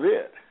I was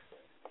it.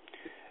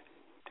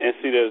 And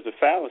see, there's the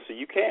fallacy.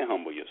 You can't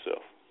humble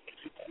yourself.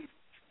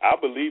 I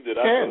believe that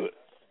I could.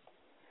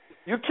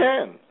 You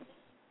can.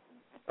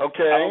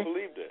 Okay. I don't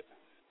believe that.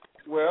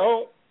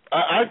 Well,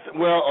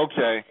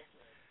 okay.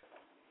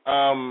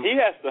 He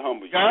has to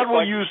humble you. God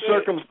will use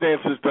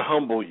circumstances to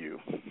humble you.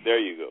 There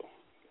you go.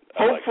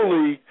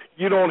 Hopefully,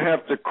 you don't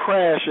have to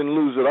crash and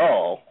lose it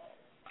all.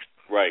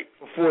 Right.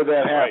 Before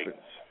that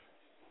happens.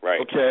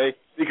 Right. Okay?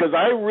 Because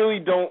I really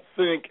don't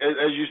think,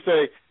 as you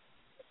say,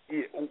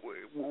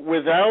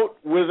 without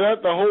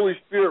the Holy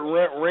Spirit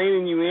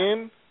reining you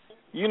in,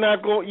 you're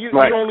not going. You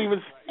don't even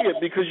see it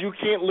because you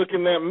can't look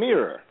in that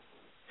mirror.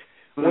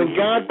 When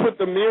God put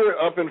the mirror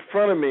up in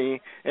front of me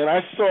and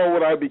I saw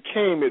what I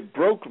became, it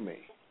broke me.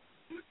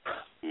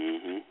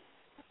 Mm-hmm.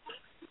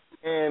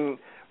 And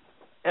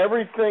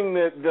everything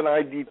that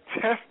I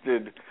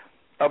detested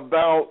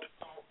about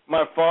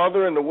my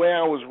father and the way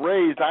I was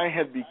raised, I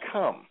had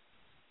become.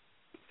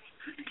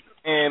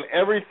 And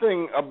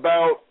everything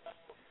about,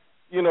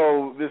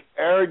 this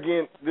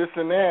arrogant this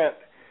and that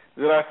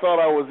I thought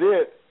I was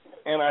it,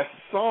 and I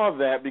saw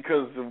that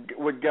because of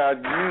what God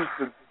used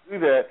to do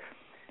that,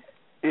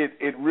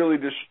 it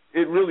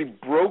really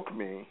broke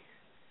me.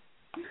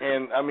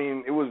 And I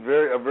mean, it was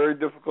a very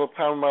difficult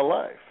time in my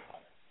life.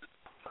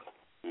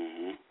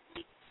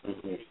 Mm-hmm.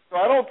 Mm-hmm. So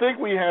I don't think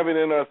we have it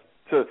in us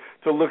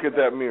to look at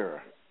that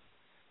mirror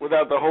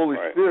without the Holy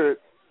Spirit.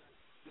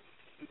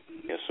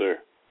 Yes, sir.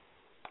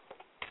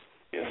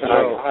 Yes, sir.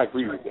 I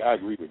agree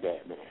with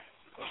that, man.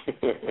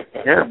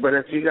 Yeah, but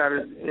if you got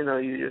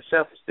your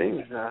self-esteem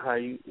is not how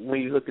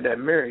when you look at that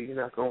mirror, you're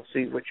not going to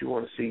see what you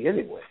want to see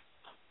anyway.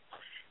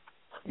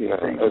 Yeah,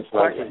 it's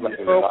like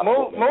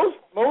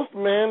most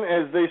men,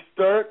 as they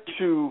start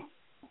to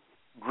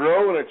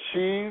grow and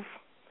achieve,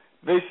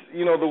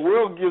 the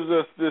world gives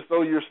us this,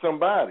 you're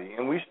somebody,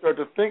 and we start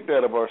to think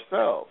that of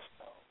ourselves.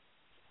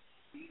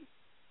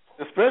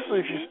 Especially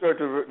if you start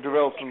to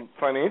develop some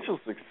financial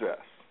success.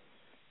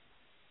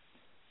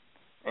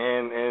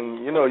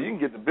 And you can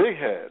get the big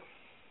head.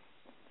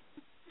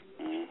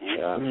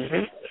 Yeah.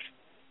 Mm-hmm.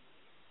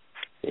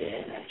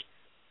 Yeah.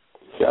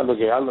 See, I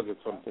look at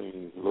some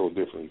things a little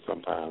differently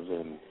sometimes,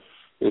 and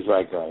it's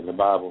like in the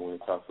Bible when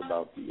it talks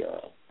about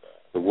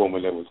the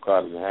woman that was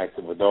caught in the act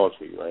of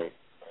adultery, right?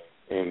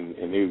 And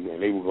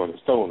they were going to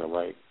stone her,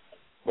 right?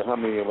 But how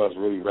many of us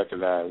really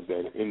recognize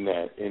that in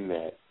that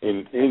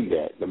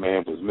the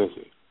man was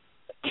missing?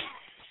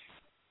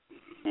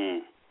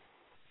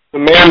 The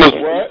man was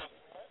what?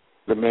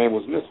 The man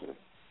was missing.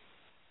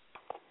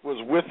 Was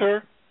with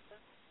her?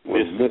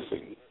 Was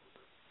missing.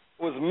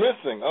 Was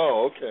missing.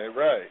 Oh, okay,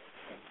 right.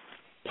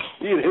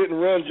 He had hit and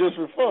run just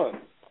for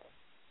fun.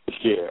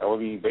 Yeah, I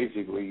mean,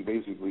 basically,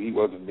 he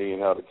wasn't being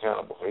held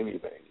accountable for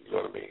anything. You know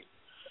what I mean?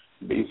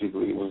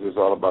 Basically, it was just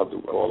all about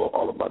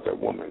that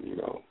woman,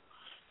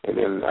 And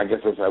then I guess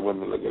that's how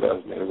women look at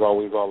us, man. It's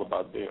always all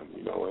about them,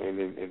 and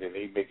then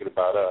they make it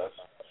about us.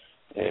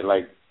 And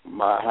like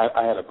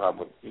I had a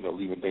problem with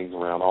leaving things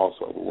around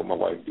also. But what my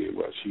wife did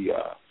was she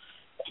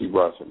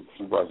brought some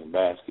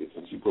baskets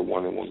and she put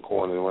one in one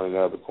corner and one in the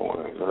other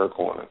corner, in her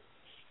corner.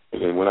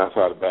 And then when I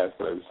saw the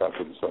basket, I decided to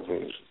put the stuff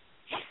in.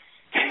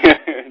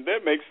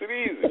 That makes it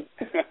easy.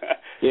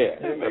 Yeah,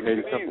 that made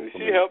it simple for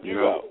me. She helped you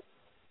out.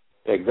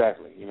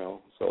 Exactly, you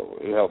know. So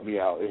it helped me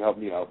out. It helped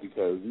me out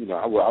because, you know,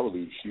 I would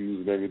leave shoes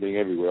and everything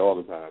everywhere all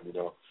the time, you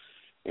know.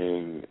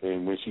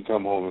 And when she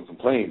come home and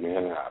complain,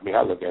 man, I mean,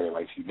 I look at her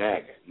like she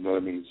nagging. You know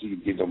what I mean? She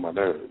getting on my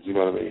nerves. You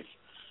know what I mean?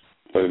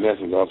 But in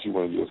essence, all she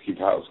wanted to do was keep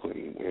the house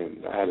clean.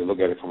 And I had to look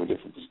at it from a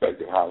different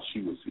perspective, how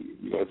she would see it,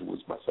 you know, if it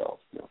was myself,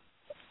 you know.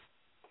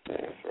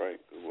 Yeah. That's right.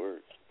 Good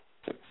word.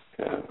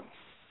 Yeah.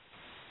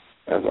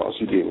 That's all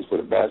she did was put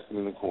a basket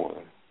in the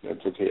corner.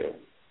 That took care of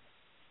it.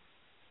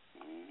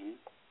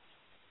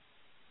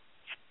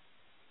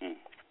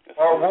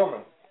 Our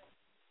woman.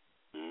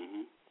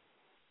 Mhm.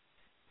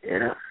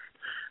 Yeah.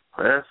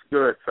 Well, that's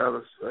good,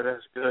 fellas. Well,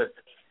 that's good.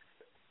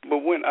 But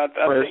when I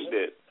think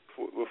that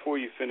before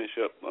you finish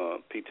up,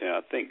 P-Town,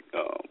 I think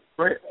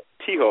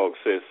T-Hawk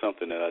says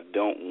something that I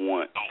don't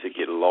want to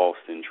get lost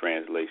in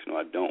translation, or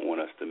I don't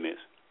want us to miss.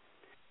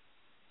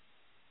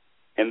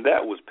 And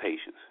that was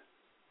patience.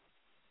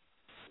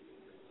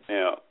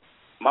 Now,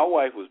 my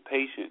wife was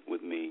patient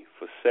with me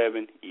for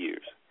 7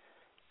 years.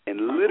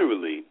 And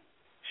literally,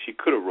 she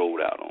could have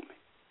rolled out on me.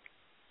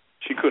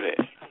 She could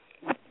have.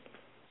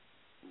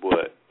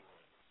 But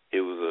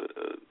it was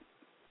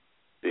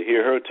to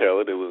hear her tell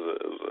it, it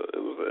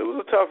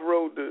was a tough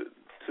road it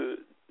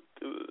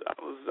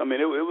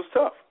was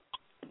tough.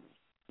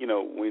 You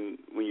know, when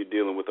you're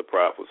dealing with a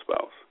prideful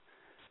spouse.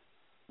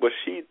 But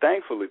she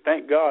thankfully,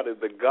 thank God, that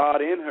the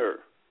God in her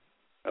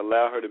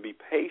allowed her to be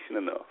patient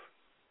enough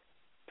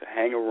to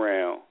hang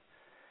around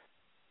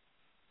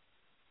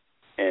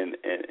and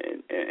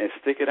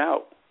stick it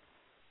out.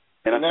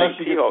 And I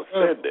think T-Hawk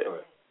said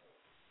that.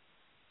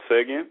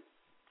 Say again?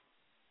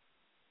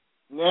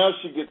 Now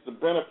she gets the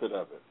benefit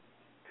of it.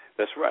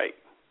 That's right.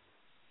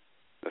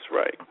 That's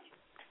right.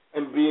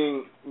 And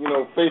being, you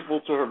know,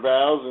 faithful to her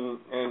vows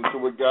and to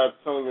what God's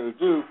telling her to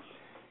do,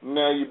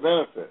 now you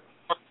benefit.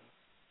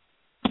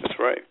 That's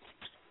right.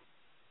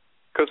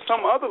 Because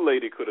some other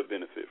lady could have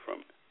benefited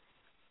from it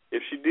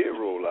if she did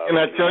roll out. Can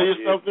I tell you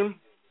something?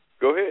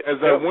 Go ahead.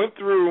 As I went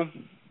through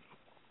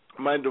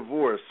my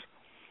divorce,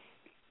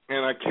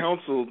 and I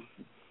counseled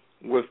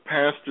with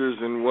pastors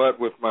and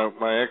with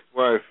my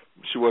ex-wife.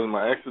 She wasn't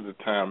my ex at the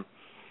time.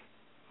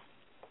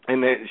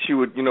 And she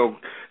would, you know,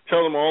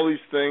 tell them all these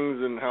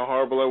things and how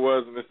horrible I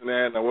was and this and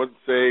that, and I wasn't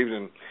saved,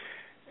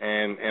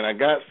 and I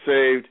got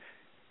saved.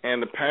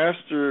 And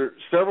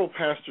several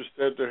pastors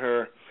said to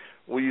her,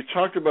 well, you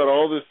talked about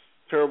all this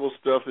terrible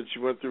stuff that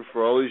you went through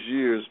for all these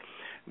years.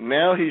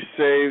 Now he's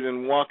saved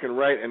and walking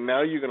right, and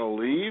now you're going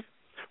to leave?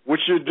 What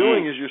you're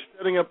doing is you're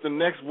setting up the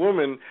next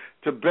woman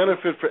to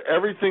benefit for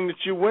everything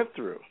that you went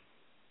through.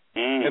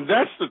 And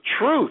that's the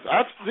truth.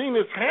 I've seen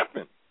this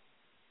happen.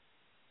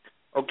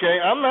 Okay?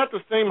 I'm not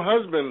the same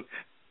husband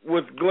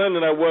with Glenn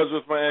that I was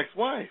with my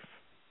ex-wife.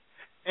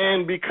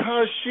 And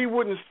because she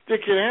wouldn't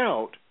stick it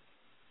out,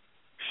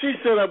 she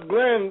set up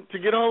Glenn to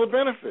get all the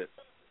benefits.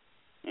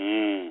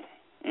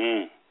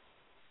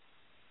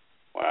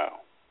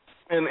 Wow.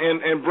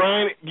 And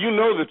Brian, you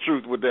know the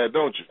truth with that,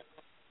 don't you?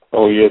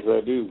 Oh, yes,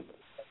 I do.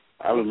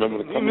 I remember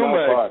the coming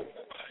out party.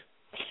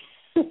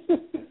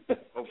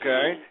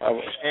 Okay. I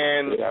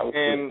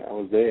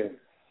was there.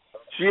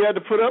 She had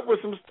to put up with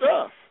some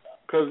stuff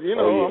because, you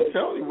know, I'm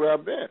telling you where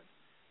I've been.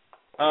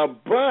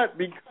 But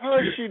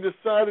because she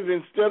decided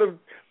instead of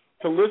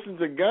to listen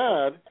to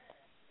God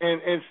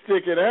and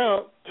stick it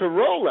out, to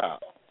roll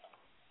out,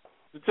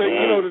 to take,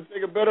 to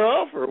take a better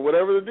offer or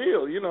whatever the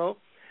deal, you know.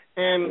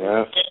 And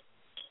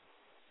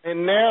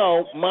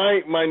now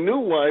my new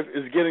wife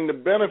is getting the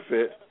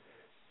benefit,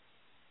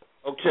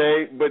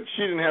 okay, but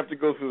she didn't have to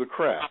go through the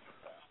crap.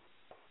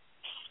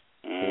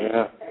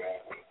 Yeah.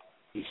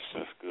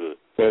 That's good.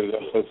 Set it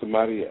up for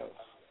somebody else.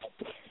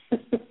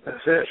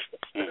 That's it.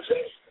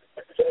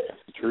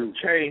 True.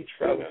 Change,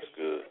 fellas. That's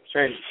good.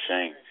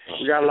 Change.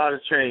 We got a lot of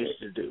change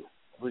to do.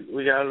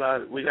 We got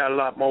a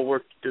lot more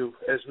work to do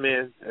as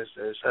men, as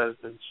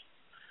husbands,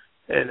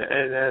 and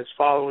as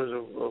followers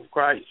of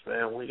Christ,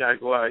 man. We got to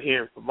go out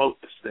here and promote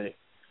this thing.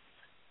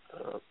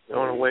 The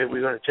only way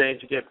we're going to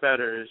change to get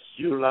better is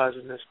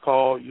utilizing this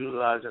call,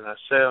 utilizing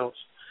ourselves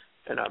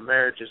and our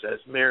marriages as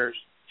mirrors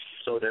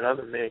so that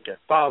other men can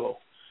follow.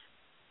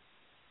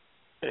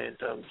 And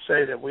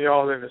say that we're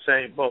all in the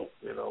same boat.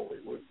 You know,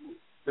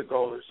 the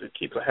goal is to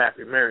keep a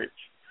happy marriage.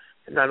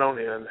 And not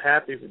only a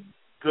happy,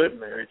 good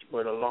marriage,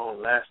 but a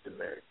long-lasting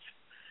marriage.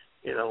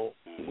 You know,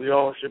 we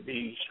all should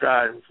be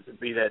striving to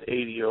be that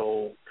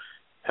 80-year-old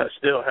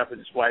still helping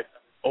his wife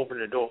open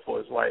the door for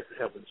his wife and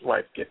helping his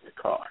wife get in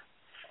the car.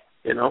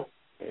 You know?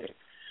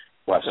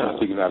 Watch him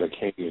sticking out a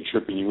cane and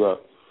tripping you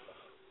up.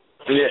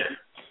 Yeah.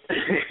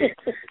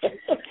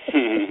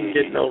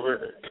 getting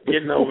over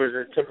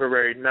the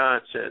temporary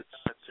nonsense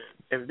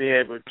and being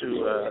able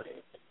to,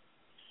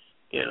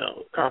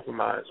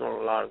 compromise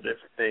on a lot of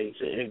different things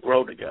and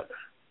grow together.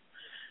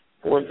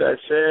 With that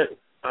said,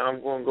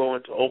 I'm going to go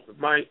into open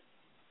mic.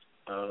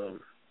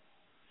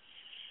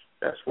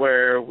 That's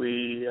where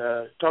we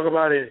talk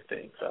about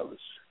anything, fellas.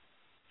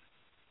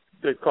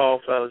 Good call,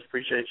 fellas.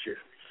 Appreciate you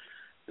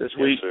this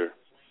week. Yes, sir.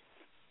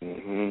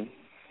 Mm-hmm.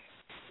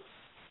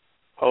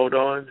 Hold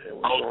on, and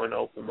we're going to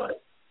open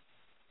mic.